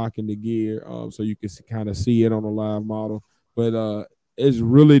channel rocking the gear, so you can kind of see it on a live model. But it's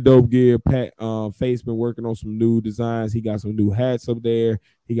really dope gear. Pat Faith's been working on some new designs. He got some new hats up there.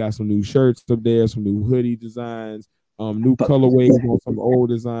 He got some new shirts up there, some new hoodie designs, new colorways on some old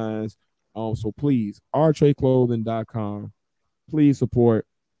designs. So please, rtrayclothing.com. Please support,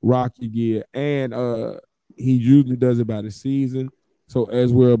 rock your gear. And he usually does it by the season. So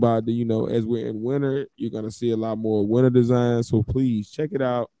as we're about to, as we're in winter, you're gonna see a lot more winter designs. So please check it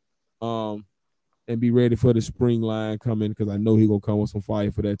out. And be ready for the spring line coming, because I know he's gonna come with some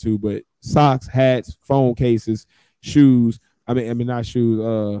fire for that too. But socks, hats, phone cases, shoes. I mean not shoes,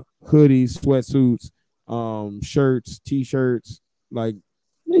 hoodies, sweatsuits, shirts, t-shirts, like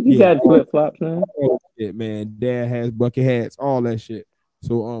you got flip flops now. Shit, man. Dad has bucket hats, all that shit.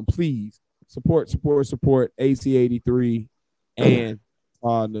 So please support AC83 and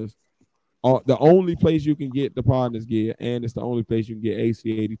Podnas. The only place you can get the Podnas gear, and it's the only place you can get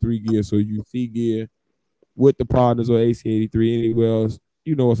AC83 gear. So you see gear with the Podnas or AC83 anywhere else,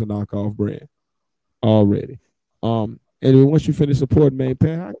 it's a knockoff brand already. And once you finish supporting, man,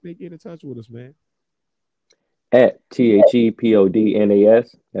 Pat, how can they get in touch with us, man? At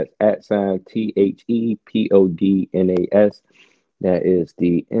THEPODNAS. That's @THEPODNAS. That is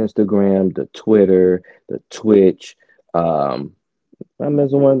the Instagram, the Twitter, the Twitch. I'm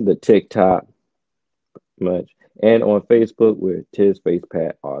missing one, the TikTok, much, and on Facebook, where Tiz Face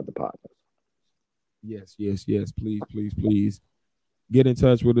Pat are the partners. Yes. Please get in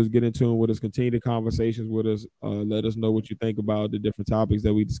touch with us, get in tune with us, continue the conversations with us. Let us know what you think about the different topics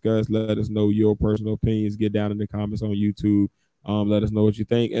that we discussed. Let us know your personal opinions. Get down in the comments on YouTube. Let us know what you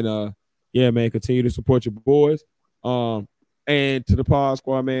think, and yeah, man, continue to support your boys. And to the Pod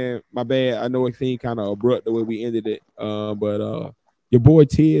Squad, man, my bad. I know it seemed kind of abrupt the way we ended it, but your boy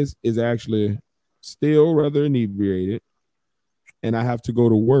Tiz is actually still rather inebriated, and I have to go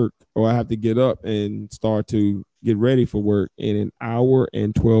to work, or I have to get up and start to get ready for work in an hour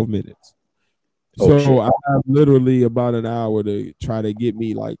and 12 minutes. So I have literally about an hour to try to get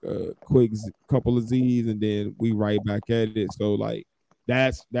me like a quick couple of Z's, and then we right back at it. So like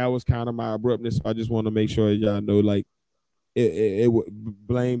that was kind of my abruptness. I just want to make sure y'all know, like, it would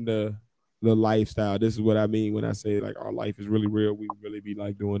blame the lifestyle. This is what I mean when I say, like, our life is really real. We really be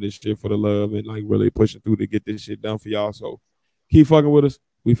like doing this shit for the love and like really pushing through to get this shit done for y'all. So keep fucking with us.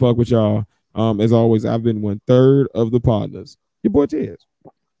 We fuck with y'all. As always, I've been 1/3 of the Podnas. Your boy Tiz,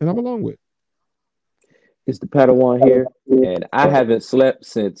 and I'm along with. It's the Padawan here, and I haven't slept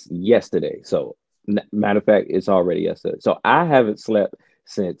since yesterday. So, matter of fact, it's already yesterday. So I haven't slept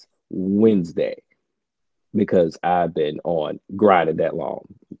since Wednesday, because I've been on grinding that long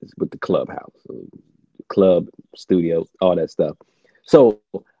with the clubhouse, club, studio, all that stuff. So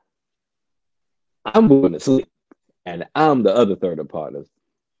I'm going to sleep, and I'm the other third of partners.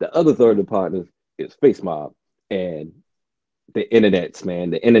 The other third of partners is Face Mob and the internets,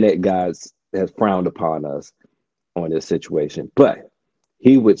 man. The internet guys has frowned upon us on this situation, but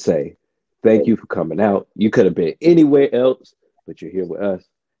he would say, thank you for coming out. You could have been anywhere else, but you're here with us,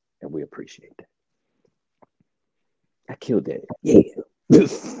 and we appreciate that. I killed that. Yeah. Have a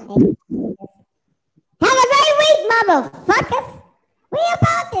great week, motherfuckers. We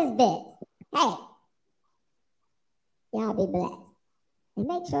about this bitch. Hey, y'all be blessed. And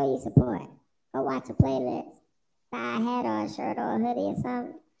make sure you support. Go watch a playlist. Buy a hat or a shirt or a hoodie or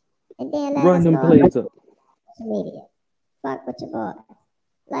something. And then let us Run them know plays up. Social media. Fuck with your boy.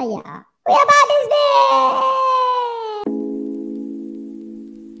 Love y'all. We about this bitch.